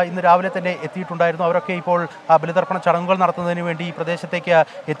ആളുകൾ ഇന്ന് രാവിലെ തന്നെ എത്തിയിട്ടുണ്ടായിരുന്നു. അവരൊക്കെ ഇപ്പോൾ ബലിതർപ്പണ ചടങ്ങുകൾ നടത്തുന്നതിന് വേണ്ടി ഈ പ്രദേശത്തേക്ക്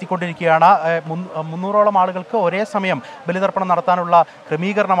എത്തിക്കൊണ്ടിരിക്കുകയാണ്. 300ഓളം ആളുകൾക്ക് ഒരേ സമയം ബലിതർപ്പണം നടത്താനുള്ള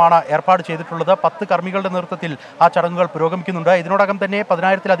ക്രമീകരണമാണ് ഏർപ്പാട് ചെയ്തിട്ടുള്ളത്. 10 കർമ്മികളുടെ നേതൃത്വത്തിൽ ആ ചടങ്ങുകൾ പുരോഗമിക്കുന്നുണ്ട്. ഇതിനോടകം തന്നെ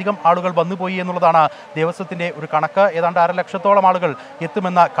 10,000-ലധികം ആളുകൾ വന്നുപോയി എന്നുള്ളതാണ് ദേവസ്വത്തിന്റെ ഒരു കണക്ക്. ഏതാണ്ട് 1.5 ലക്ഷത്തോളം ആളുകൾ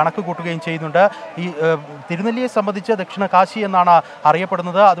എത്തുമെന്ന കണക്ക് കൂട്ടുകയും ചെയ്യുന്നുണ്ട്. ഈ തിരുനെല്ലിയെ സംബന്ധിച്ച് ദക്ഷിണ കാശി എന്നാണ്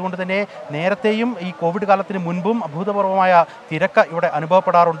അറിയപ്പെടുന്നത്. അതുകൊണ്ട് തന്നെ നേരത്തെയും ഈ കോവിഡ് കാലത്തിന് മുൻപും അഭൂതപൂർവമായ തിരക്ക് ഇവിടെ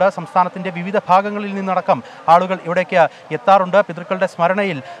അനുഭവപ്പെടാറുണ്ട്. സംസ്ഥാനത്തിന്റെ വിവിധ ഭാഗങ്ങളിൽ നിന്നടക്കം ആളുകൾ ഇവിടേക്ക് എത്താറുണ്ട്. പിതൃക്കളുടെ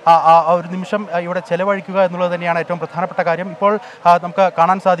സ്മരണയിൽ ഒരു നിമിഷം ഇവിടെ ചെലവഴിക്കുക എന്നുള്ളത് തന്നെയാണ് ഏറ്റവും പ്രധാനപ്പെട്ട കാര്യം. ഇപ്പോൾ നമുക്ക്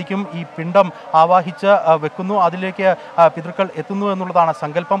കാണാൻ സാധിക്കും, ഈ പിണ്ടം ആവാഹിച്ച് വെക്കുന്നു, അതിലേക്ക് പിതൃക്കൾ എത്തുന്നു എന്നുള്ളതാണ്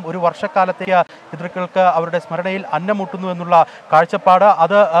സങ്കല്പം. ഒരു വർഷക്കാലത്തേക്ക് പിതൃക്കൾക്ക് അവരുടെ സ്മരണയിൽ അന്നമൂട്ടുന്നു എന്നുള്ള കാഴ്ചപ്പാട്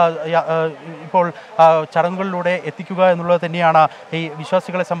അത് ഇപ്പോൾ ചടങ്ങുകളിലൂടെ എത്തിക്കുക എന്നുള്ളത് തന്നെയാണ് ഈ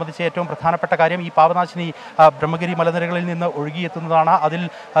വിശ്വാസികളെ സംബന്ധിച്ച് ഏറ്റവും പ്രധാനപ്പെട്ട കാര്യം. ഈ പാപനാശിനി ബ്രഹ്മഗിരി മലനിരകളിൽ നിന്ന് ഒഴുകിയെത്തുന്നതാണ്. അതിൽ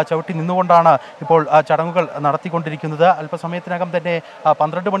ചവിട്ടി നിന്നുകൊണ്ടാണ് ഇപ്പോൾ ചടങ്ങുകൾ നടത്തിക്കൊണ്ടിരിക്കുന്നത്. അല്പസമയത്തിനകം തന്നെ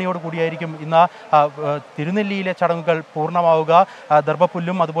 12 മണിയോട് കൂടിയായിരിക്കും ഇന്ന് തിരുനെല്ലിയിലെ ചടങ്ങുകൾ പൂർണ്ണമാവുക.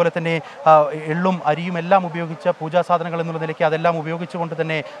 ദർഭപ്പുല്ലും അതുപോലെ തന്നെ എള്ളും അരിയും എല്ലാം ഉപയോഗിച്ച് പൂജാ സാധനങ്ങൾ എന്നുള്ള നിലയ്ക്ക് അതെല്ലാം ഉപയോഗിച്ചുകൊണ്ട്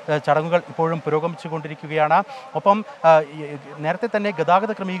തന്നെ ചടങ്ങുകൾ ഇപ്പോഴും പുരോഗമിച്ചു കൊണ്ടിരിക്കുകയാണ്. ഒപ്പം നേരത്തെ തന്നെ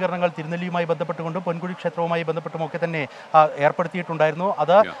ഗതാഗത ക്രമീകരണങ്ങൾ തിരുനെല്ലിയുമായി ബന്ധപ്പെട്ടുകൊണ്ടും പൊൻകുഴി ക്ഷേത്രവുമായി ബന്ധപ്പെട്ടുമൊക്കെ തന്നെ ഏർപ്പെടുത്തിയിട്ടുണ്ടായിരുന്നു.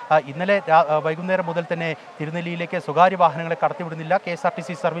 അത് ഇന്നലെ വൈകുന്നേരം മുതൽ തന്നെ തിരുനെല്ലിയിലേക്ക് സ്വകാര്യ വാഹനങ്ങളെ കടത്തിവിടുന്നില്ല.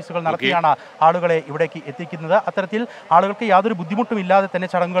 KSRTC സർവീസുകൾ നടത്തിയാണ് ആളുകളെ ഇവിടേക്ക് എത്തിക്കുന്നത്. അത്തരത്തിൽ ആളുകൾക്ക് യാതൊരു ബുദ്ധിമുട്ടും ഇല്ലാതെ തന്നെ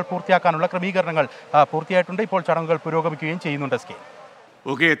ചടങ്ങുകൾ പൂർത്തിയാക്കാനുള്ള ക്രമീകരണങ്ങൾ പൂർത്തിയായിട്ടുണ്ട്. ഇപ്പോൾ ചടങ്ങുകൾ പുരോഗമിക്കുകയും ചെയ്യുന്നുണ്ട്.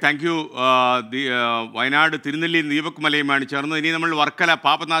 Okay, thank you. Wayanad Thirunelli Deepak മലയുമാണ് ചേർന്നത്. ഇനി നമ്മൾ വർക്കല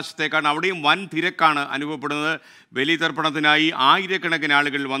പാപനാശത്തേക്കാണ്. അവിടെയും വൻ തിരക്കാണ് അനുഭവപ്പെടുന്നത്. ബലിതർപ്പണത്തിനായി ആയിരക്കണക്കിന്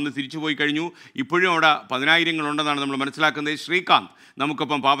ആളുകൾ വന്ന് തിരിച്ചുപോയി കഴിഞ്ഞു. ഇപ്പോഴും അവിടെ 10,000 ഉണ്ടെന്നാണ് നമ്മൾ മനസ്സിലാക്കുന്നത്. ശ്രീകാന്ത്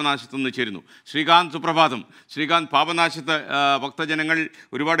നമുക്കൊപ്പം പാപനാശത്ത് നിന്ന് ചേരുന്നു. ശ്രീകാന്ത്, സുപ്രഭാതം. ശ്രീകാന്ത്, പാപനാശത്ത് ഭക്തജനങ്ങൾ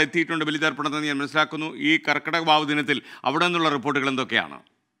ഒരുപാട് എത്തിയിട്ടുണ്ട് ബലിതർപ്പണത്തിന് ഞാൻ മനസ്സിലാക്കുന്നു. ഈ കർക്കിടക വാവ് ദിനത്തിൽ അവിടെ നിന്നുള്ള റിപ്പോർട്ടുകൾ എന്തൊക്കെയാണ്?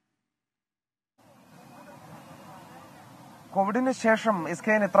 കോവിഡിന് ശേഷം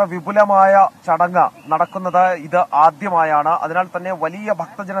SKN ഇത്ര വിപുലമായ ചടങ്ങ് നടക്കുന്നത് ഇത് ആദ്യമായാണ്. അതിനാൽ തന്നെ വലിയ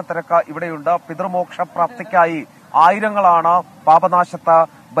ഭക്തജന തിരക്ക് ഇവിടെയുണ്ട്. പിതൃമോക്ഷ പ്രാപ്തിക്കായി ആയിരങ്ങളാണ് പാപനാശത്ത്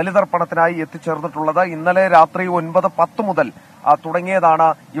ബലിതർപ്പണത്തിനായി എത്തിച്ചേർന്നിട്ടുള്ളത്. ഇന്നലെ രാത്രി 9-10 മുതൽ തുടങ്ങിയതാണ്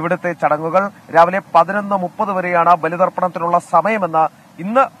ഇവിടുത്തെ ചടങ്ങുകൾ. രാവിലെ 11:30 വരെയാണ് ബലിതർപ്പണത്തിനുള്ള സമയമെന്ന്,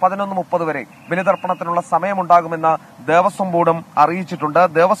 ഇന്ന് 11:30 വരെ ബലിതർപ്പണത്തിനുള്ള സമയമുണ്ടാകുമെന്ന് ദേവസ്വം ബോർഡും അറിയിച്ചിട്ടുണ്ട്.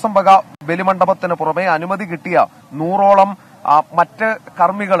 ദേവസ്വം വക ബലിമണ്ഡപത്തിന് പുറമെ അനുമതി കിട്ടിയ 100ഓളം മറ്റ്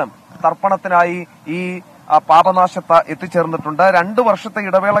കർമ്മികളും തർപ്പണത്തിനായി ഈ പാപനാശത്ത് എത്തിച്ചേർന്നിട്ടുണ്ട്. 2 വർഷത്തെ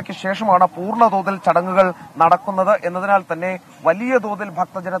ഇടവേളയ്ക്ക് ശേഷമാണ് പൂർണ്ണതോതിൽ ചടങ്ങുകൾ നടക്കുന്നത് എന്നതിനാൽ തന്നെ വലിയ തോതിൽ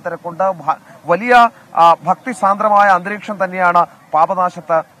ഭക്തജന തിരക്കുണ്ട്. വലിയ ഭക്തിസാന്ദ്രമായ അന്തരീക്ഷം തന്നെയാണ്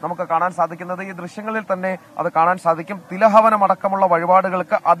പാപനാശത്ത് നമുക്ക് കാണാൻ സാധിക്കുന്നത്. ഈ ദൃശ്യങ്ങളിൽ തന്നെ അത് കാണാൻ സാധിക്കും. തിലഹവനമടക്കമുള്ള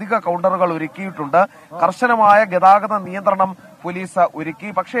വഴിപാടുകൾക്ക് അധിക കൗണ്ടറുകൾ ഒരുക്കിയിട്ടുണ്ട്. കർശനമായ ഗതാഗത നിയന്ത്രണം പോലീസ് ഒരുക്കി.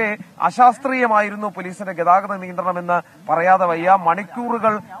 പക്ഷേ അശാസ്ത്രീയമായിരുന്നു പോലീസിന്റെ ഗതാഗത നിയന്ത്രണം എന്ന് പറയാതെ വയ്യ.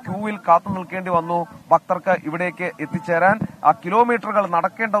 മണിക്കൂറുകൾ ക്യൂവിൽ കാത്തു നിൽക്കേണ്ടി വന്നു ഭക്തർക്ക് ഇവിടേക്ക് എത്തിച്ചേരാൻ. കിലോമീറ്ററുകൾ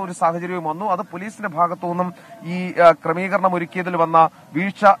നടക്കേണ്ട ഒരു സാഹചര്യവും വന്നു. അത് പോലീസിന്റെ ഭാഗത്തു നിന്നും ഈ ക്രമീകരണം ഒരുക്കിയതിൽ വന്ന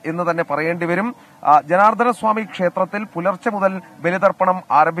വീഴ്ച എന്ന് തന്നെ പറയേണ്ടി വരും. ജനാർദ്ദനസ്വാമി ക്ഷേത്രത്തിൽ പുലർച്ചെ മുതൽ ബലിതർപ്പണം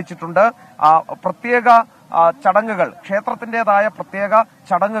ആരംഭിച്ചിട്ടുണ്ട്. പ്രത്യേക ചടങ്ങുകൾ, ക്ഷേത്രത്തിന്റേതായ പ്രത്യേക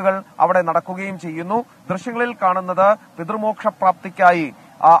ചടങ്ങുകൾ അവിടെ നടക്കുകയും ചെയ്യുന്നു. ദൃശ്യങ്ങളിൽ കാണുന്നത് പിതൃമോക്ഷപ്രാപ്തിക്കായി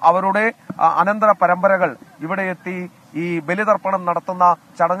അവരുടെ അനന്തര പരമ്പരകൾ ഇവിടെ എത്തി ഈ ബലിതർപ്പണം നടത്തുന്ന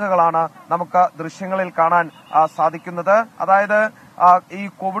ചടങ്ങുകളാണ് നമുക്ക് ദൃശ്യങ്ങളിൽ കാണാൻ സാധിക്കുന്നത്. അതായത് ഈ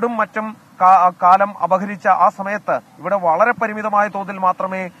കോവിഡും മറ്റും കാലം അപഹരിച്ച ആ സമയത്ത് ഇവിടെ വളരെ പരിമിതമായ തോതിൽ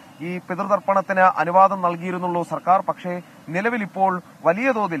മാത്രമേ ഈ പിതൃതർപ്പണത്തിന് അനുവാദം നൽകിയിരുന്നുള്ളൂ സർക്കാർ. പക്ഷേ നിലവിൽ ഇപ്പോൾ വലിയ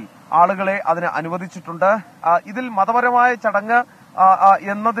തോതിൽ ആളുകളെ അതിന് അനുവദിച്ചിട്ടുണ്ട്. ഇതിൽ മതപരമായ ചടങ്ങ്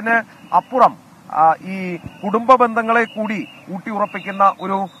എന്നതിന് അപ്പുറം ഈ കുടുംബ ബന്ധങ്ങളെ കൂടി ഊട്ടിയുറപ്പിക്കുന്ന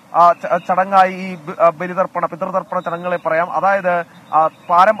ഒരു ചടങ്ങായി ഈ പിതൃതർപ്പണ ചടങ്ങുകളെ പറയാം. അതായത്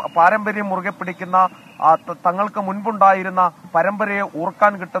പാരമ്പര്യം മുറുകെ പിടിക്കുന്ന തങ്ങൾക്ക് മുൻപുണ്ടായിരുന്ന പരമ്പരയെ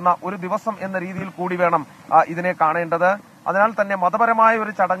ഓർക്കാൻ കിട്ടുന്ന ഒരു ദിവസം എന്ന രീതിയിൽ കൂടി വേണം ഇതിനെ കാണേണ്ടത്. അതിനാൽ തന്നെ മതപരമായ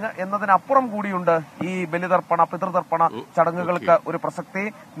ഒരു ചടങ്ങ് എന്നതിനപ്പുറം കൂടിയുണ്ട് ഈ പിതൃതർപ്പണ ചടങ്ങുകൾക്ക് ഒരു പ്രസക്തി.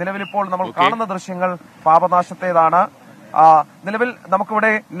 നിലവിലിപ്പോൾ നമ്മൾ കാണുന്ന ദൃശ്യങ്ങൾ പാപനാശത്തേതാണ്. നിലവിൽ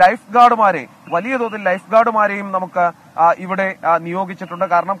നമുക്കിവിടെ ലൈഫ് ഗാർഡുമാരെ, വലിയ തോതിൽ ലൈഫ് ഗാർഡുമാരെയും നമുക്ക് ഇവിടെ നിയോഗിച്ചിട്ടുണ്ട്.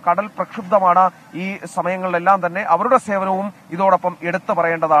 കാരണം കടൽ പ്രക്ഷുബ്ധമാണ് ഈ സമയങ്ങളിലെല്ലാം തന്നെ. അവരുടെ സേവനവും ഇതോടൊപ്പം എടുത്തു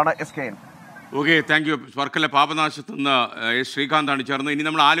പറയേണ്ടതാണ്. SKN. Okay, thank you. Varkala പാപനാശത്ത് നിന്ന് ശ്രീകാന്താണ് ചേർന്നത്. ഇനി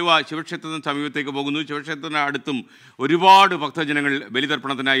നമ്മൾ ആലുവ ശിവക്ഷേത്രത്തിന് സമീപത്തേക്ക് പോകുന്നു. ശിവക്ഷേത്രത്തിന് അടുത്തും ഒരുപാട് ഭക്തജനങ്ങൾ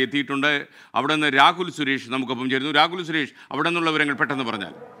ബലിതർപ്പണത്തിനായി എത്തിയിട്ടുണ്ട്. അവിടെ നിന്ന് രാഹുൽ സുരേഷ് നമുക്കൊപ്പം ചേരുന്നു. രാഹുൽ സുരേഷ്, അവിടെ നിന്നുള്ള വിവരങ്ങൾ പെട്ടെന്ന്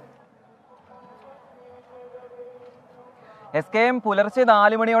പറഞ്ഞാൽ. SKM പുലർച്ചെ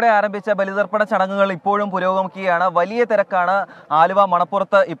 4 മണിയോടെ ആരംഭിച്ച ബലിതർപ്പണ ചടങ്ങുകൾ ഇപ്പോഴും പുരോഗമിക്കുകയാണ്. വലിയ തിരക്കാണ് ആലുവ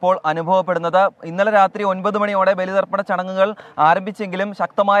മണപ്പുറത്ത് ഇപ്പോൾ അനുഭവപ്പെടുന്നത്. ഇന്നലെ രാത്രി 9 മണിയോടെ ബലിതർപ്പണ ചടങ്ങുകൾ ആരംഭിച്ചെങ്കിലും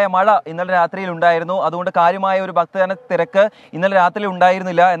ശക്തമായ മഴ ഇന്നലെ രാത്രിയിൽ ഉണ്ടായിരുന്നു. അതുകൊണ്ട് കാര്യമായ ഒരു ഭക്തജന തിരക്ക് ഇന്നലെ രാത്രി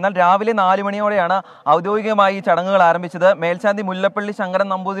ഉണ്ടായിരുന്നില്ല. എന്നാൽ രാവിലെ 4 മണിയോടെയാണ് ഔദ്യോഗികമായി ഈ ചടങ്ങുകൾ ആരംഭിച്ചത്. മേൽശാന്തി മുല്ലപ്പള്ളി ശങ്കരൻ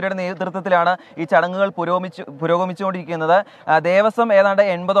നമ്പൂതിരിയുടെ നേതൃത്വത്തിലാണ് ഈ ചടങ്ങുകൾ പുരോഗമിച്ചുകൊണ്ടിരിക്കുന്നത്. ദേവസ്വം ഏതാണ്ട്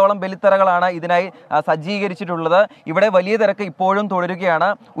 80ഓളം ബലിത്തറകളാണ് ഇതിനായി സജ്ജീകരിച്ചിട്ടുള്ളത്. ഇവിടെ വലിയ തിരക്ക് ഇപ്പോഴും തുടരുകയാണ്.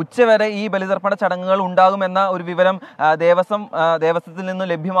 ഉച്ചവരെ ഈ ബലിതർപ്പണ ചടങ്ങുകൾ ഉണ്ടാകുമെന്ന ഒരു വിവരം ദേവസ്വത്തിൽ നിന്ന്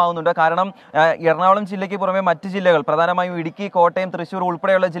ലഭ്യമാകുന്നുണ്ട്. കാരണം എറണാകുളം ജില്ലയ്ക്ക് പുറമെ മറ്റ് ജില്ലകൾ, പ്രധാനമായും ഇടുക്കി, കോട്ടയം, തൃശ്ശൂർ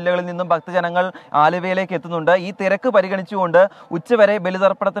ഉൾപ്പെടെയുള്ള ജില്ലകളിൽ നിന്നും ഭക്തജനങ്ങൾ ആലുവയിലേക്ക് എത്തുന്നുണ്ട്. ഈ തിരക്ക് പരിഗണിച്ചുകൊണ്ട് ഉച്ചവരെ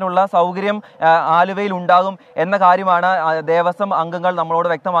ബലിതർപ്പണത്തിനുള്ള സൗകര്യം ആലുവയിൽ ഉണ്ടാകും എന്ന കാര്യമാണ് ദേവസ്വം അംഗങ്ങൾ നമ്മളോട്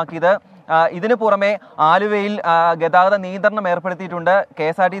വ്യക്തമാക്കിയത്. ഇതിനു പുറമെ ആലുവയിൽ ഗതാഗത നിയന്ത്രണം ഏർപ്പെടുത്തിയിട്ടുണ്ട്.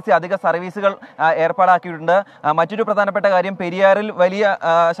 KSRTC അധിക സർവീസുകൾ ഏർപ്പാടാക്കിയിട്ടുണ്ട്. മറ്റൊരു പ്രധാനപ്പെട്ട കാര്യം, പെരിയാറിൽ വലിയ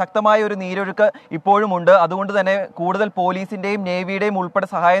ശക്തമായ ഒരു നീരൊഴുക്ക് ഇപ്പോഴുമുണ്ട്. അതുകൊണ്ട് തന്നെ കൂടുതൽ പോലീസിന്റെയും നേവിയുടെയും ഉൾപ്പെടെ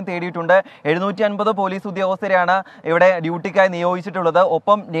സഹായം തേടിയിട്ടുണ്ട്. 750 പോലീസ് ഉദ്യോഗസ്ഥരെയാണ് ഇവിടെ ഡ്യൂട്ടിക്കായി നിയോഗിച്ചിട്ടുള്ളത്.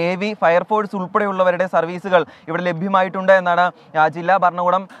 ഒപ്പം നേവി, ഫയർഫോഴ്സ് ഉൾപ്പെടെയുള്ളവരുടെ സർവീസുകൾ ഇവിടെ ലഭ്യമായിട്ടുണ്ട് എന്നാണ് ജില്ലാ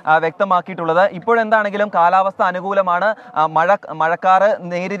ഭരണകൂടം വ്യക്തമാക്കിയിട്ടുള്ളത്. ഇപ്പോഴെന്താണെങ്കിലും കാലാവസ്ഥ അനുകൂലമാണ്. മഴക്കാറ്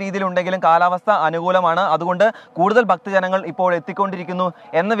നേരിയ രീതിയിലുണ്ടെങ്കിലും കാലാവസ്ഥ അനുകൂലമാണ്. അതുകൊണ്ട് കൂടുതൽ ഭക്തജനങ്ങൾ ഇപ്പോൾ എത്തിക്കൊണ്ടിരിക്കുന്നു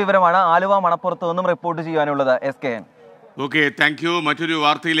എന്ന വിവരമാണ് ആലുവ മണപ്പുറത്ത് നിന്നും റിപ്പോർട്ട് ചെയ്യാനുള്ളത്. SKN. Okay, thank you. മറ്റൊരു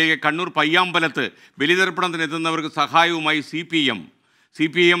വാർത്തയിലേക്ക്. കണ്ണൂർ പയ്യാമ്പലത്ത് ബലിതർപ്പണത്തിന് എത്തുന്നവർക്ക് സഹായവുമായി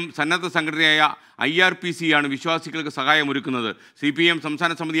CPIM സന്നദ്ധ സംഘടനയായ IRPC ആണ് വിശ്വാസികൾക്ക് സഹായമൊരുക്കുന്നത്. CPIM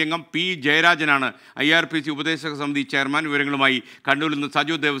സംസ്ഥാന സമിതി അംഗം P ജയരാജനാണ് IRPC ഉപദേശക സമിതി ചെയർമാൻ. വിവരങ്ങളുമായി കണ്ണൂരിൽ നിന്ന്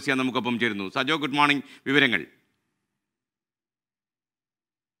സജോ ദേവസ്യ നമുക്കൊപ്പം ചേരുന്നു. Sajo, good morning. വിവരങ്ങൾ.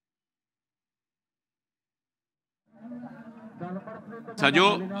 സജോ,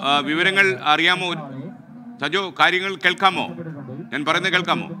 വിവരങ്ങൾ അറിയാമോ? സജോ, കാര്യങ്ങൾ കേൾക്കാമോ? ഞാൻ പറയുന്നത്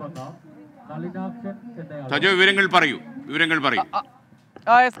കേൾക്കാമോ? സജോ, വിവരങ്ങൾ പറയൂ.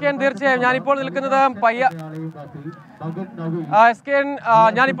 SKN, തീർച്ചയായും ഞാനിപ്പോൾ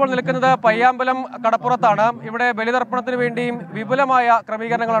നിൽക്കുന്നത് പയ്യാമ്പലം കടപ്പുറത്താണ്. ഇവിടെ ബലിതർപ്പണത്തിന് വേണ്ടിയും വിപുലമായ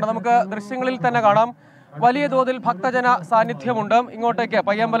ക്രമീകരണങ്ങളാണ്. നമുക്ക് ദൃശ്യങ്ങളിൽ തന്നെ കാണാം. വലിയ തോതിൽ ഭക്തജന സാന്നിധ്യമുണ്ട്. ഇങ്ങോട്ടേക്ക്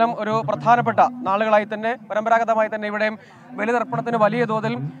പയ്യാമ്പലം ഒരു പ്രധാനപ്പെട്ട നാളുകളായി തന്നെ പരമ്പരാഗതമായി തന്നെ ഇവിടെ ബലിതർപ്പണത്തിന് വലിയ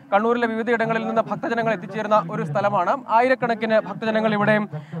തോതിൽ കണ്ണൂരിലെ വിവിധയിടങ്ങളിൽ നിന്ന് ഭക്തജനങ്ങൾ എത്തിച്ചേരുന്ന ഒരു സ്ഥലമാണ്. ആയിരക്കണക്കിന് ഭക്തജനങ്ങൾ ഇവിടെ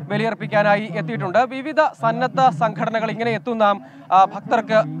ബലിയർപ്പിക്കാനായി എത്തിയിട്ടുണ്ട്. വിവിധ സന്നദ്ധ സംഘടനകൾ ഇങ്ങനെ എത്തുന്ന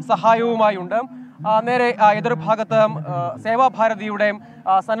ഭക്തർക്ക് സഹായവുമായുണ്ട്. നേരെ എതിർഭാഗത്ത് സേവാഭാരതിയുടെ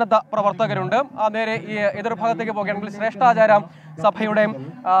സന്നദ്ധ പ്രവർത്തകരുണ്ട്. നേരെ ഈ എതിർഭാഗത്തേക്ക് പോകുകയാണെങ്കിൽ ശ്രേഷ്ഠാചാര സഭയുടെ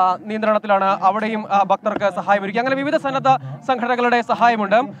നിയന്ത്രണത്തിലാണ് അവിടെയും ഭക്തർക്ക് സഹായമൊരുക്കി. അങ്ങനെ വിവിധ സന്നദ്ധ സംഘടനകളുടെ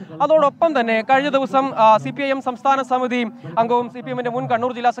സഹായമുണ്ട്. അതോടൊപ്പം തന്നെ കഴിഞ്ഞ ദിവസം CPIM സംസ്ഥാന സമിതി അംഗവും CPMന്റെ മുൻ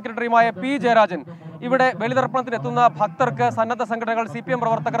കണ്ണൂർ ജില്ലാ സെക്രട്ടറിയുമായ P. ജയരാജൻ ഇവിടെ ബലിതർപ്പണത്തിന് എത്തുന്ന ഭക്തർക്ക് സന്നദ്ധ സംഘടനകൾ CPM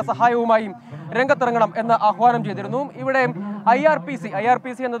പ്രവർത്തകർ സഹായവുമായി രംഗത്തിറങ്ങണം എന്ന് ആഹ്വാനം ചെയ്തിരുന്നു. ഇവിടെ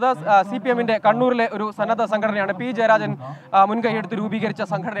IRPC എന്നത് CPMന്റെ കണ്ണൂരിലെ ഒരു സന്നദ്ധ സംഘടനയാണ്. P. ജയരാജൻ മുൻകൈയെടുത്ത് രൂപീകരിച്ച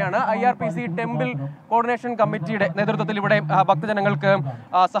സംഘടനയാണ്. IRPC ടെമ്പിൾ കോർഡിനേഷൻ കമ്മിറ്റിയുടെ നേതൃത്വത്തിൽ ഇവിടെ ഭക്തജനങ്ങൾക്ക്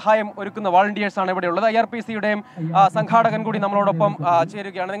സഹായം ഒരുക്കുന്ന വാളണ്ടിയേഴ്സ് ആണ് ഇവിടെ ഉള്ളത്. IRPCയുടെ സംഘാടകൻ കൂടി നമ്മളോടൊപ്പം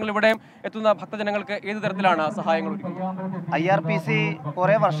ചേരുകയാണ്. നിങ്ങൾ ഇവിടെ എത്തുന്ന ഭക്തജനങ്ങൾക്ക് ഏത് തരത്തിലാണ് സഹായങ്ങൾ ഒരുക്കുന്നത്? IRPC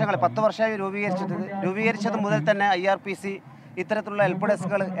കുറേ വർഷങ്ങൾ 10 വർഷമായി രൂപീകരിച്ചത് മുതൽ തന്നെ IRPC ഇത്തരത്തിലുള്ള ഹെൽപ്പ്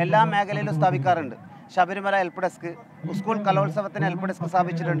ഡെസ്കുകൾ എല്ലാ മേഖലയിലും സ്ഥാപിക്കാറുണ്ട്. ശബരിമല ഹെൽപ്പ് ഡെസ്ക്, സ്കൂൾ കലോത്സവത്തിന് ഹെൽപ്പ് ഡെസ്ക്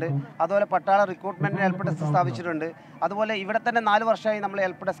സ്ഥാപിച്ചിട്ടുണ്ട്. അതുപോലെ പട്ടാള റിക്രൂട്ട്മെൻറ്റിന് ഹെൽപ്പ് ഡെസ്ക് സ്ഥാപിച്ചിട്ടുണ്ട്. അതുപോലെ ഇവിടെ തന്നെ 4 വർഷമായി നമ്മൾ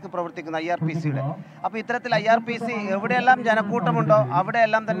ഹെൽപ്പ് ഡെസ്ക് പ്രവർത്തിക്കുന്ന IRPCയുടെ. അപ്പോൾ ഇത്തരത്തിൽ IRPC എവിടെയെല്ലാം ജനക്കൂട്ടമുണ്ടോ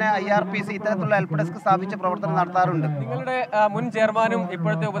അവിടെയെല്ലാം തന്നെ IRPC ഇത്തരത്തിലുള്ള ഹെൽപ്പ് ഡെസ്ക് സ്ഥാപിച്ച് പ്രവർത്തനം നടത്താറുണ്ട്. നിങ്ങളുടെ മുൻ ചെയർമാനും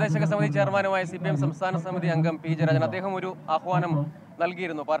ഇപ്പോഴത്തെ ഉപദേശക സമിതി ചെയർമാനുമായ CPM സംസ്ഥാന സമിതി അംഗം P. ജയരാജൻ അദ്ദേഹം ഒരു ആഹ്വാനം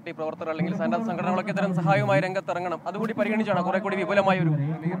നൽകിയിരുന്നു. പാർട്ടി പ്രവർത്തകർ അല്ലെങ്കിൽ സന്നദ്ധ സംഘടനകളൊക്കെ ഇത്തരം സഹായവുമായി രംഗത്തിറങ്ങണം. അതുകൂടി പരിഗണിച്ചാണ് കുറെ കൂടി വിപുലമായ ഒരു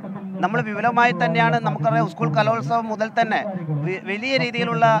നമ്മൾ വിപുലമായി തന്നെയാണ്. നമുക്കറിയാം സ്കൂൾ കലോത്സവം മുതൽ തന്നെ വലിയ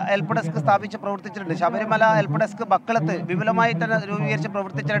രീതിയിലുള്ള ഹെൽപ്പ് ഡെസ്ക് സ്ഥാപിച്ച് പ്രവർത്തിച്ചിട്ടുണ്ട്. ശബരിമല ഹെൽപ്പ് ഡെസ്ക് ബക്കളത്ത് വിപുലമായി തന്നെ രൂപീകരിച്ച്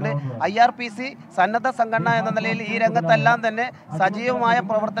പ്രവർത്തിച്ചിട്ടുണ്ട്. IRPC സന്നദ്ധ സംഘടന എന്ന നിലയിൽ ഈ രംഗത്തെല്ലാം തന്നെ സജീവമായ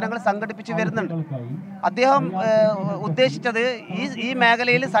പ്രവർത്തനങ്ങൾ സംഘടിപ്പിച്ച് വരുന്നുണ്ട്. അദ്ദേഹം ഉദ്ദേശിച്ചത് ഈ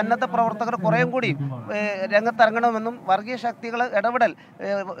മേഖലയിൽ സന്നദ്ധ പ്രവർത്തകർ കുറേയും കൂടി രംഗത്തിറങ്ങണമെന്നും വർഗീയ ശക്തികൾ ഇടപെടൽ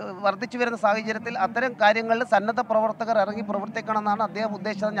വർദ്ധിച്ചു വരുന്ന സാഹചര്യത്തിൽ അത്തരം കാര്യങ്ങളിൽ സന്നദ്ധ പ്രവർത്തകർ ഇറങ്ങി പ്രവർത്തിക്കണമെന്നാണ് അദ്ദേഹം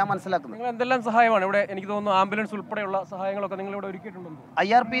ഉദ്ദേശിച്ചത് ഞാൻ മനസ്സിലാക്കുന്നത്. നിങ്ങൾ എന്തെല്ലാം സഹായമാണ് ഇവിടെ? എനിക്ക് തോന്നുന്നു ആംബുലൻസ് ഉൾപ്പെടെയുള്ള സഹായങ്ങളൊക്കെ നിങ്ങൾ ഇവിടെ ഒരുക്കിയിട്ടുണ്ടെന്ന്.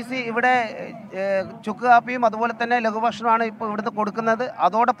 IRPC ഇവിടെ ചുക്ക് കാപ്പിയും അതുപോലെ തന്നെ ലഘുഭക്ഷണമാണ് ഇപ്പോൾ ഇവിടുന്ന് കൊടുക്കുന്നത്.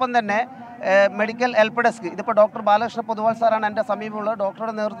 അതോടൊപ്പം തന്നെ മെഡിക്കൽ ഹെൽപ്പ് ഡെസ്ക്, ഇതിപ്പോൾ ഡോക്ടർ ബാലകൃഷ്ണ പൊതുവാൾ സാറാണ് എൻ്റെ സമീപമുള്ളത്.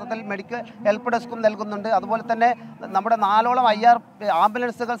 ഡോക്ടറുടെ നേതൃത്വത്തിൽ മെഡിക്കൽ ഹെൽപ്പ് ഡെസ്കും നൽകുന്നുണ്ട്. അതുപോലെ തന്നെ നമ്മുടെ 4ഓളം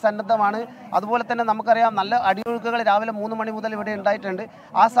ആംബുലൻസുകൾ സന്നദ്ധമാണ്. അതുപോലെ തന്നെ നമുക്കറിയാം നല്ല അടിയൊഴുക്കുകൾ രാവിലെ 3 മണി മുതൽ ഇവിടെ ഉണ്ടായിട്ടുണ്ട്.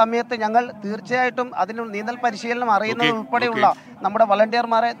 ആ സമയത്ത് ഞങ്ങൾ തീർച്ചയായിട്ടും അതിന് നീന്തൽ പരിശീലനം അറിയുന്നത് ഉൾപ്പെടെയുള്ള നമ്മുടെ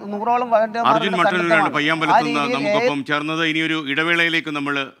വളണ്ടിയർമാരെ 100ഓളം നമുക്കൊപ്പം ചേർന്നത്. ഇനിയൊരു ഇടവേളയിലേക്ക്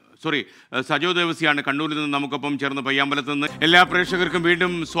നമ്മൾ സജോ ദേവസിയാണ് കണ്ണൂരിൽ നിന്ന് നമുക്കൊപ്പം ചേർന്ന് പയ്യാമ്പലത്ത് നിന്ന്. എല്ലാ പ്രേക്ഷകർക്കും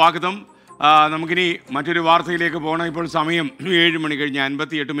വീണ്ടും സ്വാഗതം. നമുക്കിനി മറ്റൊരു വാർത്തയിലേക്ക് പോകണം. ഇപ്പോൾ സമയം 7 മണി കഴിഞ്ഞ്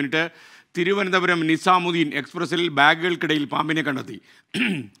 58 മിനിറ്റ്. തിരുവനന്തപുരം നിസാമുദ്ദീൻ എക്സ്പ്രസിൽ ബാഗുകൾക്കിടയിൽ പാമ്പിനെ കണ്ടെത്തി.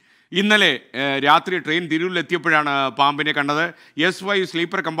 ഇന്നലെ രാത്രി ട്രെയിൻ തിരൂരിലെത്തിയപ്പോഴാണ് പാമ്പിനെ കണ്ടത്. S5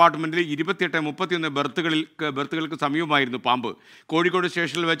 സ്ലീപ്പർ കമ്പാർട്ട്മെൻറ്റിൽ 28-31 ബർത്തുകൾക്ക് സമീപമായിരുന്നു പാമ്പ്. കോഴിക്കോട്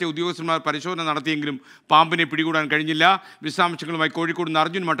സ്റ്റേഷനിൽ വെച്ച് ഉദ്യോഗസ്ഥന്മാർ പരിശോധന നടത്തിയെങ്കിലും പാമ്പിനെ പിടികൂടാൻ കഴിഞ്ഞില്ല. വിശദാംശങ്ങളുമായി കോഴിക്കോട് നിന്ന്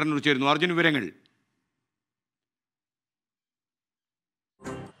അർജുൻ മട്ടന്നൂർ ചേരുന്നു. അർജുൻ, വിവരങ്ങൾ.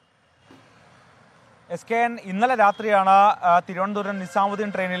 SKN ഇന്നലെ രാത്രിയാണ് തിരുവനന്തപുരം നിസാമുദ്ദീൻ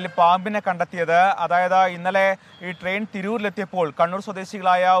ട്രെയിനിൽ പാമ്പിനെ കണ്ടെത്തിയത്. അതായത് ഇന്നലെ ഈ ട്രെയിൻ തിരൂരിലെത്തിയപ്പോൾ കണ്ണൂർ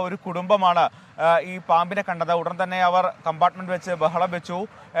സ്വദേശികളായ ഒരു കുടുംബമാണ് ഈ പാമ്പിനെ കണ്ടത്. ഉടൻ തന്നെ അവർ കമ്പാർട്ട്മെന്റ് വെച്ച് ബഹളം വെച്ചു.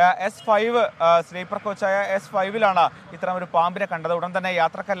 S5 സ്ലീപ്പർ കോച്ചായ S5ലാണ് ഇത്തരം ഒരു പാമ്പിനെ കണ്ടത്. ഉടൻ തന്നെ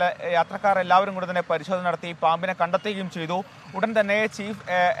യാത്രക്കാർ എല്ലാവരും കൂടെ തന്നെ പരിശോധന നടത്തി പാമ്പിനെ കണ്ടെത്തുകയും ചെയ്തു. ഉടൻ തന്നെ ചീഫ്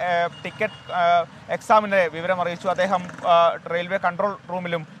ടിക്കറ്റ് എക്സാമിനെ വിവരം അറിയിച്ചു. അദ്ദേഹം റെയിൽവേ കൺട്രോൾ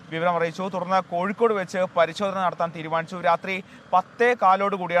റൂമിലും വിവരം അറിയിച്ചു. തുടർന്ന് കോഴിക്കോട് വെച്ച് പരിശോധന നടത്താൻ തീരുമാനിച്ചു. രാത്രി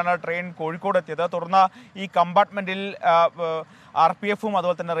 10:15 കൂടിയാണ് ട്രെയിൻ കോഴിക്കോട് എത്തിയത്. തുടർന്ന് ഈ കമ്പാർട്ട്മെന്റിൽ RPFും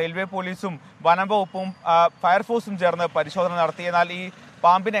അതുപോലെ തന്നെ റെയിൽവേ പോലീസും വനം വകുപ്പും ഫയർഫോഴ്സും ചേർന്ന് പരിശോധന നടത്തി. എന്നാൽ ഈ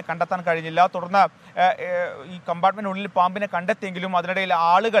പാമ്പിനെ കണ്ടെത്താൻ കഴിഞ്ഞില്ല. തുടർന്ന് ഈ കമ്പാർട്ട്മെന്റിനുള്ളിൽ പാമ്പിനെ കണ്ടെത്തിയെങ്കിലും അതിനിടയിൽ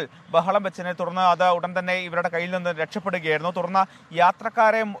ആളുകൾ ബഹളം വെച്ചതിനെ തുടർന്ന് അത് ഉടൻ തന്നെ ഇവരുടെ കയ്യിൽ നിന്ന് രക്ഷപ്പെടുകയായിരുന്നു. തുടർന്ന്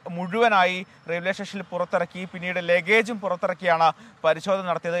യാത്രക്കാരെ മുഴുവനായി റെയിൽവേ സ്റ്റേഷനിൽ പുറത്തിറക്കി പിന്നീട് ലഗേജും പുറത്തിറക്കിയാണ് പരിശോധന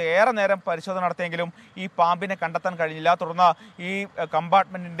നടത്തിയത്. ഏറെ നേരം പരിശോധന നടത്തിയെങ്കിലും ഈ പാമ്പിനെ കണ്ടെത്താൻ കഴിഞ്ഞില്ല. തുടർന്ന് ഈ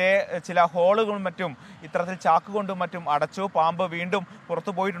കമ്പാർട്ട്മെന്റിന്റെ ചില ഹോളുകളും മറ്റും ഇത്തരത്തിൽ ചാക്കുകൊണ്ടും മറ്റും അടച്ചു. പാമ്പ് വീണ്ടും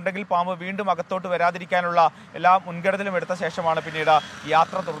പുറത്തു പോയിട്ടുണ്ടെങ്കിൽ പാമ്പ് വീണ്ടും അകത്തോട്ട് വരാതിരിക്കാനുള്ള എല്ലാ മുൻകരുതലും എടുത്ത ശേഷമാണ് പിന്നീട്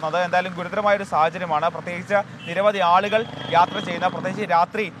യാത്ര തുടർന്നത്. എന്തായാലും ഗുരുതരമായൊരു സാഹചര്യമാണ്. പ്രത്യേകിച്ച് നിരവധി ആളുകൾ യാത്ര ചെയ്യുന്ന, പ്രത്യേകിച്ച്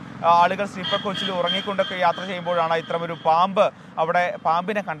രാത്രി ആളുകൾ സ്ലീപ്പർ കോച്ചിൽ ഉറങ്ങിക്കൊണ്ടൊക്കെ യാത്ര ചെയ്യുമ്പോഴാണ് ഇത്തരമൊരു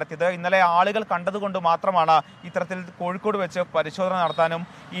പാമ്പിനെ കണ്ടെത്തിയത്. ഇന്നലെ ആളുകൾ കണ്ടതുകൊണ്ട് മാത്രമാണ് ഇത്തരത്തിൽ കോഴിക്കോട് വെച്ച് പരിശോധന നടത്താനും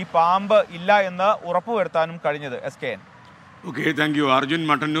ഈ പാമ്പ് ഇല്ല എന്ന് ഉറപ്പുവരുത്താനും കഴിഞ്ഞത്. SKN. Okay, thank you. Arjun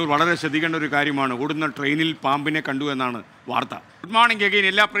Mattannur. വളരെ ശ്രദ്ധിക്കേണ്ട ഒരു കാര്യമാണ്, ഓടുന്ന ട്രെയിനിൽ പാമ്പിനെ കണ്ടു എന്നാണ് വാർത്ത. Good morning again.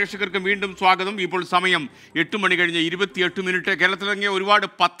 എല്ലാ പ്രേക്ഷകർക്കും വീണ്ടും സ്വാഗതം. ഇപ്പോൾ സമയം 8 മണി കഴിഞ്ഞ് 28 മിനിറ്റ്. കേരളത്തിലിറങ്ങിയ ഒരുപാട്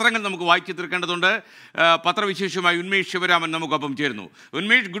പത്രങ്ങൾ നമുക്ക് വായിച്ചു തീർക്കേണ്ടതുണ്ട്. പത്രവിശേഷമായി ഉന്മേഷ് ശിവരാമൻ നമുക്കൊപ്പം ചേരുന്നു.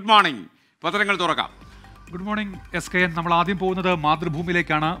 Unmesh, good morning. പത്രങ്ങൾ തുറക്കാം. Good morning SKN. നമ്മൾ ആദ്യം പോകുന്നത്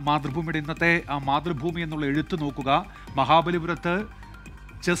മാതൃഭൂമിയിലേക്കാണ്. മാതൃഭൂമിയുടെ ഇന്നത്തെ ആ മാതൃഭൂമി എന്നുള്ള എഴുത്ത് നോക്കുക. മഹാബലിപുരത്ത്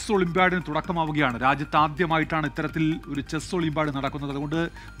ചെസ് ഒളിമ്പ്യാഡിന് തുടക്കമാവുകയാണ്. രാജ്യത്ത് ആദ്യമായിട്ടാണ് ഇത്തരത്തിൽ ഒരു ചെസ് ഒളിമ്പ്യാഡ് നടക്കുന്നത്. അതുകൊണ്ട്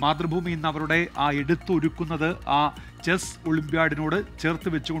മാതൃഭൂമി ഇന്ന് അവരുടെ ആ എടുത്തൊരുക്കുന്നത് ആ ചെസ് ഒളിമ്പ്യാഡിനോട് ചേർത്ത്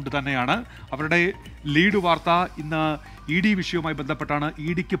വെച്ചുകൊണ്ട് തന്നെയാണ്. അവരുടെ ലീഡ് വാർത്ത ഇന്ന് ED വിഷയവുമായി ബന്ധപ്പെട്ടാണ്.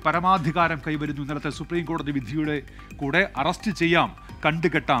 EDക്ക് പരമാധികാരം കൈവരുന്നു. ഇന്നലത്തെ സുപ്രീം കോടതി വിധിയുടെ കൂടെ അറസ്റ്റ് ചെയ്യാം,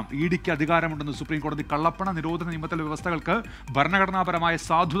 കണ്ടുകെട്ടാം, EDക്ക് അധികാരമുണ്ടെന്ന് സുപ്രീം കോടതി. കള്ളപ്പണ നിരോധന നിയമത്തിലെ വ്യവസ്ഥകൾക്ക് ഭരണഘടനാപരമായ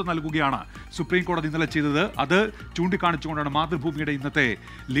സാധുത നൽകുകയാണ് സുപ്രീം കോടതി ഇന്നലെ ചെയ്തത്. അത് ചൂണ്ടിക്കാണിച്ചുകൊണ്ടാണ് മാതൃഭൂമിയുടെ ഇന്നത്തെ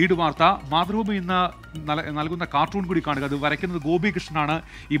ലീഡ് വാർത്ത. മാതൃഭൂമി ഇന്ന് നൽകുന്ന കാർട്ടൂൺ കൂടി കാണുക. അത് വരയ്ക്കുന്നത് ഗോപികൃഷ്ണനാണ്.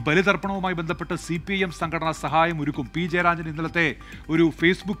 ഈ ബലിതർപ്പണവുമായി ബന്ധപ്പെട്ട് CPIM സംഘടന സഹായം ഒരുക്കും. P. ജയരാജൻ ഇന്നലത്തെ ഒരു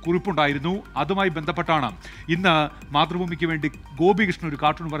ഫേസ്ബുക്ക് കുറിപ്പുണ്ടായിരുന്നു. അതുമായി ബന്ധപ്പെട്ടാണ് ഇന്ന് മാതൃഭൂമിക്ക് വേണ്ടി ഗോപികൃഷ്ണൻ ഒരു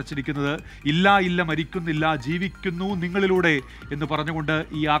കാർട്ടൂൺ വരച്ചിരിക്കുന്നത്. ഇല്ല ഇല്ല മരിക്കുന്നില്ല, ജീവിക്കുന്നു നിങ്ങളിലൂടെ എന്ന് പറഞ്ഞുകൊണ്ട്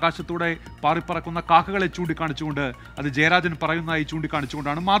ഈ ആകാശത്തൂടെ പാറിപ്പറക്കുന്ന കാക്കകളെ ചൂണ്ടിക്കാണിച്ചുകൊണ്ട്, അത് ജയരാജൻ പറയുന്നതായി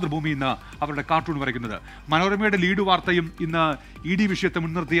ചൂണ്ടിക്കാണിച്ചുകൊണ്ടാണ് മാതൃഭൂമി ഇന്ന് അവരുടെ കാർട്ടൂൺ വരയ്ക്കുന്നത്. മനോരമയുടെ ലീഡ് വാർത്തയും ഇന്ന് ED വിഷയത്തെ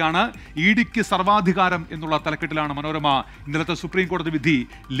മുൻനിർത്തിയാണ്. EDക്ക് സർവാധികാരം എന്നുള്ള തലക്കെട്ടിലാണ് മനോരമ ഇന്നലത്തെ സുപ്രീം കോടതി വിധി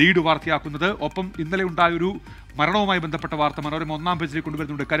ലീഡ് വാർത്തയാക്കുന്നത്. ഒപ്പം ഇന്നലെ ഉണ്ടായൊരു മരണവുമായി ബന്ധപ്പെട്ട വാർത്ത മനോരമ ഒന്നാം പേജിലേക്ക്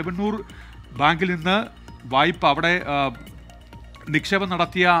കൊണ്ടുവരുന്നുണ്ട്. കരുവന്നൂർ ബാങ്കിൽ നിന്ന് വായ്പ, അവിടെ നിക്ഷേപം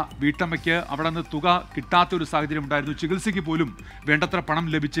നടത്തിയ വീട്ടമ്മയ്ക്ക് അവിടെ നിന്ന് തുക കിട്ടാത്തൊരു സാഹചര്യം ഉണ്ടായിരുന്നു. ചികിത്സയ്ക്ക് പോലും വേണ്ടത്ര പണം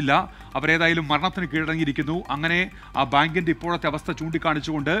ലഭിച്ചില്ല. അവരേതായാലും മരണത്തിന് കീഴടങ്ങിയിരിക്കുന്നു. അങ്ങനെ ആ ബാങ്കിൻ്റെ ഇപ്പോഴത്തെ അവസ്ഥ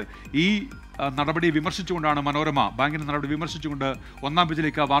ചൂണ്ടിക്കാണിച്ചുകൊണ്ട് ഈ നടപടിയെ വിമർശിച്ചുകൊണ്ടാണ് മനോരമ ബാങ്കിൻ്റെ നടപടി വിമർശിച്ചുകൊണ്ട് ഒന്നാം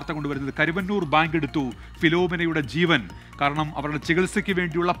പേജിലേക്ക് വാർത്ത കൊണ്ടുവരുന്നത്. കരുവന്നൂർ ബാങ്ക് എടുത്തു ഫിലോമിനയുടെ ജീവൻ. കാരണം അവരുടെ ചികിത്സയ്ക്ക്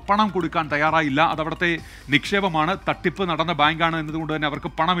വേണ്ടിയുള്ള പണം കൊടുക്കാൻ തയ്യാറായില്ല. അതവിടുത്തെ നിക്ഷേപമാണ്, തട്ടിപ്പ് നടന്ന ബാങ്കാണ് എന്നതുകൊണ്ട് തന്നെ അവർക്ക്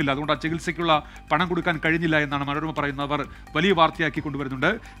പണമില്ല. അതുകൊണ്ട് ആ ചികിത്സയ്ക്കുള്ള പണം കൊടുക്കാൻ കഴിഞ്ഞില്ല എന്നാണ് മനോരമ പറയുന്നത്. അവർ വലിയ വാർത്തയാക്കി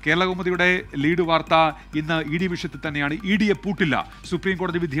കൊണ്ടുവരുന്നുണ്ട്. കേരളകൗമുദിയുടെ ലീഡ് വാർത്ത ഇന്ന് ED വിഷയത്തിൽ തന്നെയാണ്. EDയെ പൂട്ടില്ല, സുപ്രീം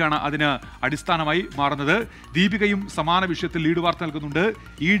കോടതി വിധിയാണ് അതിന് അടിസ്ഥാനമായി മാറുന്നത്. ദീപികയും സമാന വിഷയത്തിൽ ലീഡ് വാർത്ത നൽകുന്നുണ്ട്.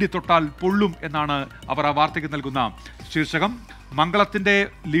 ED തൊട്ടാൽ പൊള്ളും എന്നാണ് അവർ ആ വാർത്തയ്ക്ക് നൽകുന്ന ശീർഷകം. മംഗളത്തിന്റെ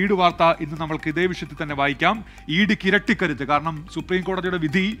ലീഡ് വാർത്ത ഇന്ന് നമ്മൾക്ക് ഇതേ വിഷയത്തിൽ തന്നെ വായിക്കാം. EDക്ക് ഇരട്ടിക്കരുത്ത്. കാരണം സുപ്രീം കോടതിയുടെ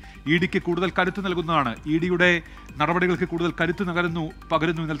വിധി EDക്ക് കൂടുതൽ കരുത്ത് നൽകുന്നതാണ്. EDയുടെ നടപടികൾക്ക് കൂടുതൽ കരുത്ത്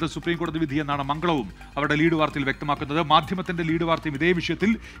പകരുന്നു ഇന്നലത്തെ സുപ്രീം കോടതി വിധി എന്നാണ് മംഗളവും അവരുടെ ലീഡ് വാർത്തയിൽ വ്യക്തമാക്കുന്നത്. മാധ്യമത്തിന്റെ ലീഡ് വാർത്തയും ഇതേ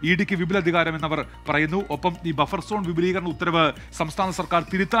വിഷയത്തിൽ EDക്ക് വിപുലാധികാരം എന്നവർ പറയുന്നു. ഒപ്പം ഈ ബഫർ സോൺ വിപുലീകരണ ഉത്തരവ് സംസ്ഥാന സർക്കാർ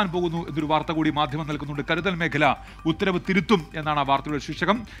തിരുത്താൻ പോകുന്നു എന്നൊരു വാർത്ത കൂടി മാധ്യമം നൽകുന്നുണ്ട്. കരുതൽ മേഖല ഉത്തരവ് തിരുത്തും എന്നാണ് ആ വാർത്തയുടെ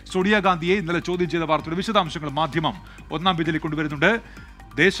ശീർഷകം. സോണിയാഗാന്ധിയെ ഇന്നലെ ചോദ്യം ചെയ്ത വാർത്തയുടെ വിശദാംശങ്ങൾ മാധ്യമം ഒന്നാം പേജിലേക്ക് കൊണ്ടുവരുന്നുണ്ട്.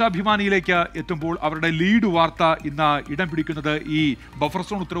 ദേശാഭിമാനിയിലേക്ക് എത്തുമ്പോൾ അവരുടെ ലീഡ് വാർത്ത ഇന്ന് ഇടം പിടിക്കുന്നത് ഈ ബഫർ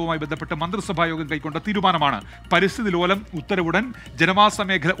സോൺ ഉത്തരവുമായി ബന്ധപ്പെട്ട് മന്ത്രിസഭാ യോഗം കൈക്കൊണ്ട തീരുമാനമാണ്. പരിസ്ഥിതി ലോലം ഉത്തരവുടൻ ജനവാസ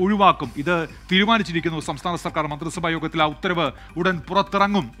മേഖല ഒഴിവാക്കും. ഇത് തീരുമാനിച്ചിരിക്കുന്നു സംസ്ഥാന സർക്കാർ. മന്ത്രിസഭാ യോഗത്തിൽ ആ ഉത്തരവ് ഉടൻ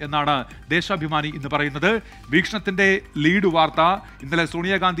പുറത്തിറങ്ങും എന്നാണ് ദേശാഭിമാനി ഇന്ന് പറയുന്നത്. വീക്ഷണത്തിന്റെ ലീഡ് വാർത്ത ഇന്നലെ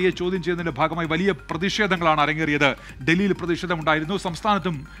സോണിയാഗാന്ധിയെ ചോദ്യം ചെയ്യുന്നതിന്റെ ഭാഗമായി വലിയ പ്രതിഷേധങ്ങളാണ് അരങ്ങേറിയത്. ഡൽഹിയിൽ പ്രതിഷേധമുണ്ടായിരുന്നു,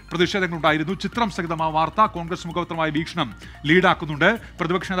 സംസ്ഥാനത്തും പ്രതിഷേധങ്ങളുണ്ടായിരുന്നു. ചിത്രം സഹിതം ആ വാർത്ത കോൺഗ്രസ് മുഖപത്രമായ വീക്ഷണം ലീഡാക്കുന്നുണ്ട്.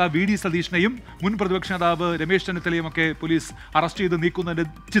 പ്രതിപക്ഷ നേതാവ് VD സതീഷിനെയും മുൻ പ്രതിപക്ഷ നേതാവ് രമേശ് ചെന്നിത്തലയും ഒക്കെ പോലീസ് അറസ്റ്റ് ചെയ്ത് നീക്കുന്നതിന്റെ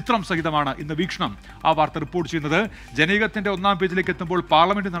ചിത്രം സഹിതമാണ് ഇന്ന് വീക്ഷണം ആ വാർത്ത റിപ്പോർട്ട് ചെയ്യുന്നത്. ജനയുഗത്തിന്റെ ഒന്നാം പേജിലേക്ക് എത്തുമ്പോൾ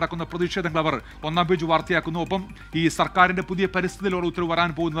പാർലമെന്റിൽ നടക്കുന്ന പ്രതിഷേധങ്ങൾ അവർ ഒന്നാം പേജ് വാർത്തയാക്കുന്നു. ഒപ്പം ഈ സർക്കാരിന്റെ പുതിയ പരിസ്ഥിതി ലോല ഉത്തരവ്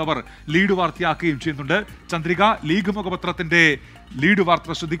വരാൻ പോകുന്നവർ ലീഡ് വാർത്തയാക്കുകയും ചെയ്യുന്നുണ്ട്. ചന്ദ്രിക ലീഗ് മുഖപത്രത്തിന്റെ ലീഡ്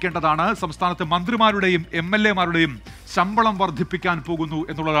വാർത്ത ശ്രദ്ധിക്കേണ്ടതാണ്. സംസ്ഥാനത്ത് മന്ത്രിമാരുടെയും MLA-മാരുടെയും ശമ്പളം വർദ്ധിപ്പിക്കാൻ പോകുന്നു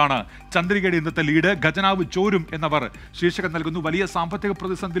എന്നുള്ളതാണ് ചന്ദ്രികയുടെ ഇന്നത്തെ ലീഡ്. ഖജനാവ് ചോരും എന്നവർ ശീർഷകം നൽകുന്നു. വലിയ സാമ്പത്തിക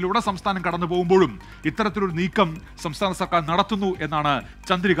പ്രതിസന്ധിയിലൂടെ സംസ്ഥാനം കടന്നു പോകുമ്പോഴും ഇത്തരത്തിലൊരു നീക്കം സംസ്ഥാന സർക്കാർ നടത്തുന്നു എന്നാണ്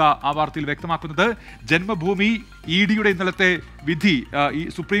ചന്ദ്രിക ആ വാർത്തയിൽ വ്യക്തമാക്കുന്നത്. ജന്മഭൂമി EDയുടെ ഇന്നലത്തെ വിധി, ഈ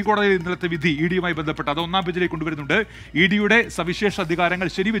സുപ്രീം കോടതിയിൽ ഇന്നലത്തെ വിധി EDയുമായി ബന്ധപ്പെട്ട് അത് ഒന്നാം പേജിലേക്ക് കൊണ്ടുവരുന്നുണ്ട്. EDയുടെ സവിശേഷ അധികാരങ്ങൾ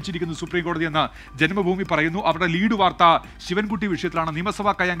ശരിവെച്ചിരിക്കുന്നു സുപ്രീം കോടതി എന്ന് ജന്മഭൂമി പറയുന്നു. അവരുടെ ലീഡ് വാർത്ത ശിവൻകുട്ടി വിഷയത്തിലാണ്.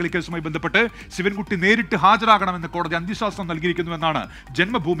 നിയമസഭാ കയ്യാങ്കളി കേസുമായി ബന്ധപ്പെട്ട് ശിവൻകുട്ടി നേരിട്ട് ഹാജരാകണമെന്ന് കോടതി അന്ത്യശാസനം നൽകിയിരിക്കുന്നുവെന്നാണ്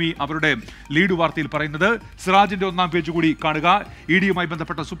ജന്മഭൂമി അവരുടെ ലീഡ് വാർത്തയിൽ പറയുന്നത്. സിറാജിന്റെ ഒന്നാം പേജ് കൂടി കാണുക. EDയുമായി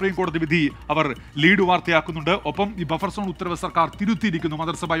ബന്ധപ്പെട്ട സുപ്രീം കോടതി വിധി അവർ ലീഡ് വാർത്തയാക്കുന്നുണ്ട്. ഒപ്പം ഈ ബഫർ സോൺ ഉത്തരവ് സർക്കാർ തിരുത്തിയിരിക്കുന്നു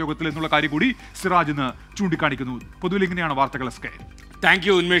മന്ത്രിസഭാ യോഗത്തിൽ എന്നുള്ള കാര്യം കൂടി സിറാജ് ഇന്ന് ചൂണ്ടിക്കാണിക്കുന്നു. പൊതുവിൽ ഇങ്ങനെയാണ് വാർത്തകൾ. Thank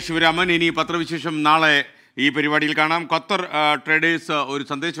you Unmesh Sivaraman. ഇനി പത്രവിശേഷം നാളെ ഈ പരിപാടിയിൽ കാണാം. ഖത്തർ ട്രേഡേഴ്സ് ഒരു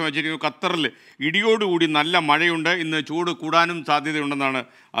സന്ദേശം വെച്ചിരിക്കുന്നു. ഖത്തറിൽ ഇടിയോടുകൂടി നല്ല മഴയുണ്ട്, ഇന്ന് ചൂട് കൂടാനും സാധ്യതയുണ്ടെന്നാണ്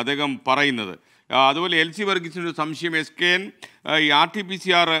അദ്ദേഹം പറയുന്നത്. അതുപോലെ LC വർഗീസിനൊരു സംശയം, SKN ഈ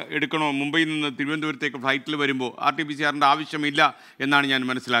RT-PCR എടുക്കണോ? മുംബൈയിൽ നിന്ന് തിരുവനന്തപുരത്തേക്ക് ഫ്ലൈറ്റിൽ വരുമ്പോൾ RT-PCRൻ്റെ ആവശ്യമില്ല എന്നാണ് ഞാൻ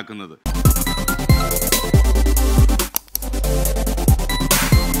മനസ്സിലാക്കുന്നത്.